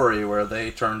Quarry, where they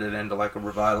turned it into like a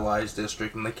revitalized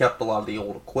district, and they kept a lot of the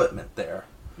old equipment there.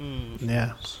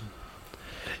 Yeah.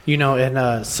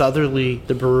 And Southerly,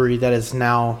 the brewery that is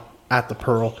now at the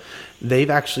Pearl, they've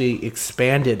actually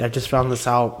expanded. I just found this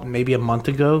out maybe a month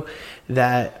ago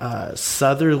that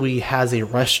Southerly has a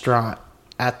restaurant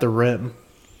at the Rim.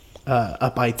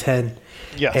 Up I-10,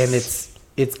 yes, and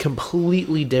it's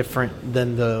completely different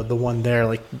than the one there.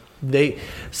 Like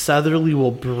Southerly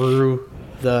will brew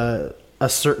a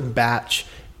certain batch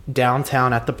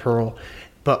downtown at the Pearl,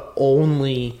 but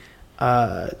only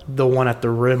the one at the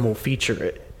Rim will feature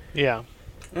it. Yeah,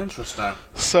 interesting.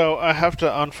 So I have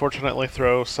to unfortunately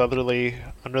throw Southerly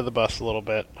under the bus a little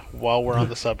bit while we're on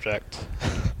the subject.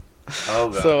 Oh,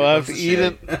 God. So I've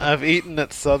eaten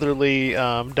at Southerly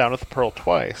down at the Pearl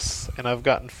twice, and I've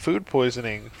gotten food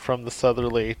poisoning from the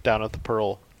Southerly down at the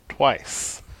Pearl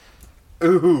twice.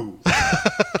 Ooh.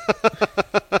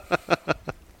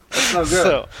 Oh, good.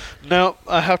 So, no,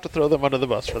 I have to throw them under the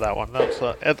bus for that one. That's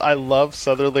I love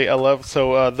Southerly.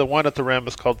 The one at the Rim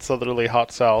is called Southerly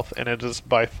Hot South, and it is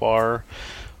by far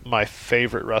my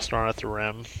favorite restaurant at the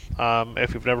Rim.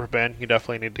 If you've never been, you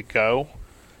definitely need to go.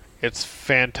 It's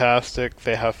fantastic.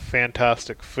 They have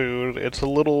fantastic food. It's a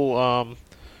little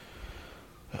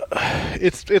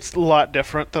it's a lot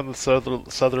different than the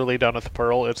Southerly down at the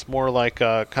Pearl. It's more like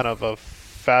a kind of a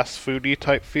fast foody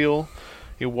type feel.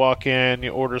 You walk in, you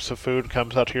order some food,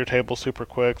 comes out to your table super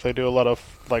quick. They do a lot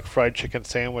of like fried chicken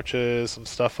sandwiches and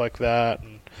stuff like that,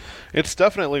 and it's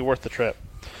definitely worth the trip.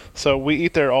 So we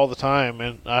eat there all the time,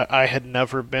 and I had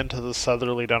never been to the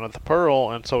Southerly down at the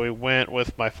Pearl, and so we went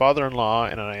with my father-in-law,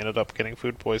 and I ended up getting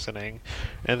food poisoning.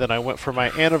 And then I went for my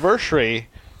anniversary,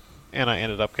 and I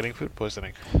ended up getting food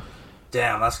poisoning.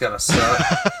 Damn, that's gotta suck.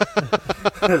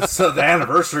 So the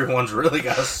anniversary one's really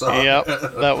gotta suck. Yep,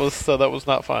 that was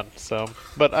not fun. So,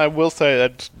 but I will say I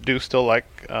do still like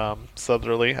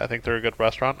Southerly. I think they're a good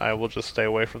restaurant. I will just stay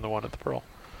away from the one at the Pearl.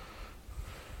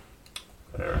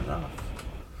 Fair enough.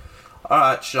 All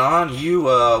right, Sean, you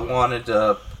wanted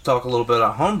to talk a little bit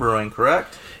about homebrewing,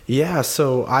 correct? Yeah,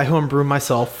 so I homebrew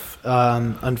myself.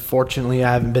 Unfortunately,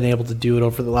 I haven't been able to do it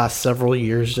over the last several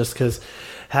years just because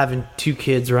having 2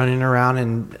 kids running around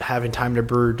and having time to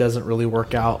brew doesn't really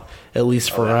work out, at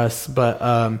least for us.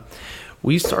 But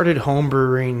we started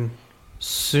homebrewing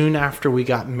soon after we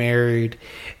got married,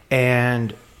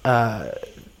 and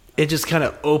it just kind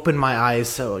of opened my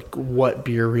eyes to like what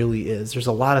beer really is. There's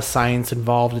a lot of science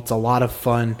involved. It's a lot of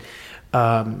fun.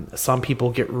 Some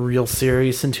people get real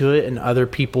serious into it, and other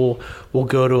people will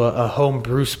go to a home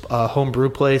brew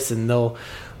place, and they'll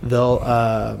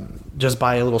just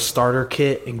buy a little starter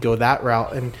kit and go that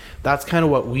route. And that's kind of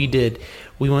what we did.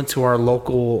 We went to our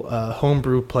local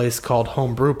homebrew place called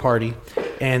Home Brew Party,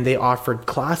 and they offered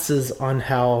classes on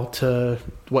how to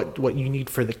what you need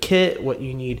for the kit, what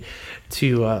you need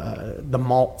to the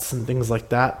malts and things like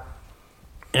that.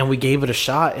 And we gave it a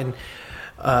shot, and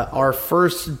our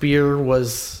first beer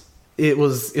was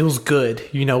good.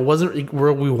 You know, it wasn't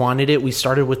where we wanted it. We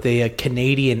started with a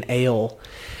Canadian ale.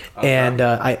 Okay. And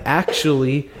I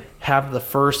actually have the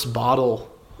first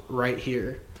bottle right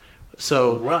here.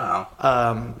 So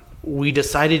wow. We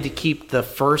decided to keep the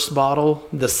first bottle,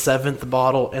 the 7th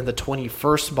bottle, and the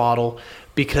 21st bottle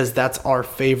because that's our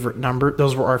favorite number.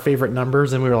 Those were our favorite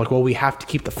numbers, and we were like, well, we have to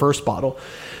keep the first bottle.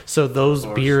 So those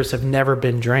beers have never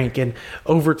been drank, and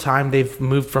over time they've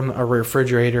moved from a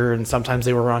refrigerator, and sometimes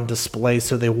they were on display,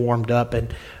 so they warmed up,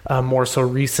 and more so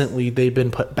recently they've been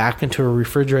put back into a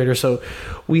refrigerator. So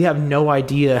we have no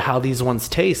idea how these ones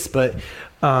taste, but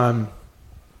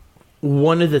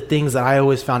one of the things that I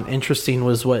always found interesting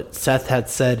was what Seth had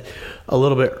said a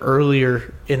little bit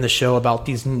earlier in the show about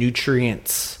these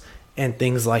nutrients and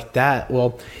things like that.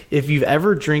 Well, if you've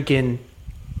ever drank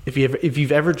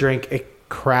a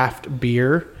craft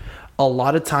beer, a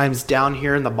lot of times down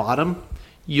here in the bottom,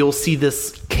 you'll see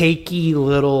this cakey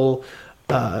little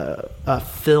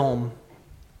film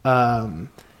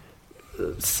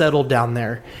settled down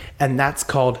there, and that's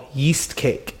called yeast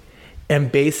cake. And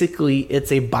basically,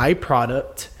 it's a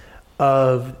byproduct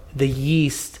of the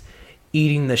yeast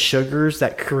eating the sugars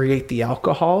that create the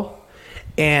alcohol,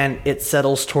 and it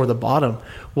settles toward the bottom.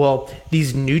 Well,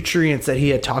 these nutrients that he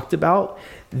had talked about,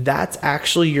 that's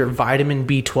actually your vitamin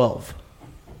B12.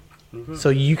 Mm-hmm. So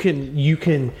you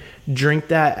can drink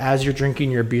that as you're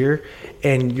drinking your beer,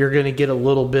 and you're going to get a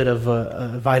little bit of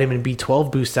a vitamin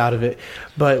B12 boost out of it.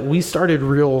 But we started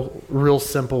real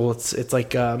simple. It's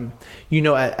like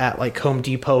at like Home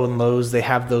Depot and Lowe's, they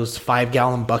have those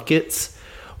 5-gallon buckets.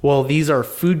 Well, these are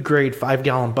food grade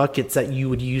 5-gallon buckets that you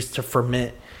would use to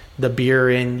ferment the beer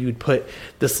in. You'd put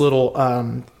this little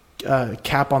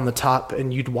cap on the top,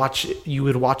 and you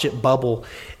would watch it bubble,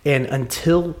 and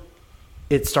until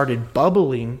it started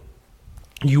bubbling,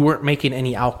 you weren't making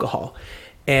any alcohol.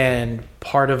 And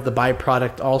part of the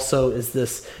byproduct also is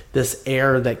this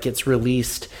air that gets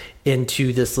released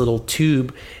into this little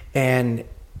tube, and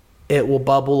it will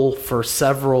bubble for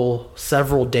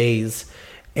several days.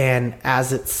 And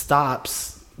as it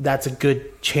stops, that's a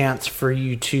good chance for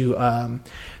you to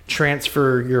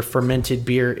transfer your fermented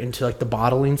beer into like the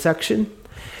bottling section.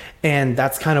 And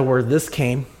that's kind of where this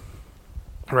came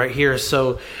right here.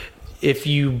 So if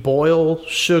you boil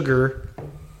sugar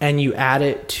and you add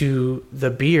it to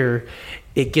the beer,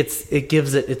 it gives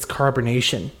it its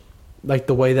carbonation, like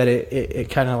the way that it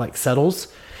kind of like settles.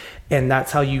 And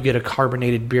that's how you get a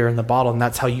carbonated beer in the bottle. And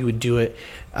that's how you would do it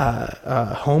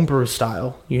homebrew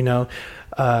style, you know.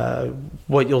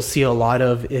 What you'll see a lot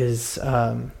of is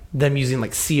them using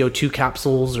like CO2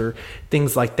 capsules or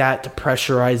things like that to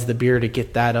pressurize the beer to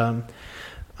get that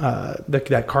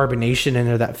that carbonation in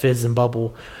there, that fizz and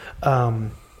bubble.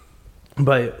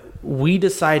 But we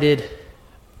decided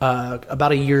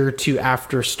about a year or two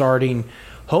after starting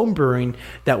home brewing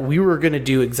that we were going to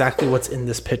do exactly what's in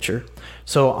this picture.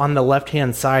 So on the left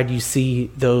hand side, you see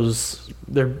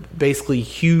they're basically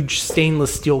huge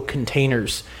stainless steel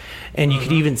containers, and you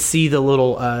can even see the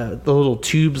little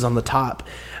tubes on the top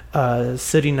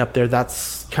sitting up there.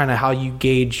 That's kind of how you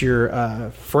gauge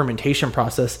your fermentation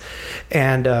process.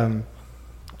 And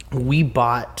we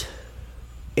bought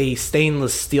a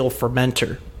stainless steel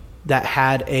fermenter that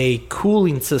had a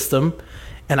cooling system,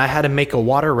 and I had to make a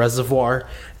water reservoir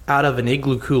out of an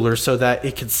igloo cooler so that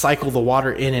it could cycle the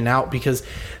water in and out, because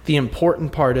the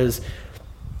important part is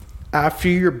after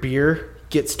your beer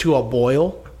gets to a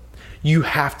boil, you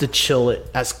have to chill it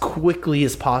as quickly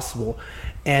as possible.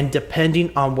 And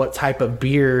depending on what type of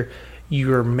beer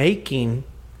you're making,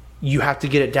 you have to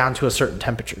get it down to a certain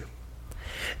temperature.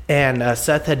 And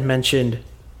Seth had mentioned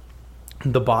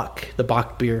the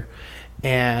Bock beer.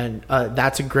 And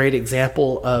that's a great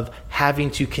example of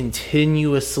having to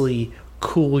continuously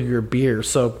cool your beer.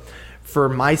 So for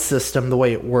my system, the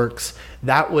way it works,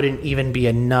 that wouldn't even be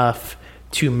enough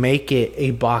to make it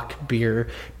a Bock beer,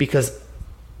 because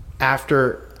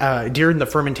after during the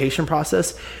fermentation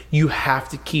process, you have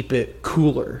to keep it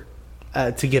cooler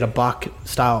to get a Bock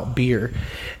style beer.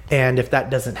 And if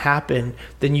that doesn't happen,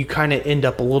 then you kind of end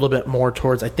up a little bit more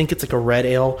towards, I think it's like a red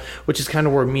ale, which is kind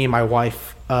of where me and my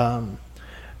wife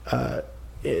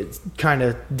it's kind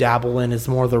of dabble in, is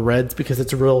more the reds, because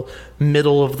it's a real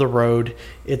middle of the road.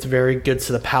 It's very good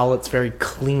to the palate. It's very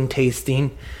clean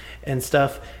tasting and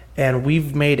stuff. And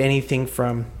we've made anything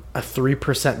from a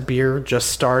 3% beer just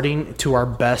starting to our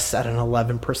best at an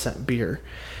 11% beer.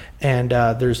 And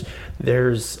there's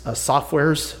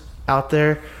softwares out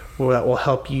there that will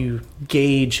help you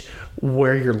gauge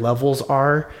where your levels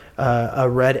are. A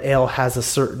red ale has a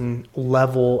certain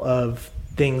level of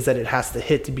things that it has to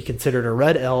hit to be considered a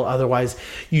red ale. Otherwise,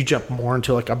 you jump more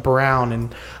into like a brown.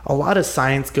 And a lot of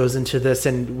science goes into this.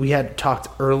 And we had talked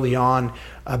early on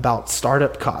about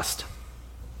startup cost.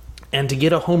 And to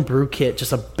get a home brew kit,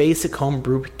 just a basic home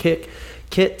brew kit,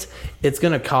 it's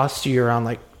going to cost you around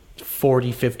like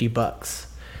 $40-50.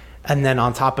 And then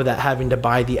on top of that, having to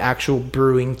buy the actual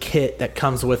brewing kit that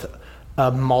comes with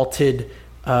a malted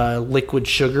liquid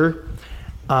sugar.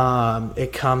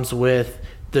 It comes with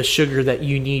the sugar that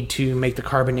you need to make the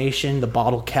carbonation, the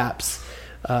bottle caps,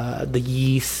 the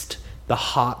yeast, the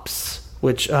hops,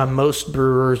 which most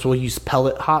brewers will use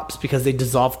pellet hops because they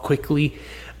dissolve quickly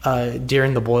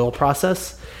during the boil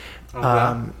process.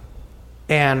 Okay.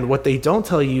 And what they don't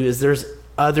tell you is there's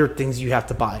other things you have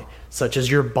to buy, such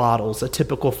as your bottles. A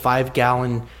typical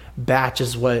 5-gallon batch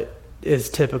is what is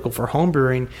typical for home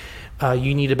brewing.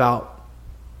 You need about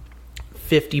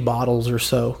 50 bottles or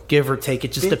so, give or take.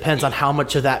 It just depends on how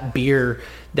much of that beer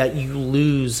that you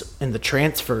lose in the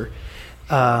transfer.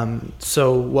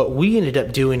 So what we ended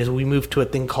up doing is we moved to a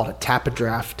thing called a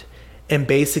Tapadraft. And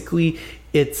basically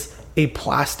it's a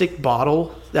plastic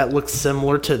bottle that looks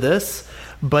similar to this,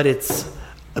 but it's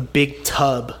a big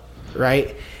tub,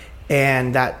 right?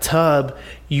 And that tub,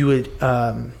 you would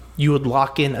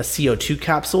lock in a CO2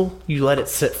 capsule. You let it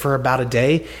sit for about a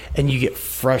day, and you get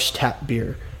fresh tap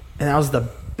beer. And that was the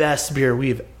best beer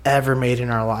we've ever made in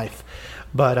our life.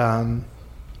 But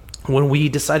when we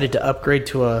decided to upgrade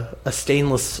to a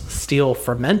stainless steel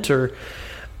fermenter,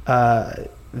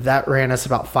 that ran us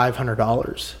about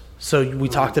 $500. So we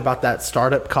talked about that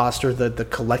startup cost, or the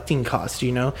collecting cost.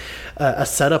 A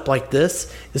setup like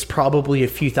this is probably a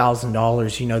few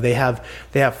 $1,000s.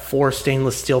 They have 4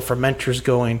 stainless steel fermenters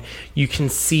going. You can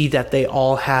see that they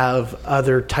all have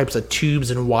other types of tubes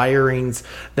and wirings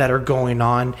that are going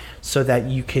on, so that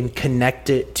you can connect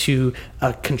it to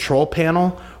a control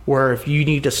panel where if you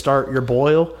need to start your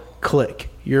boil,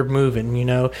 click, you're moving.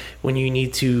 When you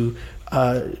need to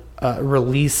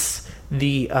release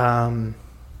the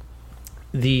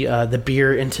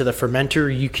beer into the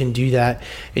fermenter, you can do that.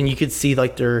 And you can see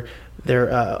like their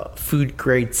food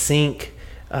grade sink,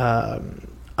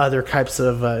 other types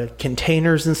of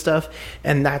containers and stuff.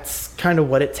 And that's kind of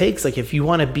what it takes. Like if you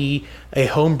want to be a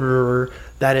home brewer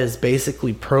that is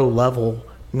basically pro level,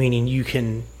 meaning you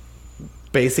can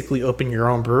basically open your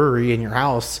own brewery in your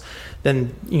house,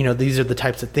 then these are the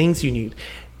types of things you need.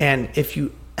 And if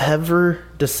you ever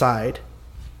decide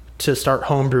to start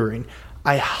home brewing,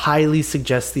 I highly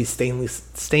suggest these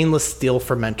stainless steel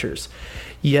fermenters.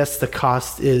 Yes, the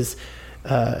cost is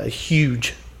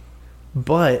huge,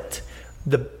 but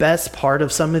The best part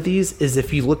of some of these is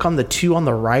if you look on the two on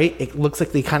the right, it looks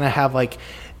like they kind of have like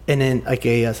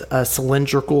a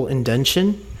cylindrical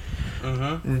indentation.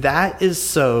 That is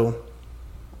so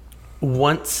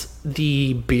once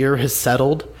the beer has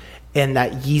settled and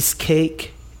that yeast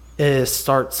cake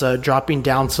starts dropping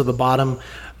down to the bottom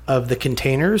of the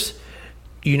containers,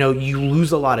 you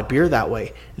lose a lot of beer that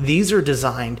way. These are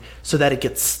designed so that it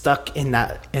gets stuck in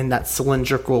that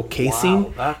cylindrical casing.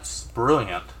 Wow, that's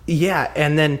brilliant. Yeah,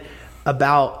 and then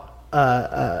about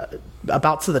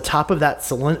to the top of that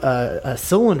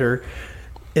cylinder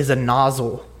is a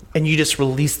nozzle, and you just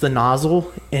release the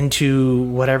nozzle into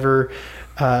whatever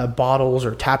bottles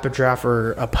or Tapadraft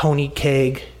or a pony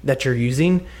keg that you're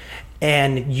using,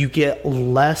 and you get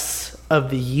less of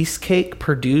the yeast cake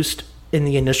produced in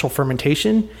the initial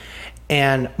fermentation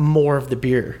and more of the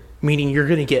beer, meaning you're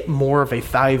going to get more of a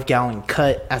 5-gallon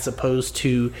cut as opposed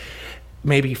to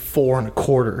maybe 4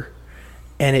 1/4,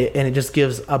 and it just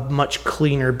gives a much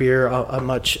cleaner beer, a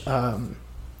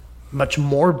much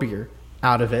more beer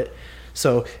out of it.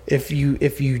 So if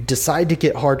you decide to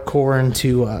get hardcore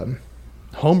into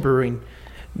home brewing,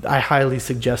 I highly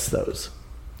suggest those.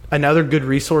 Another good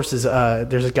resource is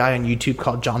there's a guy on YouTube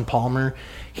called John Palmer.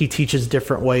 He teaches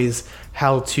different ways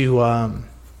how to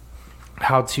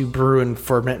brew and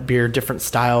ferment beer, different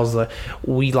styles.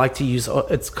 We like to use,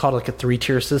 it's called like a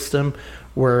 3-tier system,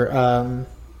 where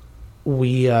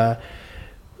we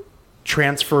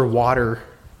transfer water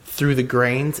through the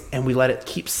grains and we let it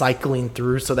keep cycling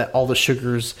through so that all the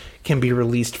sugars can be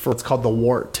released for what's called the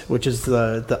wort, which is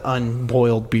the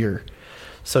unboiled beer.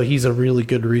 So he's a really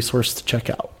good resource to check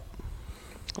out.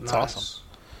 That's awesome.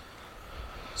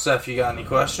 Seth, you got any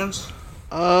questions?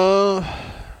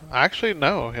 Actually,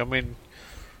 no. I mean,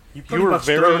 you were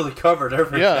thoroughly covered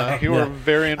everything. Yeah, you were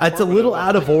very informative. It's a little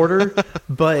out of order,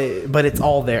 but it's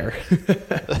all there.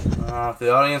 If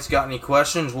the audience got any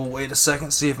questions, we'll wait a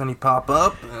second, see if any pop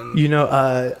up. And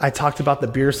I talked about the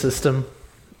beer system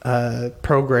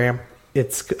program.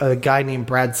 It's a guy named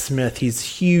Brad Smith. He's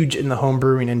huge in the home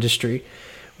brewing industry,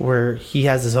 where he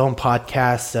has his own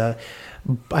podcast.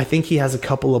 I think he has a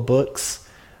couple of books.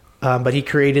 But he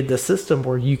created the system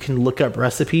where you can look up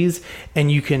recipes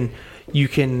and you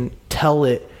can tell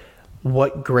it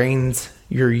what grains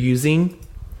you're using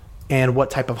and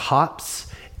what type of hops,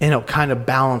 and it'll kind of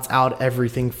balance out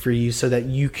everything for you so that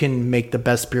you can make the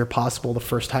best beer possible the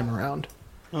first time around.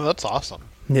 Oh, that's awesome.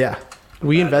 Yeah.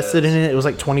 We invested in it. It was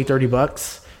like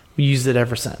 $20-$30. We used it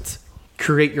ever since.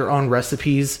 Create your own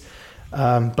recipes.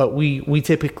 But we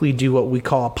typically do what we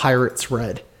call a Pirate's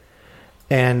Red.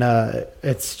 And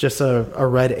it's just a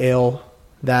red ale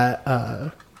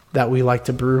that we like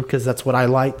to brew because that's what I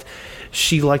liked.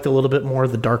 She liked a little bit more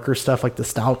of the darker stuff, like the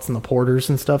stouts and the porters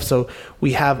and stuff. So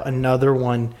we have another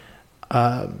one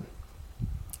kind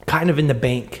of in the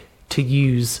bank to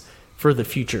use for the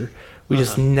future. We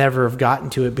just never have gotten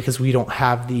to it because we don't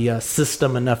have the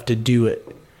system enough to do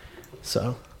it.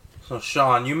 So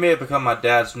Sean, you may have become my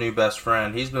dad's new best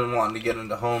friend. He's been wanting to get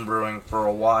into home brewing for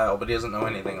a while, but he doesn't know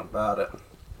anything about it.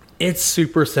 It's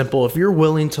super simple. If you're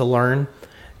willing to learn,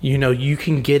 you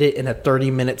can get it in a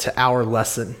 30-minute to hour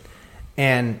lesson.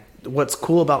 And what's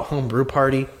cool about Home Brew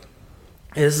Party,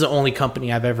 this is the only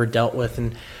company I've ever dealt with.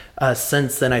 And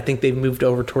since then, I think they've moved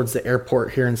over towards the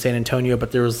airport here in San Antonio.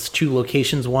 But there was 2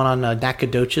 locations, one on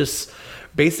Nacogdoches,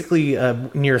 basically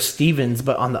near Stevens,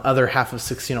 but on the other half of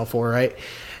 1604, right?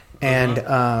 And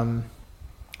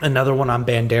another one on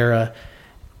Bandera.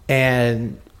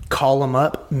 And call them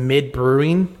up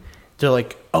mid-brewing. They're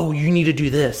like, oh, you need to do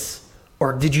this.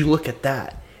 Or did you look at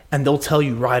that? And they'll tell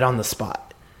you right on the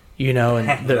spot.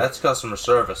 And that's customer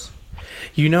service.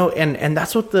 And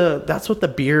that's what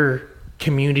the beer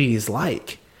community is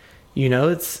like.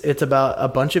 It's about a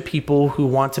bunch of people who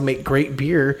want to make great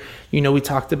beer. We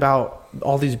talked about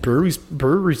all these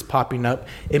breweries popping up.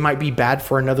 It might be bad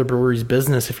for another brewery's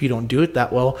business if you don't do it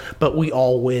that well, but we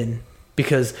all win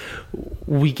because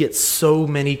we get so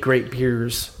many great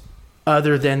beers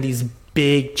other than these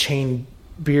big chain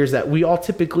beers that we all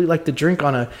typically like to drink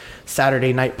on a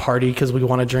Saturday night party because we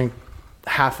want to drink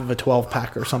half of a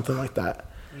 12-pack or something like that.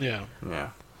 Yeah.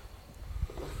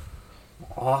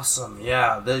 Awesome.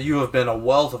 Yeah, you have been a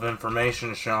wealth of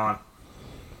information, Sean.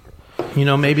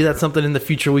 Maybe that's something in the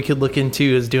future we could look into,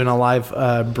 is doing a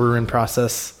live brewing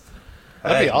process.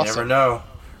 That'd be awesome. You never know.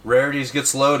 Rarities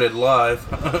gets loaded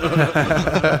live.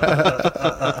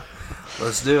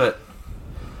 Let's do it.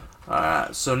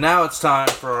 Alright, so now it's time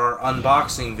for our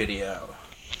unboxing video.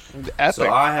 Epic.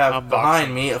 So I have unboxing.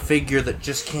 behind me a figure that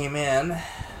just came in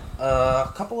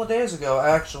a couple of days ago,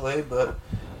 actually, but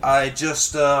I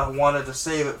just wanted to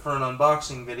save it for an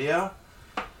unboxing video.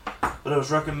 but it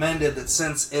was recommended that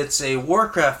since it's a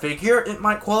Warcraft figure, it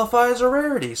might qualify as a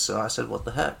rarity. So I said, what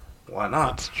the heck? Why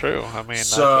not? That's true. I mean, I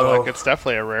So- feel like it's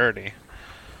definitely a rarity.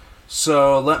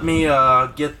 So let me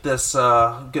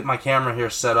get my camera here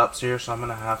set up here. So I'm going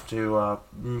to have to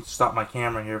stop my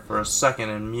camera here for a second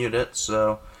and mute it.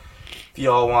 So if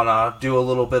y'all want to do a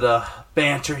little bit of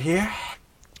banter here.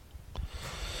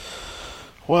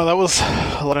 Well, that was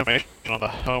a lot of information on the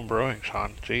home brewing,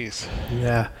 Sean. Jeez.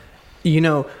 Yeah. You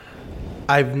know,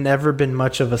 I've never been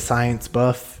much of a science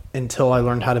buff until I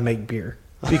learned how to make beer.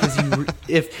 Because you,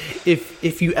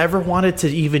 if you ever wanted to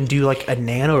even do like a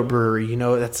nano brewery, you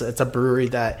know, it's a brewery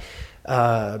that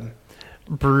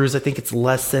brews, I think it's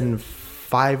less than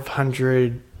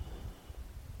 500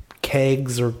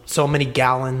 kegs or so many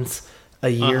gallons a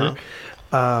year.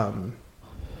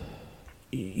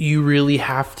 You really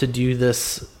have to do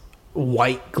this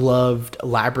white gloved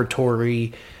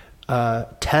laboratory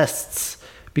tests,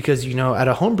 because, you know, at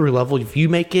a homebrew level, if you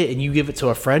make it and you give it to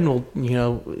a friend, well, you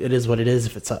know, it is what it is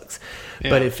if it sucks. Yeah.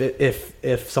 But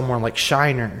if someone like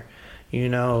Shiner, you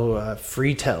know,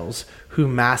 Freetails, who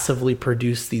massively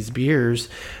produce these beers,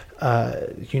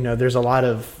 you know, there's a lot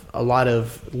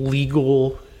of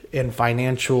legal and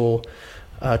financial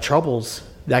troubles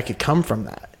that could come from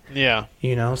that. Yeah.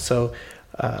 You know, so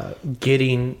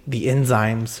getting the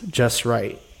enzymes just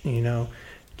right, you know,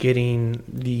 getting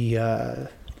the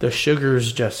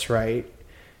sugars just right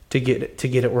to get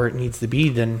it where it needs to be,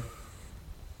 then,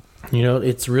 you know,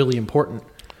 it's really important.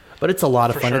 But it's a lot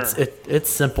of For fun. sure. It's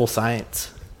simple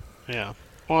science. Yeah.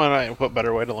 Well, and what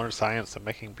better way to learn science than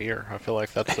making beer? I feel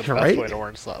like that's the best Right? way to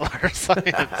learn science.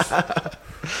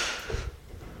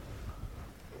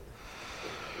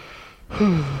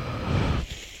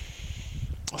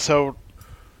 So,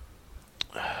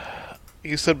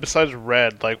 you said besides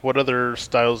red, like, what other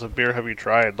styles of beer have you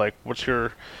tried? Like, what's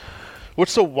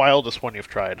the wildest one you've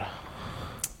tried?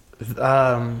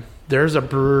 There's a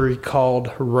brewery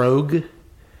called Rogue,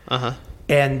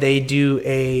 and they do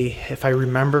if I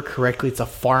remember correctly, it's a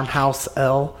farmhouse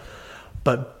ale,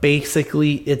 but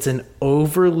basically it's an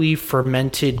overly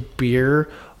fermented beer,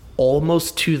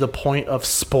 almost to the point of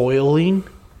spoiling,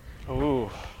 Ooh.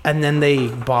 and then they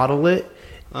bottle it.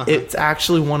 It's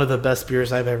actually one of the best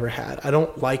beers I've ever had. I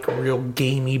don't like real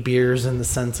gamey beers in the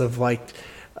sense of like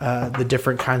the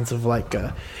different kinds of like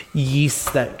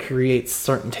yeast that creates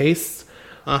certain tastes,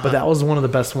 but that was one of the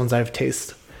best ones I've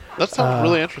tasted. That sounds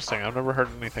really interesting. I've never heard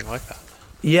anything like that.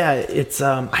 Yeah, it's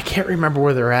I can't remember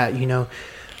where they're at. You know,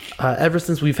 ever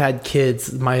since we've had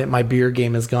kids, my beer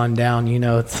game has gone down. You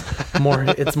know, it's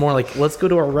more like, let's go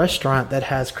to a restaurant that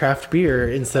has craft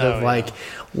beer instead of like,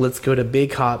 let's go to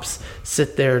Big Hops,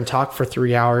 sit there and talk for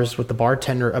 3 hours with the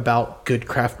bartender about good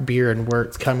craft beer and where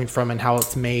it's coming from and how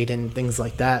it's made and things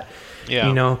like that. Yeah.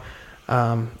 You know,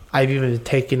 I've even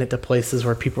taken it to places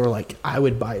where people are like, I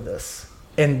would buy this.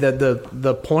 And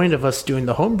the point of us doing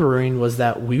the home brewing was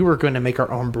that we were going to make our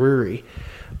own brewery.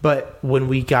 But when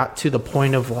we got to the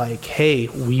point of like, hey,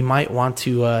 we might want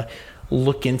to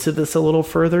look into this a little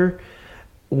further,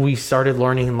 we started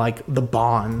learning like the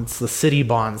bonds, the city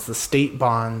bonds, the state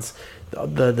bonds,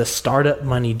 the startup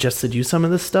money just to do some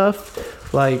of this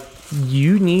stuff. Like,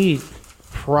 you need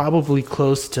probably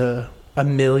close to $1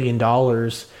 million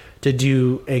to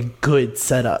do a good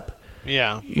setup.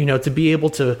 Yeah. You know, to be able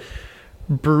to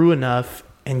brew enough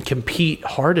and compete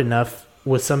hard enough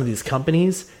with some of these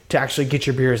companies to actually get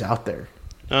your beers out there.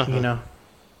 You know?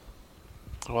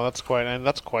 Well, that's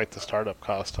quite the startup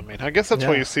cost. I mean, I guess that's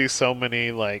why Yeah. you see so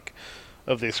many like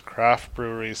of these craft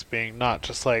breweries being not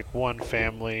just like one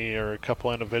family or a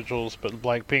couple individuals, but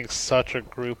like being such a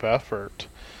group effort.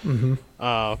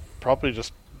 Probably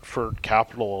just for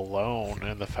capital alone,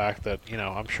 and the fact that, you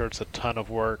know, I'm sure it's a ton of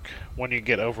work when you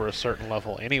get over a certain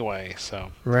level anyway.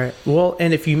 So Right. Well,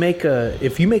 and if you make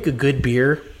a good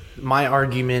beer, my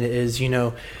argument is, you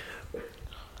know,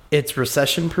 it's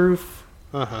recession proof.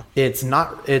 It's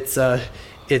not.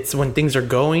 It's when things are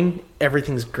going,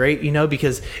 everything's great, you know,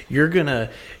 because you're gonna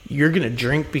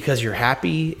drink because you're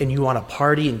happy and you want to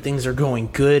party and things are going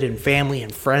good and family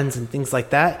and friends and things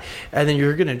like that, and then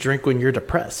you're gonna drink when you're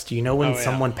depressed, you know, when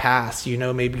someone passed, you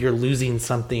know, maybe you're losing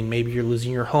something, maybe you're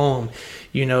losing your home,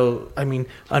 you know. I mean,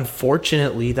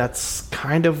 unfortunately, that's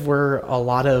kind of where a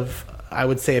lot of, I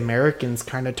would say, Americans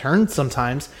kind of turn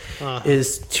sometimes,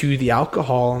 is to the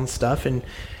alcohol and stuff. And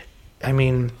I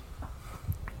mean,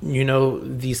 you know,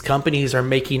 these companies are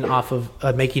making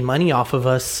money off of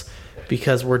us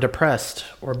because we're depressed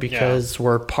or because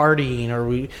we're partying or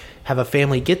we have a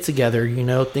family get together, you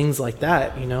know, things like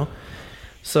that, you know.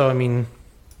 So I mean,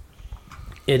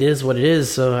 it is what it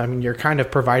is. So I mean, you're kind of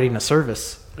providing a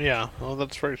service. Yeah, well,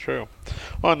 that's very true.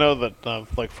 Well, I know that,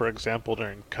 like, for example,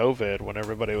 during COVID, when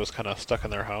everybody was kind of stuck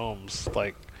in their homes,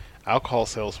 like, alcohol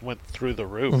sales went through the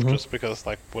roof just because,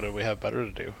 like, what did we have better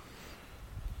to do?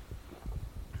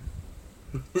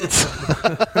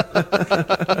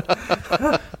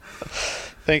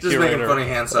 Thank Just you, making Raider. funny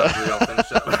hand signs for y'all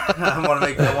finish up. I want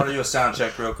to do a sound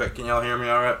check real quick. Can y'all hear me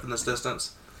all right from this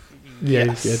distance? Yeah,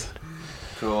 Yes. you're good.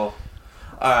 Cool.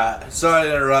 Alright, sorry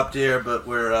to interrupt here, but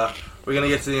we're gonna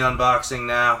get to the unboxing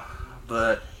now.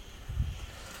 But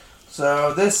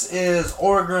so this is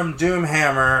Orgrim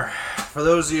Doomhammer. For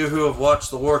those of you who have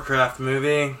watched the Warcraft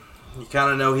movie, you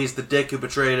kind of know he's the dick who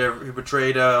betrayed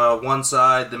one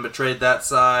side, then betrayed that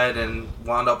side, and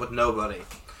wound up with nobody.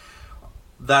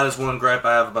 That is one gripe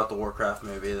I have about the Warcraft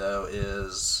movie, though,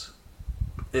 is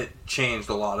it changed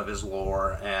a lot of his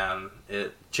lore, and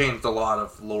it changed a lot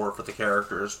of lore for the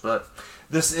characters. But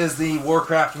this is the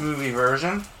Warcraft movie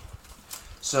version.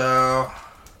 So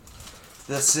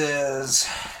this is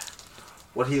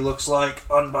what he looks like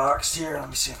unboxed here. Let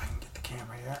me see if I can get the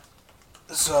camera here.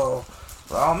 So,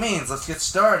 by all means, let's get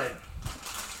started.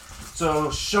 So,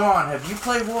 Sean, have you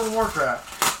played World of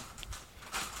Warcraft?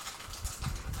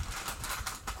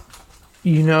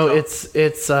 You know, it's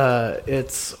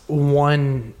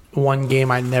one game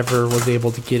I never was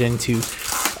able to get into.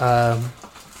 Time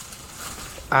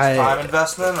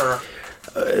investment or?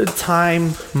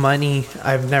 Time, money.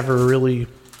 I've never really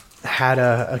had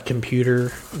a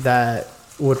computer that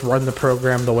would run the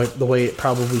program the way it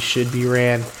probably should be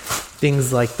ran.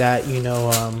 Things like that, you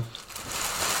know.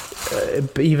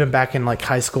 Even back in like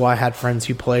high school, I had friends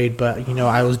who played, but you know,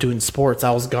 I was doing sports.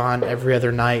 I was gone every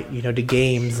other night, you know, to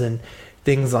games and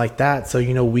things like that. So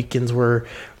you know, weekends were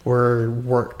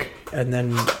work, and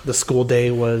then the school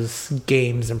day was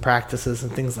games and practices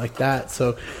and things like that.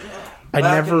 So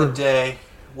Back in the day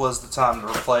was the time to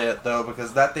play it, though,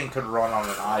 because that thing could run on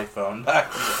an iPhone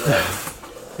back in the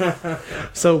day.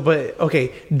 So, but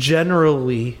okay,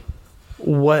 generally,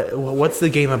 what's the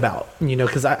game about? You know,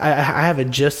 because I have a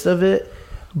gist of it,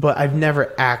 but I've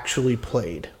never actually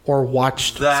played or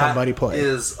watched somebody play. That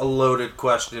is a loaded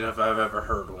question if I've ever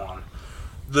heard one.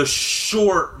 The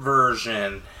short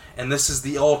version, and this is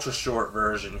the ultra short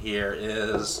version here,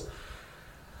 is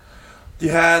you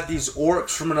had these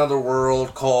orcs from another world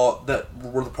that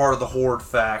were the part of the Horde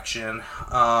faction.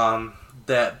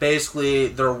 That basically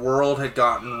their world had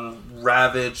gotten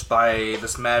ravaged by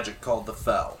this magic called the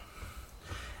Fel.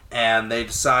 And they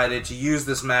decided to use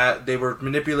this they were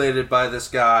manipulated by this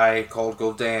guy called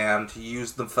Gul'dan to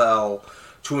use the Fel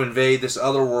to invade this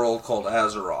other world called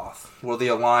Azeroth, where the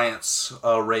Alliance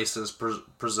races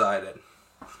presided.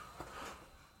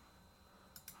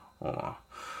 Hold on.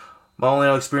 My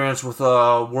only experience with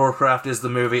Warcraft is the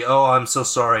movie. Oh, I'm so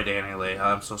sorry, Danny Lee.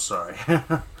 I'm so sorry.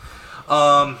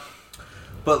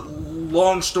 But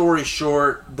long story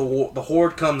short, the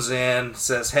Horde comes in,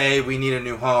 says, hey, we need a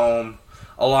new home.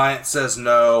 Alliance says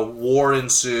no, war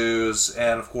ensues,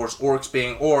 and of course, orcs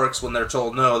being orcs, when they're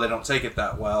told no, they don't take it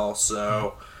that well,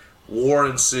 so war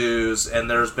ensues, and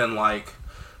there's been oh my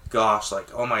god,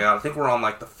 I think we're on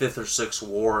like the 5th or 6th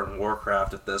war in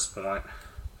Warcraft at this point.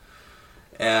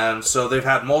 And so they've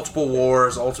had multiple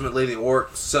wars. Ultimately, the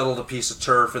orcs settled a piece of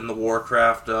turf in the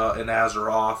Warcraft in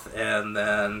Azeroth, and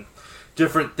then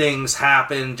different things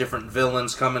happen, different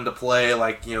villains come into play,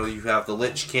 like, you know, you have the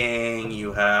Lich King,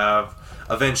 you have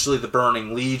eventually the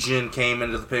Burning Legion came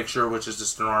into the picture, which is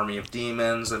just an army of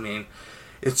demons. I mean,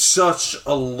 it's such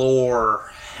a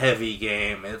lore-heavy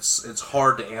game. It's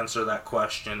hard to answer that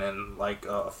question in like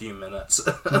a few minutes.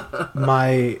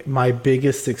 My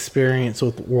biggest experience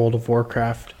with World of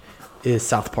Warcraft is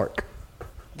South Park.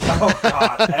 Oh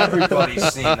god,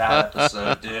 everybody's seen that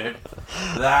episode, dude.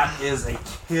 That is a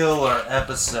killer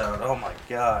episode. Oh my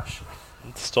gosh.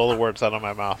 Stole the words out of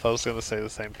my mouth. I was going to say the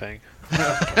same thing.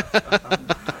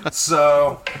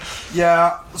 So,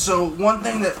 yeah. So one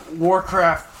thing that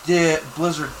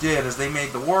Blizzard did, is they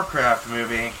made the Warcraft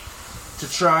movie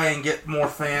to try and get more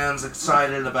fans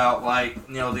excited about, like,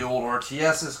 you know, the old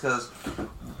RTSs, because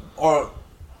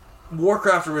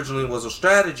Warcraft originally was a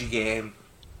strategy game.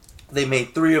 They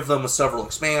made 3 of them with several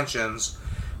expansions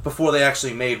before they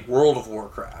actually made World of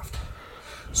Warcraft.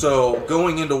 So,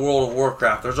 going into World of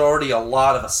Warcraft, there's already a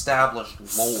lot of established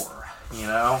lore, you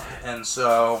know? And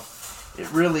so,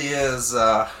 it really is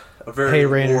a very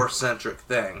lore-centric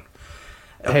thing.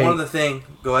 And one of the things...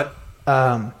 Go ahead.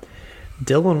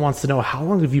 Dylan wants to know, how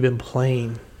long have you been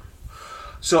playing?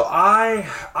 So,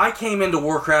 I came into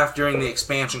Warcraft during the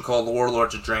expansion called the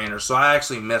Warlords of Draenor, so I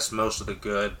actually missed most of the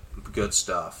good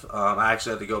stuff. I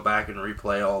actually had to go back and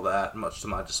replay all that, much to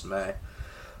my dismay.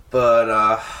 But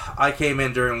I came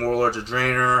in during Warlords of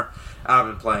Draenor. I've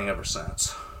been playing ever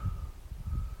since.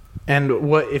 And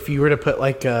what if you were to put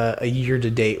like a year to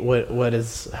date?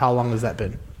 How long has that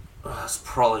been? It's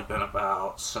probably been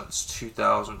about since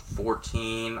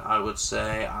 2014, I would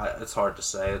say. It's hard to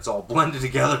say. It's all blended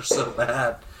together so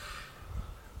bad.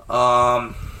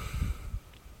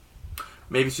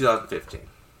 Maybe 2015.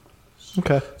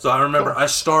 Okay. So I remember I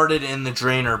started in the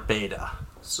Draenor beta.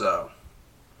 So,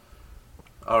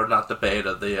 or not the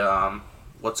beta, the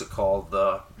what's it called?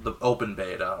 The open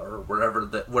beta or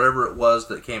whatever it was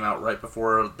that came out right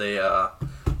before they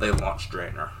launched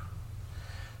Draenor.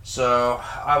 So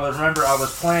I remember I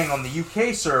was playing on the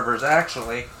UK servers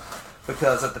actually,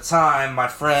 because at the time my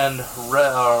friend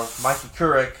Mikey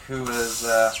Couric, who is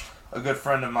a good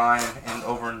friend of mine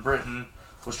over in Britain,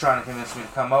 was trying to convince me to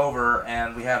come over,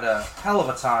 and we had a hell of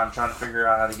a time trying to figure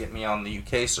out how to get me on the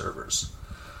UK servers.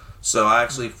 So I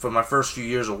actually, for my first few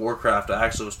years of Warcraft, I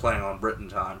actually was playing on Britain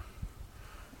time.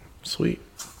 Sweet.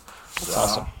 That's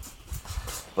awesome.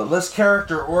 But this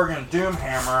character, Organ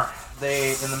Doomhammer,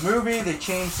 in the movie, they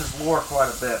changed his lore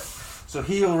quite a bit. So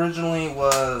he originally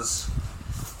was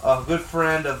a good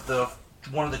friend of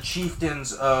one of the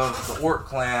chieftains of the Orc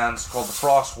clans called the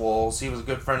Frostwolves. He was a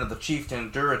good friend of the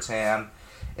chieftain Durotan.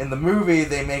 In the movie,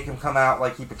 they make him come out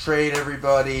like he betrayed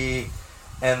everybody,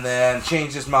 and then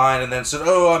changed his mind, and then said,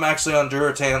 "Oh, I'm actually on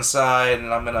Durotan's side,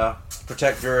 and I'm gonna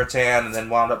protect Durotan," and then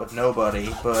wound up with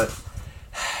nobody. But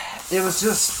it was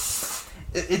just,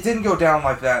 it didn't go down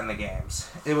like that in the games.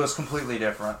 It was completely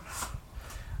different.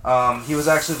 He was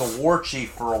actually the war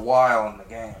chief for a while in the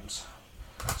games.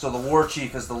 So the war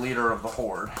chief is the leader of the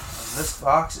horde. And this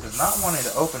box is not wanting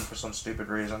to open for some stupid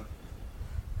reason.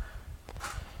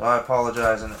 So I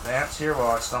apologize in advance here while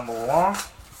I stumble along.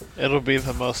 It'll be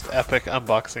the most epic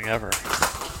unboxing ever.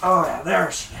 Oh yeah,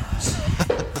 there she goes.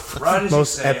 Right as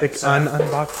Most you say epic it, so-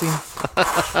 unboxing.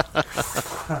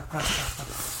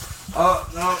 Oh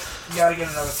no, you gotta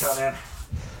get another cut in.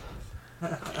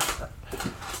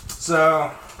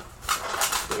 So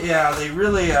yeah, they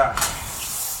really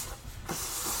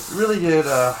did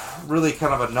really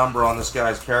kind of a number on this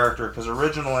guy's character, because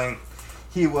originally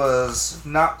he was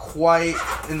not quite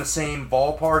in the same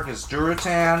ballpark as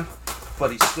Durotan,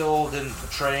 but he still didn't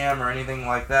betray him or anything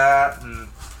like that, and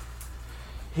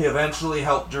he eventually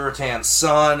helped Durotan's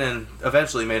son and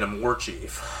eventually made him war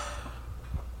chief.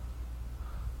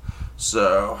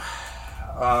 So,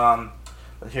 but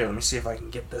here, let me see if I can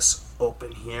get this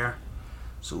open here.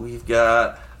 So we've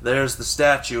got, there's the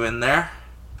statue in there.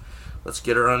 Let's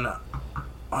get her unwrapped.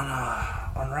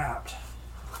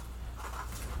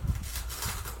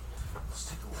 Let's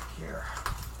take a look here.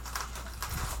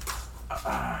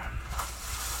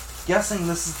 Guessing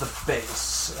this is the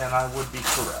base, and I would be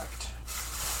correct.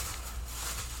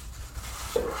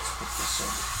 So let's put this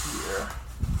over here.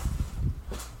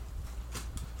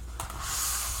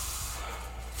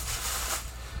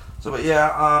 So, but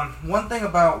yeah, one thing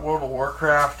about World of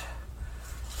Warcraft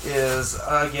is,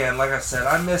 again, like I said,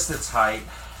 I missed its height.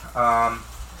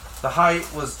 The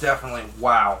height was definitely,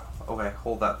 wow. Okay,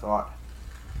 hold that thought.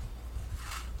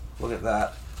 Look at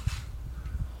that.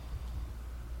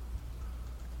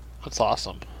 That's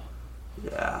awesome.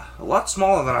 Yeah, a lot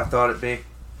smaller than I thought it'd be.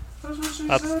 That's what she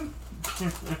That's- said.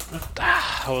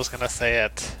 I was gonna say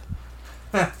it.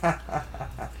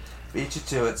 Beat you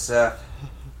to it, Seth.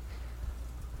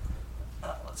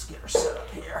 Let's get her set up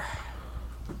here.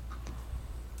 And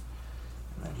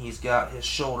then he's got his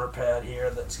shoulder pad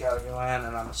here that's got to go in,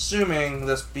 and I'm assuming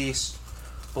this beast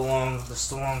belongs to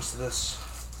this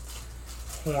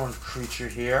horned creature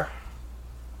here.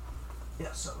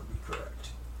 Yes, that would be correct.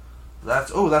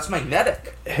 That's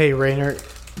magnetic. Hey, Rainer,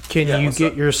 can Yeah, you what's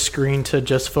get up? your screen to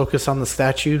just focus on the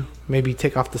statue? Maybe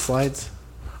take off the slides?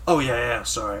 Oh yeah,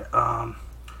 sorry.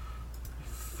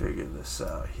 Figure this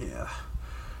out here.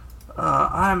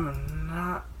 I'm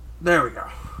not. There we go.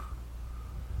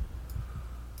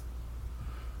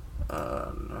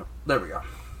 No, there we go.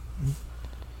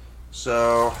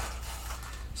 So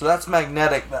that's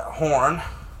magnetic. That horn.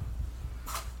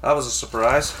 That was a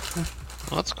surprise.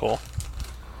 Well, that's cool.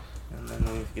 And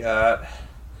then we've got.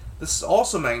 This is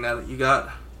also magnetic. You got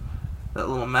that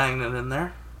little magnet in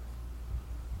there.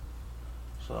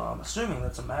 So I'm assuming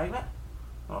that's a magnet.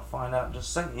 I'll find out in just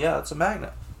a second. Yeah, it's a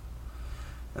magnet.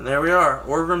 And there we are,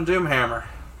 Orgrim Doomhammer.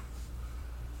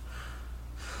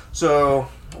 So,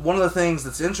 one of the things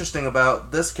that's interesting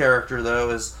about this character, though,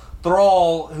 is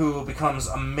Thrall, who becomes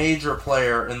a major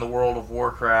player in the World of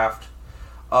Warcraft,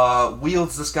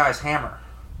 wields this guy's hammer.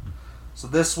 So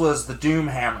this was the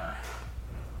Doomhammer.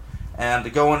 And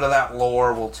to go into that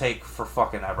lore will take for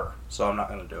fucking ever, so I'm not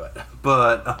going to do it.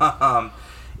 But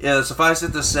yeah, suffice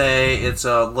it to say, it's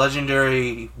a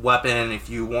legendary weapon. If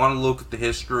you want to look at the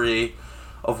history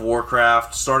of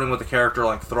Warcraft, starting with a character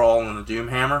like Thrall and the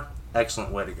Doomhammer,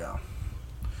 excellent way to go.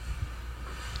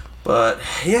 But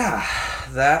yeah,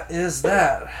 that is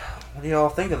that. What do y'all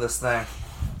think of this thing?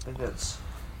 I think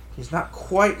he's not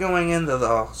quite going into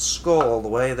the skull all the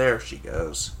way. There she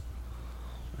goes.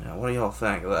 Yeah, what do y'all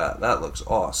think of that? That looks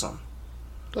awesome.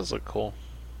 Does look cool.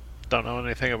 Don't know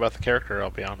anything about the character, I'll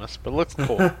be honest, but looks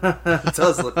cool. It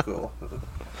does look cool.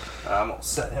 I'm gonna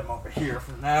set him over here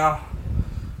for now.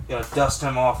 Gonna dust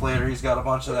him off later. He's got a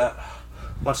bunch of that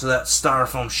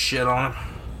styrofoam shit on him.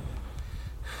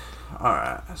 All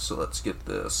right, so let's get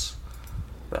this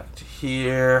back to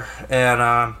here, and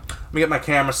let me get my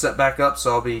camera set back up.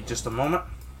 So I'll be just a moment.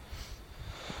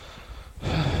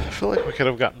 I feel like we could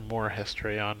have gotten more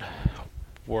history on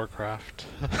Warcraft.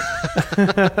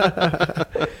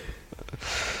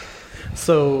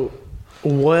 So,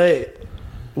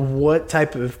 what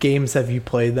type of games have you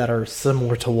played that are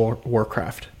similar to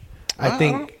Warcraft? I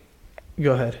think.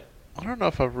 Go ahead. I don't know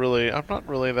if I'm not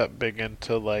really that big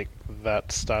into like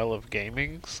that style of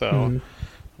gaming, so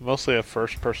mostly a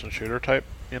first-person shooter type,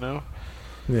 you know.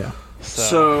 Yeah.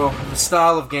 So the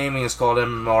style of gaming is called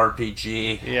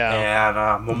MMORPG. Yeah.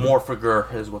 And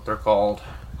Mamorphiger is what they're called.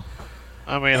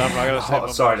 I mean, I'm not gonna say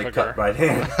Mamorphiger. Sorry to cut right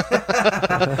in.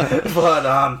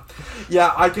 But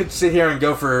yeah, I could sit here and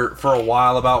go for a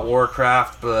while about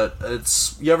Warcraft, but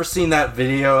you ever seen that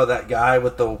video of that guy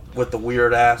with the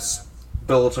weird ass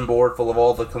bulletin board full of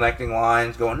all the connecting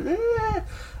lines going?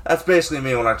 That's basically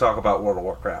me when I talk about World of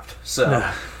Warcraft. So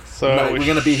we're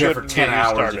going to be here for 10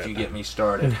 hours if you get me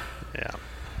started. Yeah.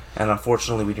 And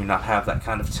unfortunately, we do not have that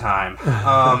kind of time.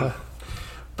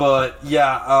 But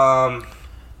yeah,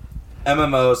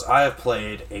 MMOs, I have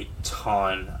played a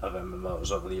ton of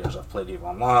MMOs over the years. I've played EVE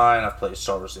Online, I've played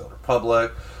Star Wars The Old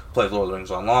Republic, played Lord of the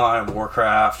Rings Online,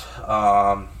 Warcraft.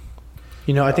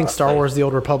 I think Star Wars The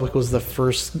Old Republic was the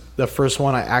first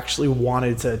one I actually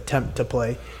wanted to attempt to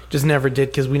play. Just never did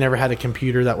because we never had a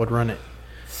computer that would run it.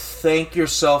 Thank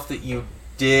yourself that you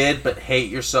did, but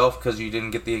hate yourself because you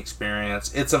didn't get the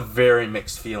experience. It's a very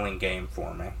mixed feeling game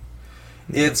for me.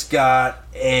 It's got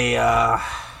it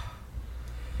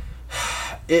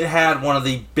had one of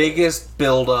the biggest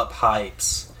build-up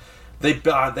hypes. They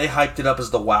hyped it up as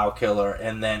the WoW killer,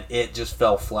 and then it just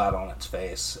fell flat on its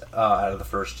face out of the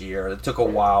first year. It took a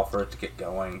while for it to get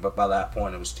going, but by that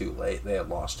point it was too late. They had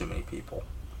lost too many people.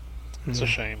 It's a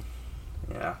shame.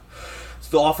 Yeah.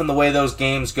 So often the way those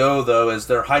games go, though, is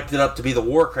they're hyped it up to be the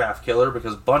Warcraft killer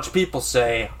because a bunch of people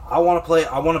say, a bunch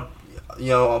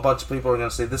of people are going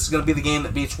to say, this is going to be the game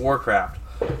that beats Warcraft.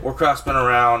 Warcraft's been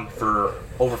around for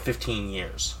over 15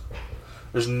 years.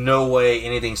 There's no way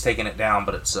anything's taking it down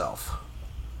but itself.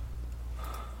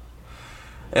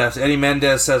 Yes, Eddie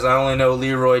Mendez says, I only know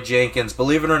Leroy Jenkins.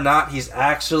 Believe it or not, he's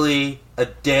actually a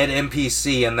dead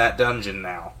NPC in that dungeon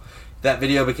now. That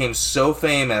video became so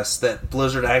famous that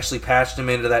Blizzard actually patched him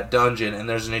into that dungeon, and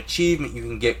there's an achievement you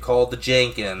can get called the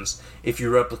Jenkins if you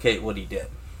replicate what he did.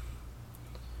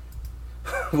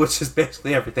 Which is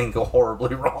basically everything go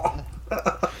horribly wrong.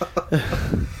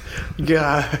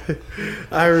 Yeah,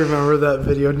 I remember that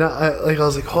video. I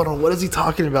was like, hold on, what is he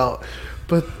talking about?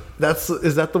 But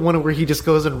is that the one where he just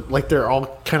goes and like they're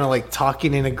all kind of like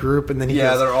talking in a group, and then he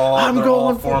goes, they're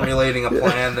all formulating a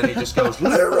plan. Then he just goes,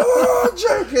 Leroy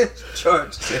Jenkins,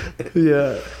 charge.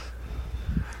 Yeah,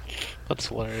 that's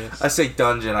hilarious. I say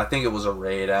dungeon. I think it was a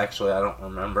raid. Actually, I don't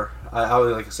remember. I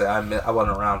like I say, I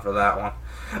wasn't around for that one.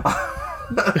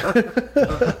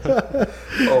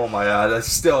 Oh my god!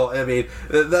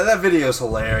 That video is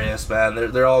hilarious, man.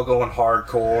 They're all going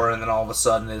hardcore, and then all of a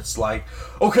sudden it's like,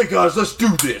 okay, guys, let's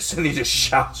do this, and he just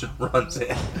shouts and runs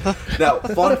in. Now,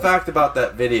 fun fact about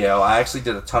that video, I actually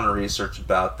did a ton of research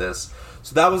about this.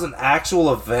 So that was an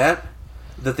actual event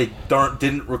that they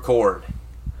didn't record.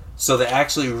 So they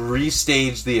actually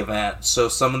restaged the event. So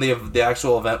some of the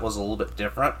actual event was a little bit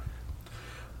different.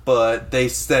 But they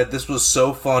said this was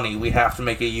so funny, we have to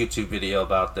make a YouTube video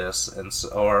about this,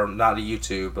 or not a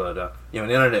YouTube, but an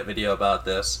internet video about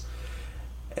this.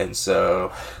 And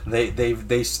so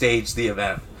they staged the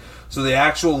event. So the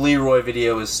actual Leroy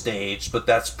video is staged, but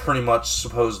that's pretty much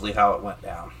supposedly how it went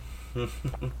down.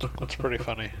 That's pretty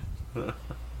funny.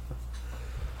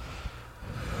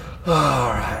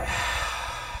 All right.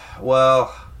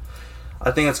 Well, I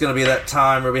think it's going to be that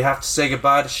time where we have to say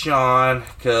goodbye to Sean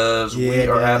because we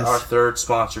are at our third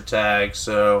sponsor tag.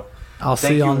 So I'll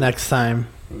see y'all next time.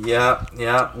 Yeah.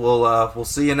 We'll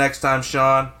see you next time,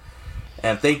 Sean.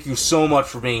 And thank you so much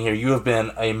for being here. You have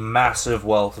been a massive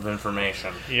wealth of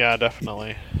information. Yeah,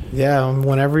 definitely. Yeah,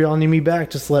 whenever y'all need me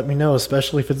back, just let me know,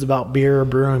 especially if it's about beer or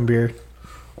brewing beer.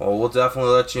 Well, we'll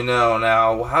definitely let you know.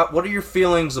 Now, what are your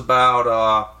feelings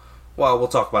about, well, we'll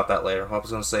talk about that later. I was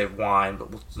going to say wine, but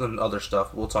and other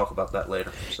stuff. We'll talk about that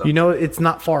later. So. You know, it's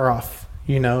not far off,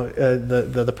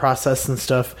 the process and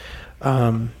stuff.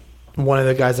 One of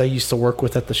the guys I used to work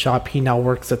with at the shop, he now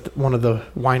works at one of the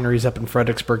wineries up in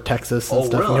Fredericksburg, Texas and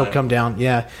stuff. Really? And he'll come down,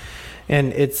 yeah.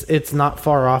 And it's not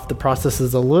far off. The process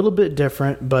is a little bit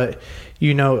different, but,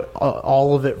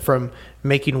 all of it from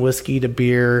making whiskey to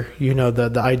beer,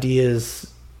 the idea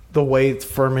is the way it's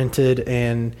fermented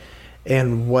and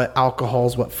what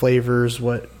alcohols, what flavors,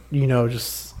 what,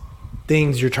 just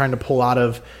things you're trying to pull out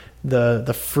of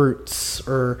the fruits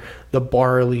or the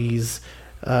barleys,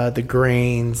 the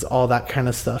grains, all that kind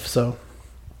of stuff. So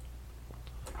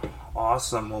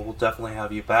awesome. Well, we'll definitely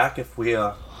have you back if we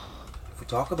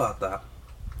talk about that.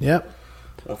 Yep.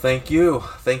 Well, thank you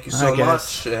so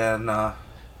much, and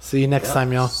see you next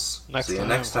time, y'all. See you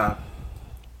next time.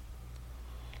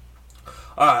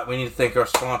 All right, we need to thank our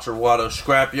sponsor, Watto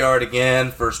Scrapyard, again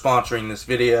for sponsoring this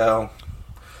video.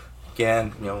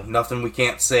 Again, nothing we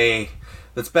can't say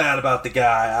that's bad about the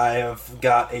guy. I have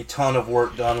got a ton of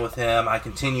work done with him. I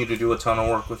continue to do a ton of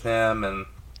work with him, and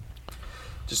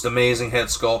just amazing head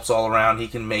sculpts all around. He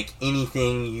can make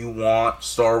anything you want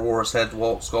Star Wars head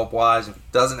sculpt wise. If he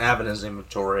doesn't have it in his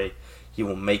inventory, he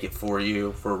will make it for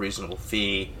you for a reasonable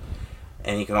fee.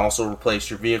 And he can also replace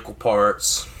your vehicle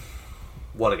parts.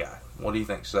 What a guy. What do you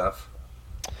think, Steph?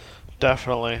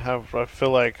 Definitely. I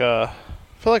feel like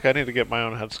I need to get my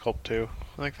own head sculpt too.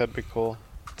 I think that'd be cool.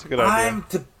 It's a good idea. I'm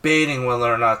debating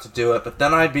whether or not to do it, but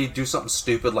then I'd do something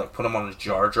stupid like put him on a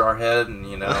Jar Jar head, and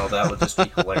that would just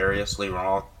be hilariously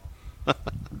wrong.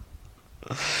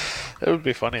 It would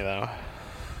be funny though.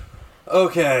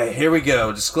 Okay, here we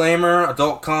go. Disclaimer: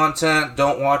 adult content.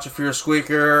 Don't watch if you're a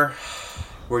squeaker.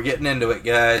 We're getting into it,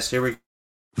 guys. Here we go.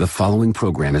 The following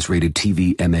program is rated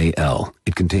TV MAL.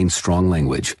 It contains strong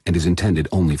language and is intended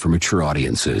only for mature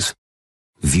audiences.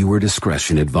 Viewer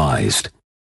discretion advised.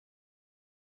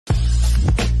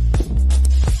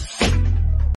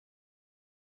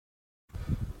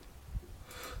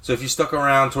 So if you stuck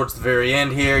around towards the very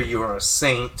end here, you are a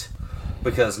saint,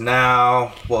 because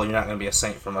now, well, you're not going to be a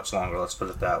saint for much longer, let's put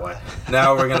it that way.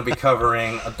 Now we're going to be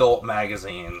covering adult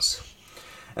magazines.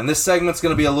 And this segment's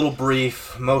going to be a little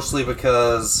brief, mostly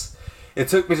because it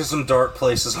took me to some dark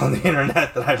places on the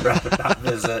internet that I'd rather not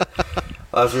visit.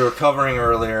 As we were covering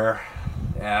earlier,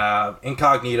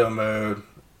 incognito mode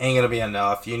ain't going to be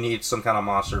enough. You need some kind of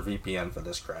monster VPN for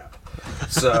this crap.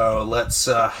 So let's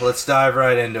dive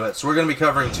right into it. So we're going to be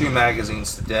covering two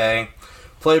magazines today,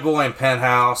 Playboy and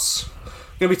Penthouse.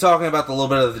 Going to be talking about a little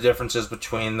bit of the differences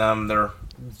between them. They're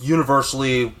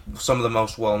universally some of the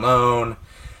most well-known.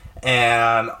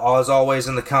 And as always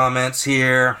in the comments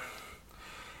here,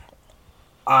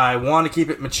 I want to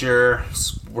keep it mature.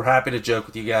 We're happy to joke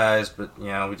with you guys, but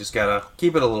we just gotta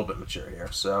keep it a little bit mature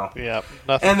here. So yeah,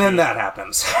 and then that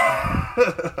happens.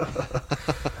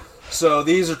 So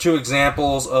these are two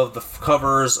examples of the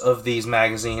covers of these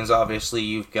magazines. Obviously,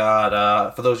 you've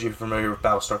got for those of you familiar with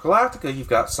Battlestar Galactica, you've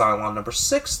got Cylon number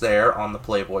 6 there on the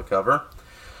Playboy cover.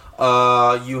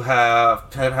 You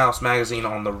have Penthouse magazine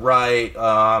on the right.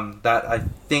 That I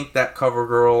think that cover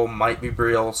girl might be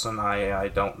Brie Olson. I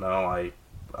don't know.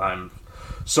 I'm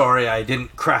sorry, I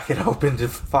didn't crack it open to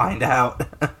find out.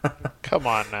 Come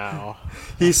on now.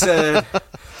 He said,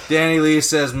 Danny Lee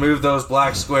says, move those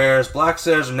black squares. Black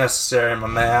squares are necessary, my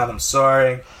man. I'm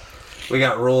sorry. We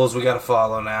got rules we got to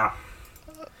follow now.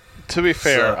 To be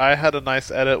fair, I had a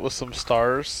nice edit with some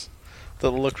stars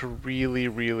that looked really,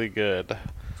 really good.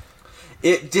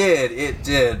 It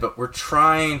did, but we're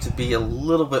trying to be a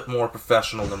little bit more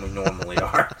professional than we normally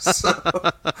are. So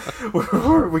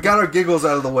we got our giggles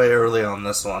out of the way early on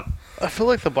this one. I feel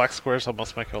like the black squares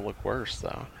almost make it look worse,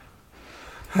 though.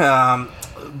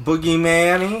 Boogie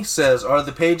Manny says, are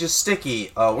the pages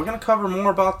sticky? We're going to cover more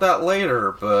about that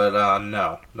later, but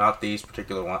no, not these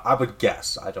particular ones. I would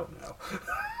guess. I don't know.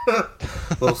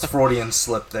 Little Freudian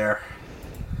slip there.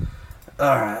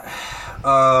 Alright.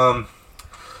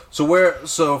 So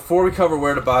before we cover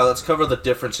where to buy, let's cover the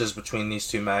differences between these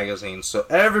two magazines. So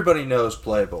everybody knows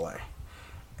Playboy.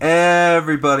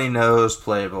 Everybody knows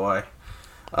Playboy.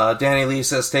 Danny Lee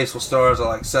says, tasteful stars. I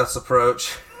like Seth's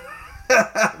approach.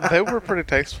 They were pretty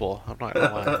tasteful, I'm not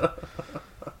gonna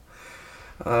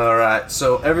lie. Alright,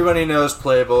 so everybody knows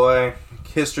Playboy.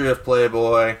 History of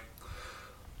Playboy.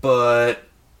 But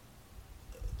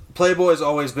Playboy's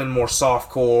always been more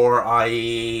softcore,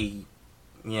 i.e.,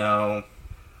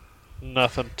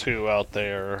 Nothing too out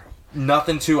there.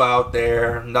 Nothing too out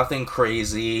there. Nothing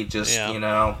crazy. Just here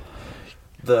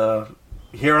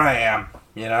I am.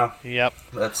 Yep.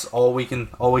 That's all we can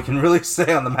really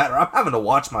say on the matter. I'm having to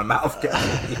watch my mouth get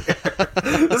here.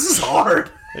 This is hard.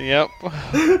 Yep.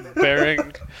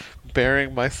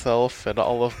 Bearing myself and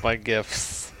all of my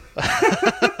gifts.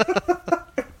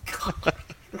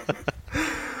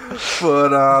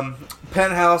 But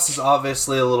Penthouse is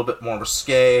obviously a little bit more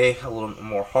risque, a little bit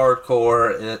more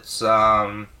hardcore. It's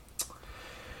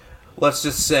let's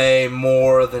just say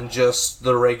more than just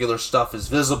the regular stuff is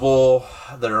visible.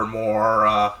 There are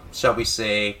more, shall we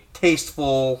say,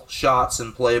 tasteful shots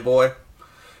in Playboy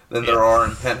than there are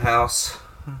in Penthouse.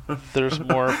 There's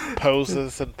more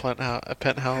poses in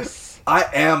Penthouse. I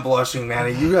am blushing,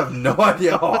 Manny. You have no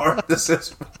idea how hard this is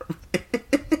for me.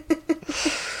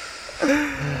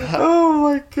 Oh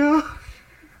my god.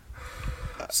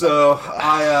 So,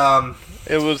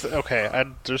 It was okay.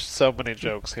 There's so many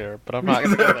jokes here, but I'm not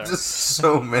going to go there there. are just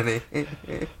so many.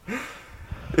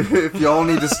 If y'all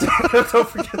need to stand up, don't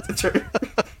forget to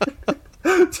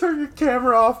turn your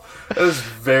camera off. That is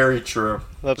very true.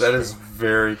 That is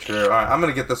very true. Alright, I'm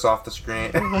going to get this off the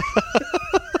screen.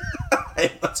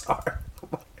 Hey, that's hard.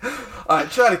 Alright,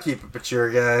 try to keep it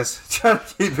mature, guys. Try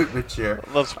to keep it mature.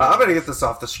 I'm going to get this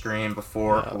off the screen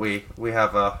before we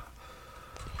have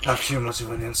too much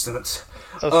of an instance.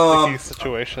 A sticky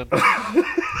situation. Dang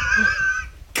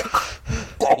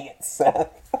it, Seth.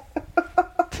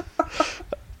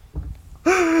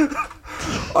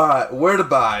 Alright, where to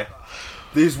buy?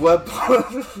 These web...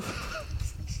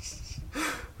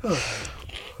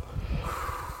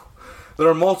 There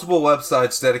are multiple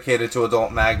websites dedicated to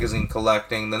adult magazine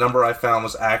collecting. The number I found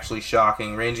was actually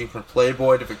shocking, ranging from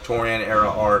Playboy to Victorian-era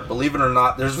art. Believe it or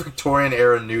not, there's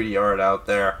Victorian-era nudie art out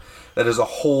there. That is a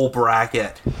whole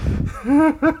bracket.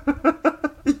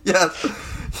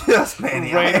 Yes,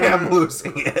 Manny, I am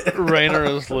losing it. Rainer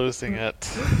is losing it.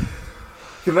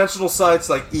 Conventional sites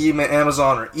like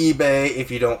Amazon or eBay,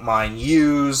 if you don't mind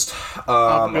used.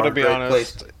 I'm going to be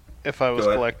honest. If I was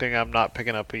collecting, I'm not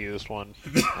picking up a used one.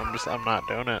 I'm not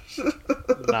doing it.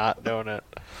 Not doing it.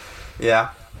 Yeah.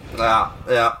 Well,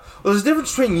 there's a difference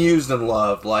between used and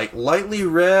loved. Like, lightly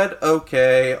read,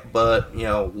 okay, but,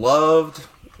 loved,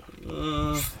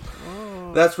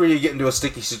 that's where you get into a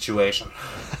sticky situation.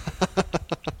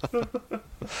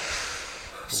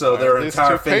 So there are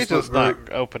entire Facebook groups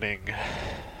opening.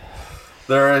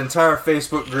 There are entire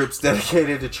Facebook groups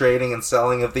dedicated to trading and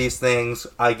selling of these things.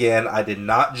 Again, I did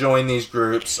not join these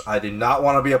groups. I did not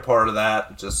want to be a part of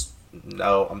that.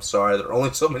 No, I'm sorry. There are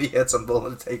only so many hits I'm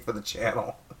willing to take for the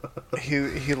channel.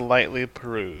 He lightly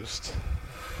perused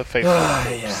the Facebook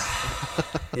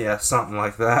groups. Yeah, something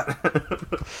like that.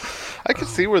 I could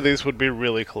see where these would be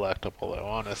really collectible, though,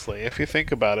 honestly, if you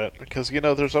think about it. Because,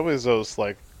 there's always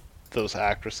those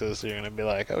actresses you're going to be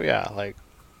like, oh, yeah, like...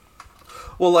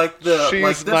 Well,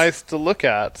 she's nice to look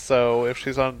at, so if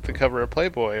she's on the cover of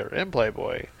Playboy or in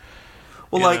Playboy...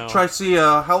 Well, like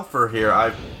Tricia Helfer here,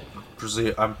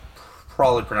 I'm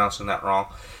probably pronouncing that wrong.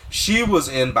 She was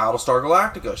in Battlestar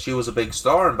Galactica. She was a big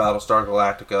star in Battlestar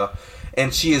Galactica,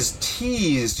 and she has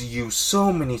teased you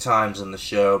so many times in the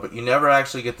show, but you never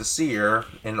actually get to see her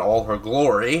in all her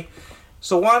glory.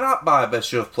 So why not buy a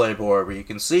issue of Playboy where you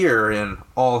can see her in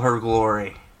all her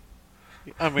glory?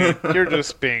 I mean, you're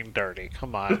just being dirty.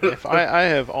 Come on. If I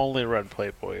have only read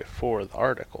Playboy for the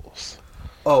articles.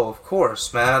 Oh, of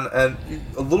course, man. And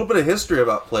a little bit of history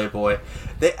about Playboy.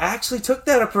 They actually took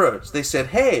that approach. They said,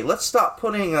 hey, let's stop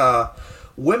putting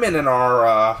women in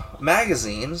our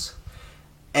magazines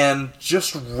and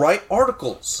just write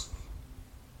articles.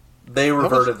 They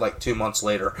reverted 2 months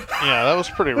later. Yeah, that was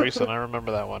pretty recent. I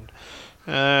remember that one.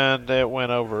 And it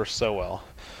went over so well.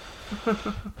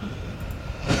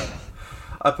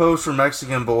 I posed for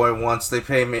Mexican Boy once. They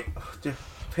pay me in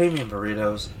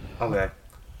burritos. Okay.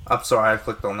 I'm sorry, I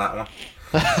clicked on that one.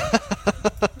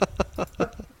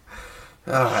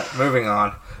 Alright, moving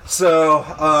on.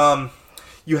 So,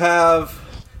 you have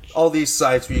all these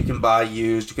sites where you can buy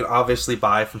used. You can obviously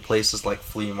buy from places like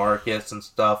flea markets and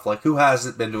stuff. Like, who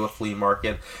hasn't been to a flea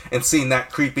market and seen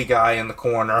that creepy guy in the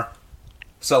corner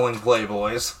selling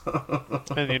Playboys?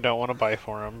 And you don't want to buy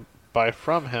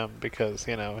from him because,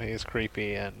 he's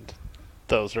creepy and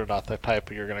those are not the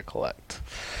type you're going to collect.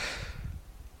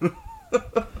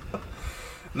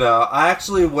 No, I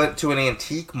actually went to an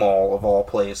antique mall of all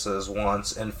places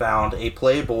once and found a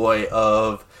Playboy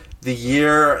of the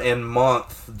year and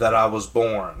month that I was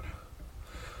born.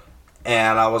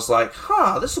 And I was like,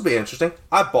 this will be interesting.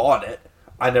 I bought it.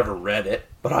 I never read it.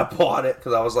 but I bought it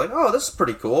because I was like, oh, this is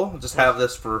pretty cool. Just have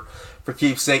this for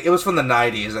keepsake. It was from the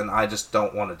 90s, and I just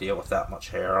don't want to deal with that much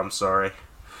hair. I'm sorry.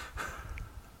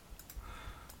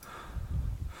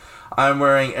 I'm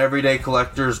wearing Everyday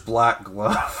Collector's black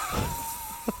glove.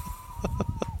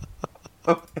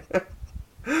 Okay.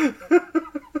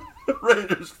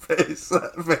 Raider's face.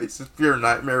 That face is pure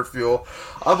nightmare fuel.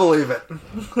 I believe it.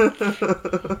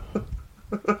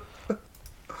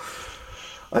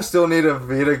 I still need a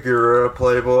Vita Gurura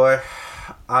Playboy.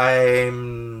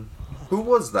 Who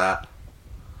was that?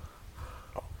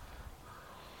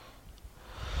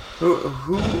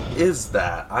 Who is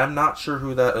that? I'm not sure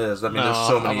who that is. I mean, there's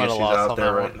so many issues out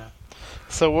there right now.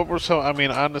 So I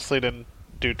mean, honestly, didn't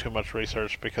do too much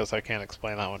research because I can't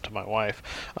explain that one to my wife.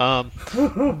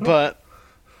 But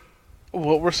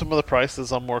what were some of the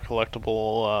prices on more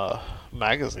collectible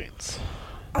magazines?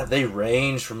 They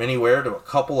range from anywhere to a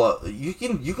couple of. You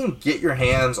can get your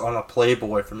hands on a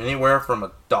Playboy from anywhere from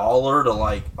 $1 to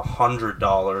like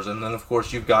 $100, and then of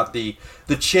course you've got the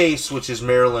Chase, which is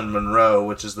Marilyn Monroe,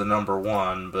 which is the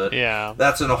 #1, but yeah,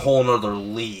 that's in a whole nother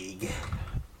league.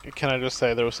 Can I just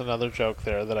say there was another joke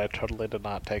there that I totally did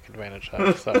not take advantage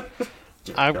of, so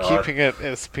I'm keeping it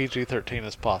as PG-13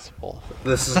 as possible.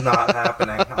 This is not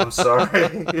happening. I'm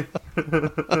sorry.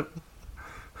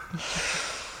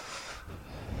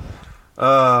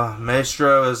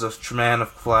 Maestro is a man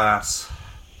of class.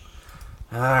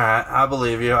 Alright, I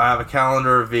believe you. I have a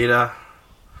calendar of Vita.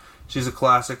 She's a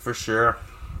classic for sure.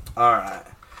 Alright.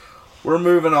 We're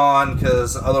moving on,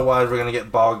 because otherwise we're going to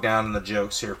get bogged down in the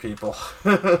jokes here, people.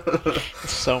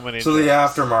 So many So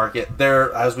jokes. the aftermarket,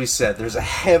 as we said, there's a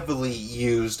heavily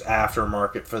used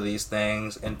aftermarket for these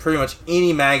things, and pretty much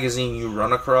any magazine you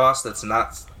run across that's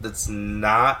not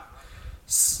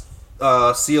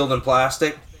sealed in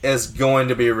plastic is going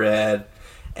to be red,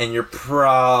 and you're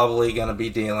probably going to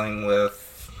be dealing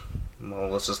with, well,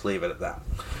 let's just leave it at that.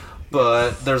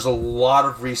 But there's a lot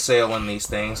of resale in these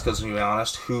things, because to be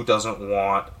honest, who doesn't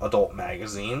want adult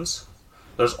magazines?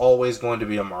 There's always going to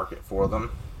be a market for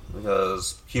them,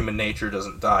 because human nature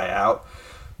doesn't die out.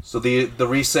 So the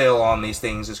resale on these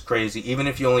things is crazy. Even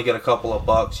if you only get a couple of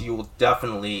bucks, you will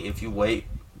definitely, if you wait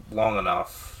long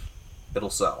enough, it'll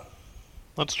sell.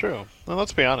 That's true. Well,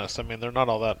 let's be honest. I mean, they're not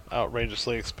all that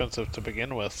outrageously expensive to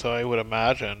begin with. So I would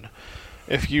imagine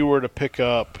if you were to pick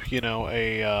up,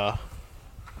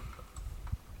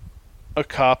 a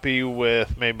copy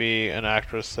with maybe an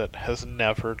actress that has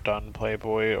never done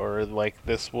Playboy, or like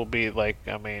this will be like,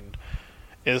 I mean,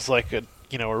 is like a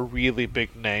really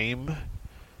big name.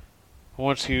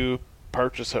 Once you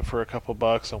purchase it for a couple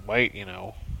bucks and wait,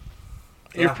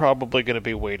 you're probably going to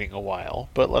be waiting a while.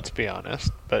 But let's be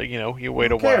honest. But you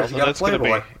wait a while, then it's going to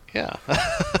be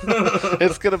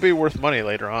it's going to be worth money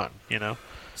later on.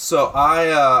 So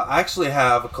I actually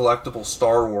have a collectible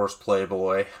Star Wars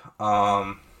Playboy.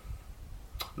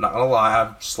 Not gonna lie,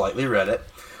 I've slightly read it,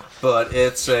 but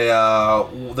it's there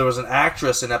was an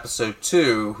actress in episode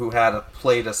 2 who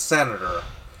played a senator,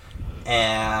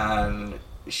 and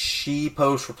she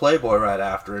posed for Playboy right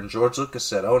after, and George Lucas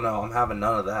said, "Oh no, I'm having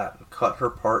none of that," and cut her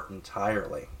part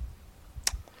entirely.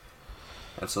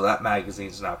 And so that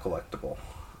magazine's now collectible.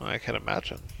 I can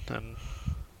imagine, and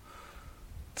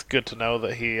it's good to know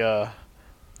that he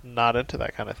not into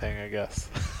that kind of thing, I guess.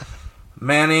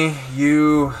 Manny,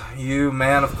 you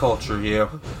man of culture,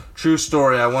 you. True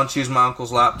story, I once used my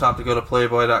uncle's laptop to go to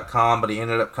Playboy.com, but he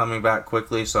ended up coming back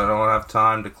quickly, so I don't have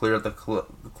time to clear the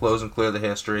close and clear the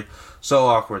history. So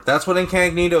awkward. That's what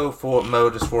incognito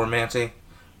mode is for, Manny.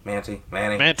 Manty.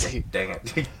 Dang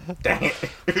it. Dang it.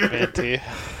 Manty.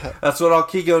 That's what I'll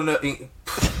keep going to...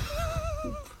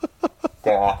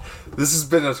 This has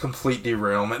been a complete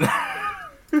derailment.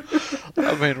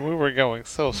 I mean, we were going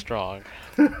so strong.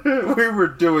 We were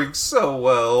doing so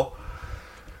well.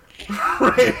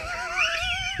 Right.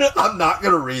 I'm not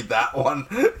going to read that one.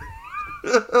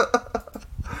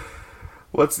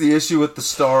 What's the issue with the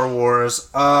Star Wars?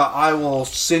 I will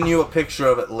send you a picture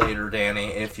of it later, Danny,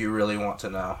 if you really want to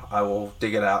know. I will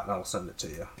dig it out and I will send it to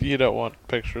you. You don't want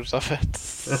pictures of it.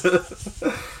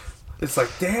 It's like,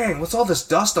 dang, what's all this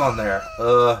dust on there?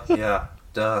 Yeah,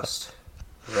 dust.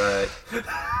 Right.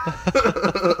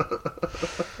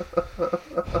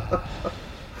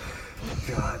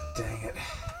 God dang it.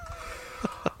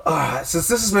 Alright, since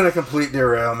this has been a complete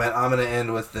derailment, I'm going to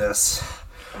end with this.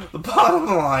 The bottom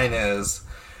line is,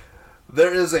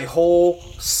 there is a whole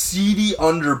seedy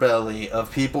underbelly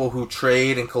of people who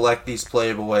trade and collect these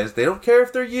Playboys. They don't care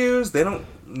if they're used, they don't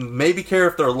maybe care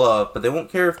if they're loved, but they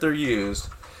won't care if they're used.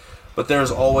 But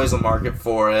there's always a market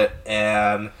for it,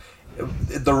 and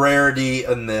the rarity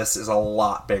in this is a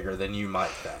lot bigger than you might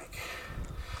think.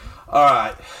 All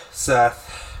right,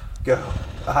 Seth, go.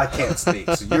 I can't speak,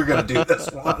 so you're going to do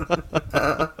this one.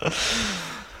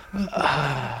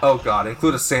 Oh, God.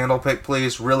 Include a sandal pick,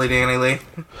 please. Really, Danny Lee?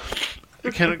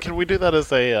 Can we do that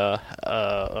as a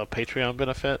Patreon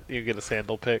benefit? You get a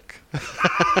sandal pick.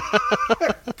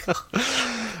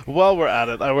 While we're at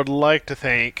it, I would like to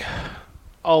thank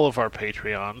all of our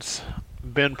Patreons.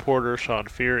 Ben Porter, Sean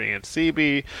Fury, and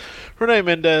CB, Renee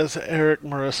Mendez, Eric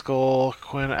Mariscal,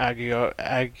 Quinn Aguiar,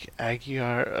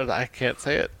 I can't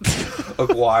say it.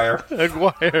 Aguirre.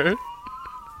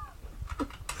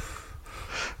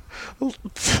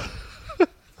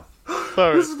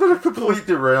 Sorry. This has been a complete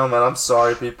derailment. I'm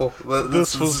sorry, people.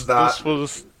 This was a bad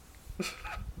jokes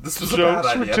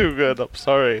were idea. too good. I'm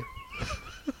sorry.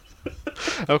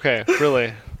 Okay,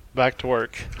 really, back to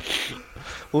work.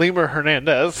 Lemur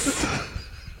Hernandez.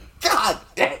 God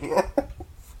dang it.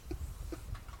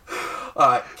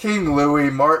 King Louie,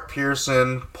 Mark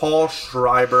Pearson, Paul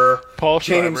Schreiber,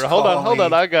 James Hold Cawley.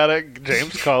 on, I got it.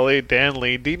 James Cawley, Dan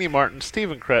Lee, Deanie Martin,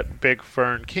 Stephen Crett, Big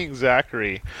Fern, King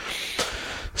Zachary,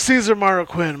 Caesar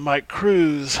Marroquin, Mike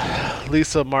Cruz,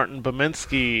 Lisa Martin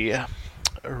Bominski,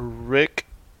 Rick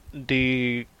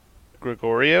D.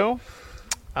 Gregorio,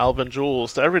 Alvin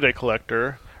Jules, the Everyday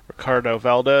Collector, Ricardo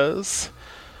Valdez,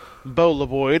 Bo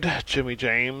LeBoyd, Jimmy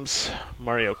James,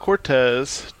 Mario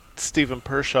Cortez, Stephen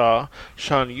Pershaw,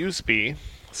 Sean Usby,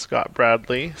 Scott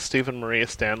Bradley, Stephen Maria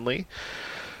Stanley,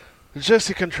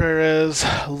 Jesse Contreras,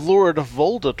 Lord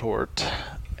Voldatort,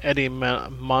 Eddie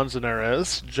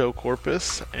Manzanares, Joe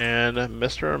Corpus, and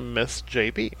Mr. and Miss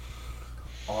JB.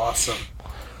 Awesome.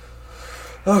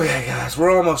 Okay, guys,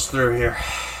 we're almost through here.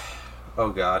 Oh,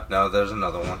 God, no, there's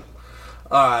another one.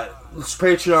 Alright, it's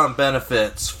Patreon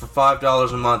benefits. For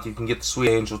 $5 a month, you can get the Sweet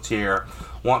Angel tier.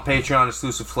 Want Patreon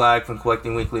exclusive flag from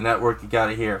Collecting Weekly Network? You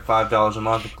got it here. $5 a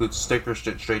month includes stickers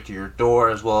sent straight to your door,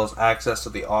 as well as access to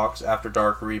the Aux After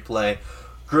Dark replay.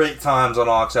 Great times on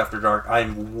Aux After Dark. I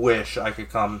wish I could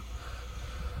come.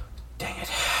 Dang it!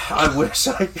 I wish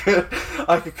I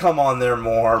could come on there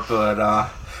more, but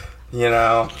you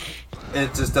know,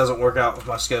 it just doesn't work out with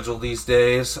my schedule these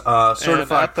days.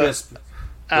 Certified Crisp.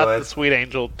 At the Sweet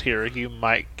Angel tier, you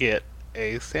might get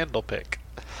a sandal pick.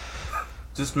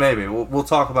 Just maybe. We'll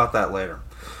talk about that later.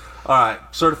 Alright,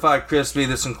 Certified Crispy.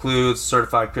 This includes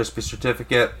Certified Crispy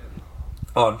Certificate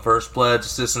on First Pledge,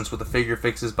 assistance with the figure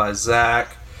fixes by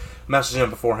Zach. Message him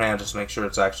beforehand just to make sure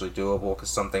it's actually doable, because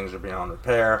some things are beyond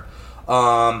repair.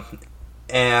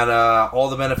 And all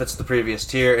the benefits of the previous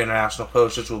tier, international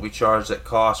postage will be charged at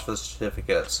cost for the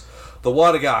certificates. The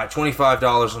What a Guy,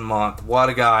 $25 a month. What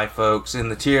a Guy, folks. In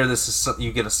the tier,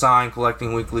 you get a signed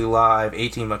Collecting Weekly Live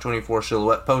 18 by 24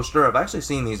 silhouette poster. I've actually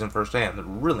seen these in firsthand. They're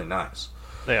really nice.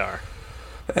 They are.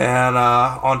 And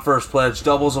on First Pledge,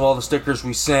 doubles of all the stickers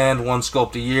we send, one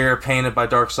sculpt a year, painted by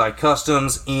Darkside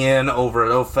Customs. Ian over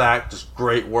at OFAC, just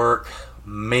great work.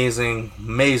 Amazing,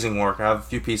 amazing work. I have a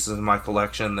few pieces in my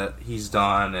collection that he's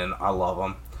done, and I love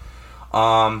them.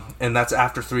 And that's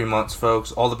after 3 months,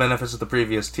 folks. All the benefits of the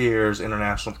previous tiers,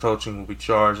 international coaching will be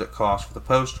charged at cost for the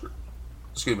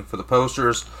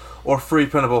posters, or free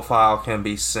printable file can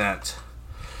be sent.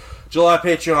 July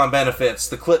Patreon benefits: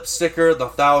 the clip sticker, the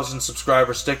 1,000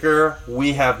 subscriber sticker.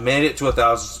 We have made it to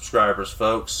 1,000 subscribers,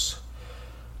 folks.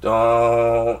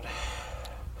 Don't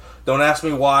ask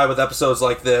me why with episodes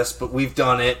like this, but we've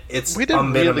done it. It's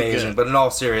been really amazing. Good. But in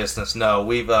all seriousness, no,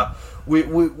 we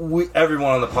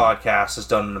everyone on the podcast has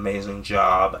done an amazing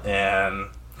job, and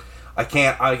I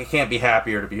can't be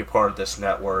happier to be a part of this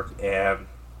network. And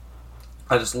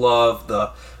I just love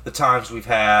the times we've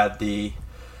had, the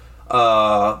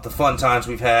fun times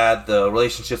we've had, the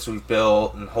relationships we've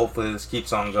built, and hopefully this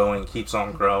keeps on going, keeps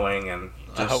on growing, and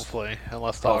just hopefully,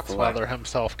 unless Docs Father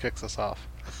himself kicks us off.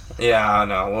 Yeah, I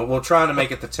know. We're trying to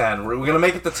make it to 10. We're going to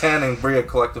make it to 10 and bring a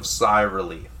collective sigh of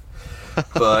relief.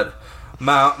 But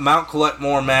Mount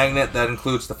Collectmore Magnet, that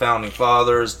includes the Founding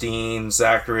Fathers, Dean,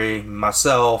 Zachary,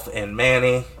 myself, and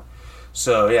Manny.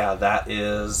 So, yeah, that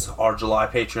is our July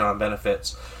Patreon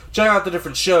benefits. Check out the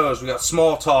different shows. We got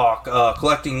Small Talk,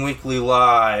 Collecting Weekly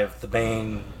Live, the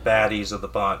main baddies of the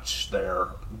bunch there.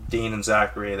 Dean and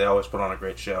Zachary, they always put on a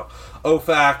great show.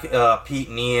 OFAC, Pete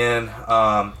and Ian,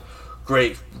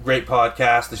 great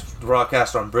podcast. They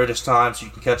broadcast on British time, so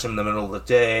you can catch them in the middle of the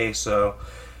day. So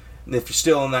if you're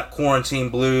still in that quarantine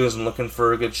blues and looking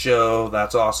for a good show,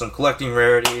 that's awesome. Collecting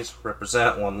Rarities,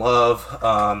 represent, one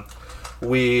love.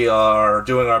 We are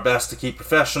doing our best to keep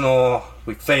professional.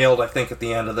 We failed, I think, at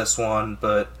the end of this one,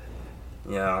 but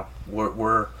you know,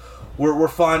 we're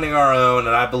finding our own,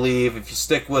 and I believe if you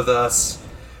stick with us,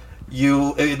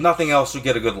 if nothing else, you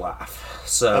get a good laugh.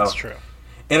 So that's true.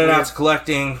 In and Out's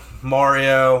Collecting,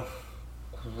 Mario,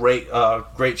 great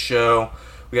show.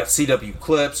 We got CW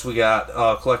Clips. We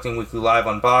got Collecting Weekly Live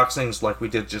unboxings like we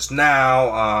did just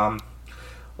now.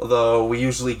 Although we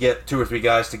usually get 2 or 3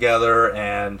 guys together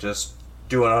and just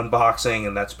do an unboxing,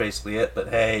 and that's basically it. But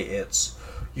hey,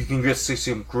 you can get see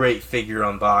some great figure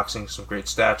unboxings, some great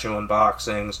statue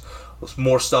unboxings. There's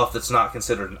more stuff that's not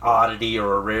considered an oddity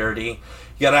or a rarity.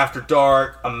 You got After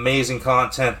Dark, amazing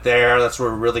content there. That's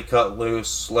where we really cut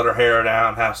loose, let our hair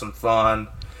down, have some fun,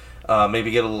 maybe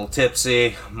get a little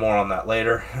tipsy. More on that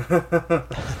later.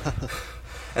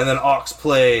 And then Ox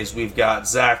Plays, we've got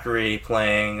Zachary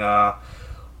playing,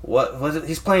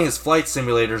 he's playing his flight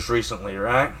simulators recently,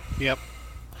 right? Yep.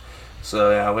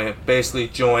 So yeah, we basically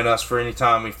join us for any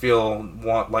time we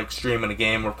want like streaming a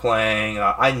game we're playing.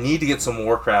 I need to get some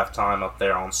Warcraft time up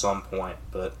there on some point,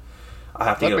 but I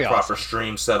have to get a proper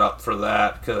stream set up for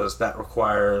that because that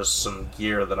requires some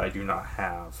gear that I do not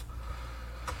have.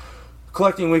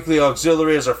 Collecting Weekly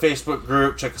Auxiliary is our Facebook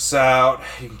group. Check us out.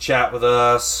 You can chat with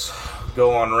us,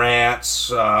 go on rants,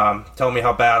 tell me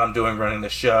how bad I'm doing running the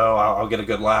show. I'll get a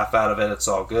good laugh out of it. It's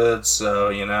all good.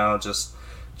 So, just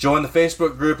join the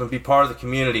Facebook group and be part of the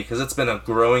community because it's been a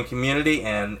growing community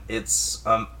and it's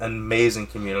an amazing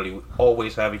community. We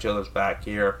always have each other's back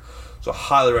here. So I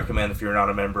highly recommend if you're not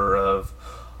a member of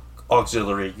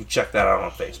Auxiliary, you check that out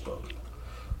on Facebook.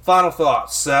 Final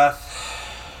thoughts, Seth?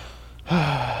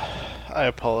 I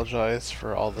apologize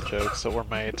for all the jokes that were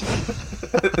made.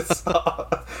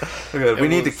 We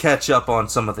need to catch up on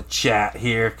some of the chat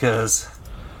here because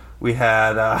we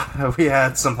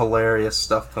had some hilarious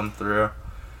stuff come through.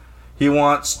 He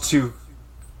wants to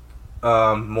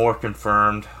more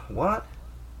confirmed. What?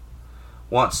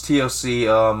 Wants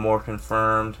TOC more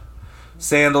confirmed.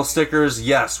 Sandal stickers,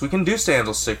 yes, we can do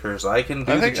sandal stickers. I can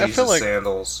do the Jesus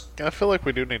sandals. I feel like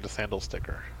we do need a sandal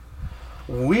sticker.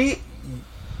 We'll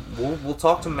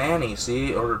talk to Manny,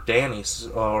 or Danny,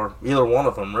 or either one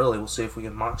of them. Really, we'll see if we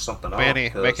can mock something up.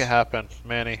 Manny, make it happen.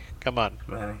 Manny, come on.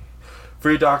 Manny,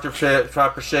 free Dr.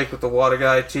 Pepper Shake with the Water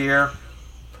Guy tier,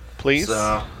 please.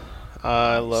 So,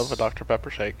 I love a Dr.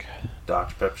 Pepper Shake.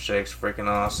 Dr. Pepper Shake's freaking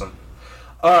awesome.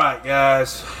 All right,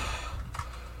 guys.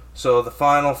 So the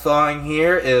final thing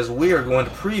here is we are going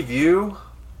to preview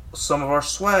some of our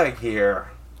swag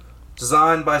here,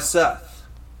 designed by Seth.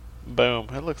 Boom!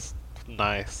 It looks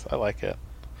nice. I like it.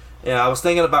 Yeah, I was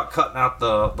thinking about cutting out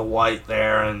the white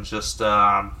there and just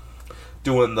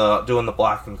doing the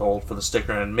black and gold for the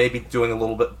sticker, and maybe doing a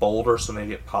little bit bolder so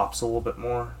maybe it pops a little bit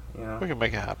more. We can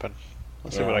make it happen.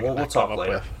 Let's see Yeah, what I can we'll come talk up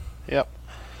later. with. Yep.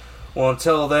 Well,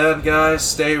 until then, guys,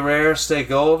 stay rare, stay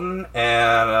golden,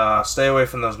 and stay away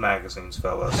from those magazines,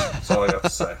 fellas. That's all I got to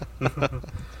say.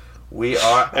 We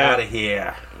are out of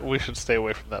here. We should stay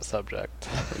away from that subject.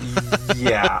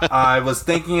 Yeah, I was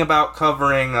thinking about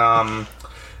covering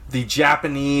the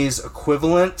Japanese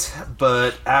equivalent,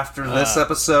 but after this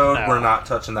episode, no. we're not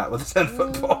touching that with a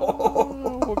 10-foot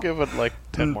pole. We'll give it like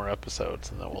 10 more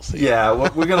episodes, and then we'll see. Yeah,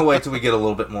 we're going to wait till we get a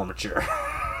little bit more mature.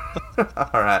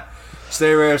 All right.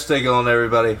 Stay rare, stay golden,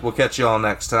 everybody. We'll catch you all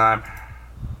next time.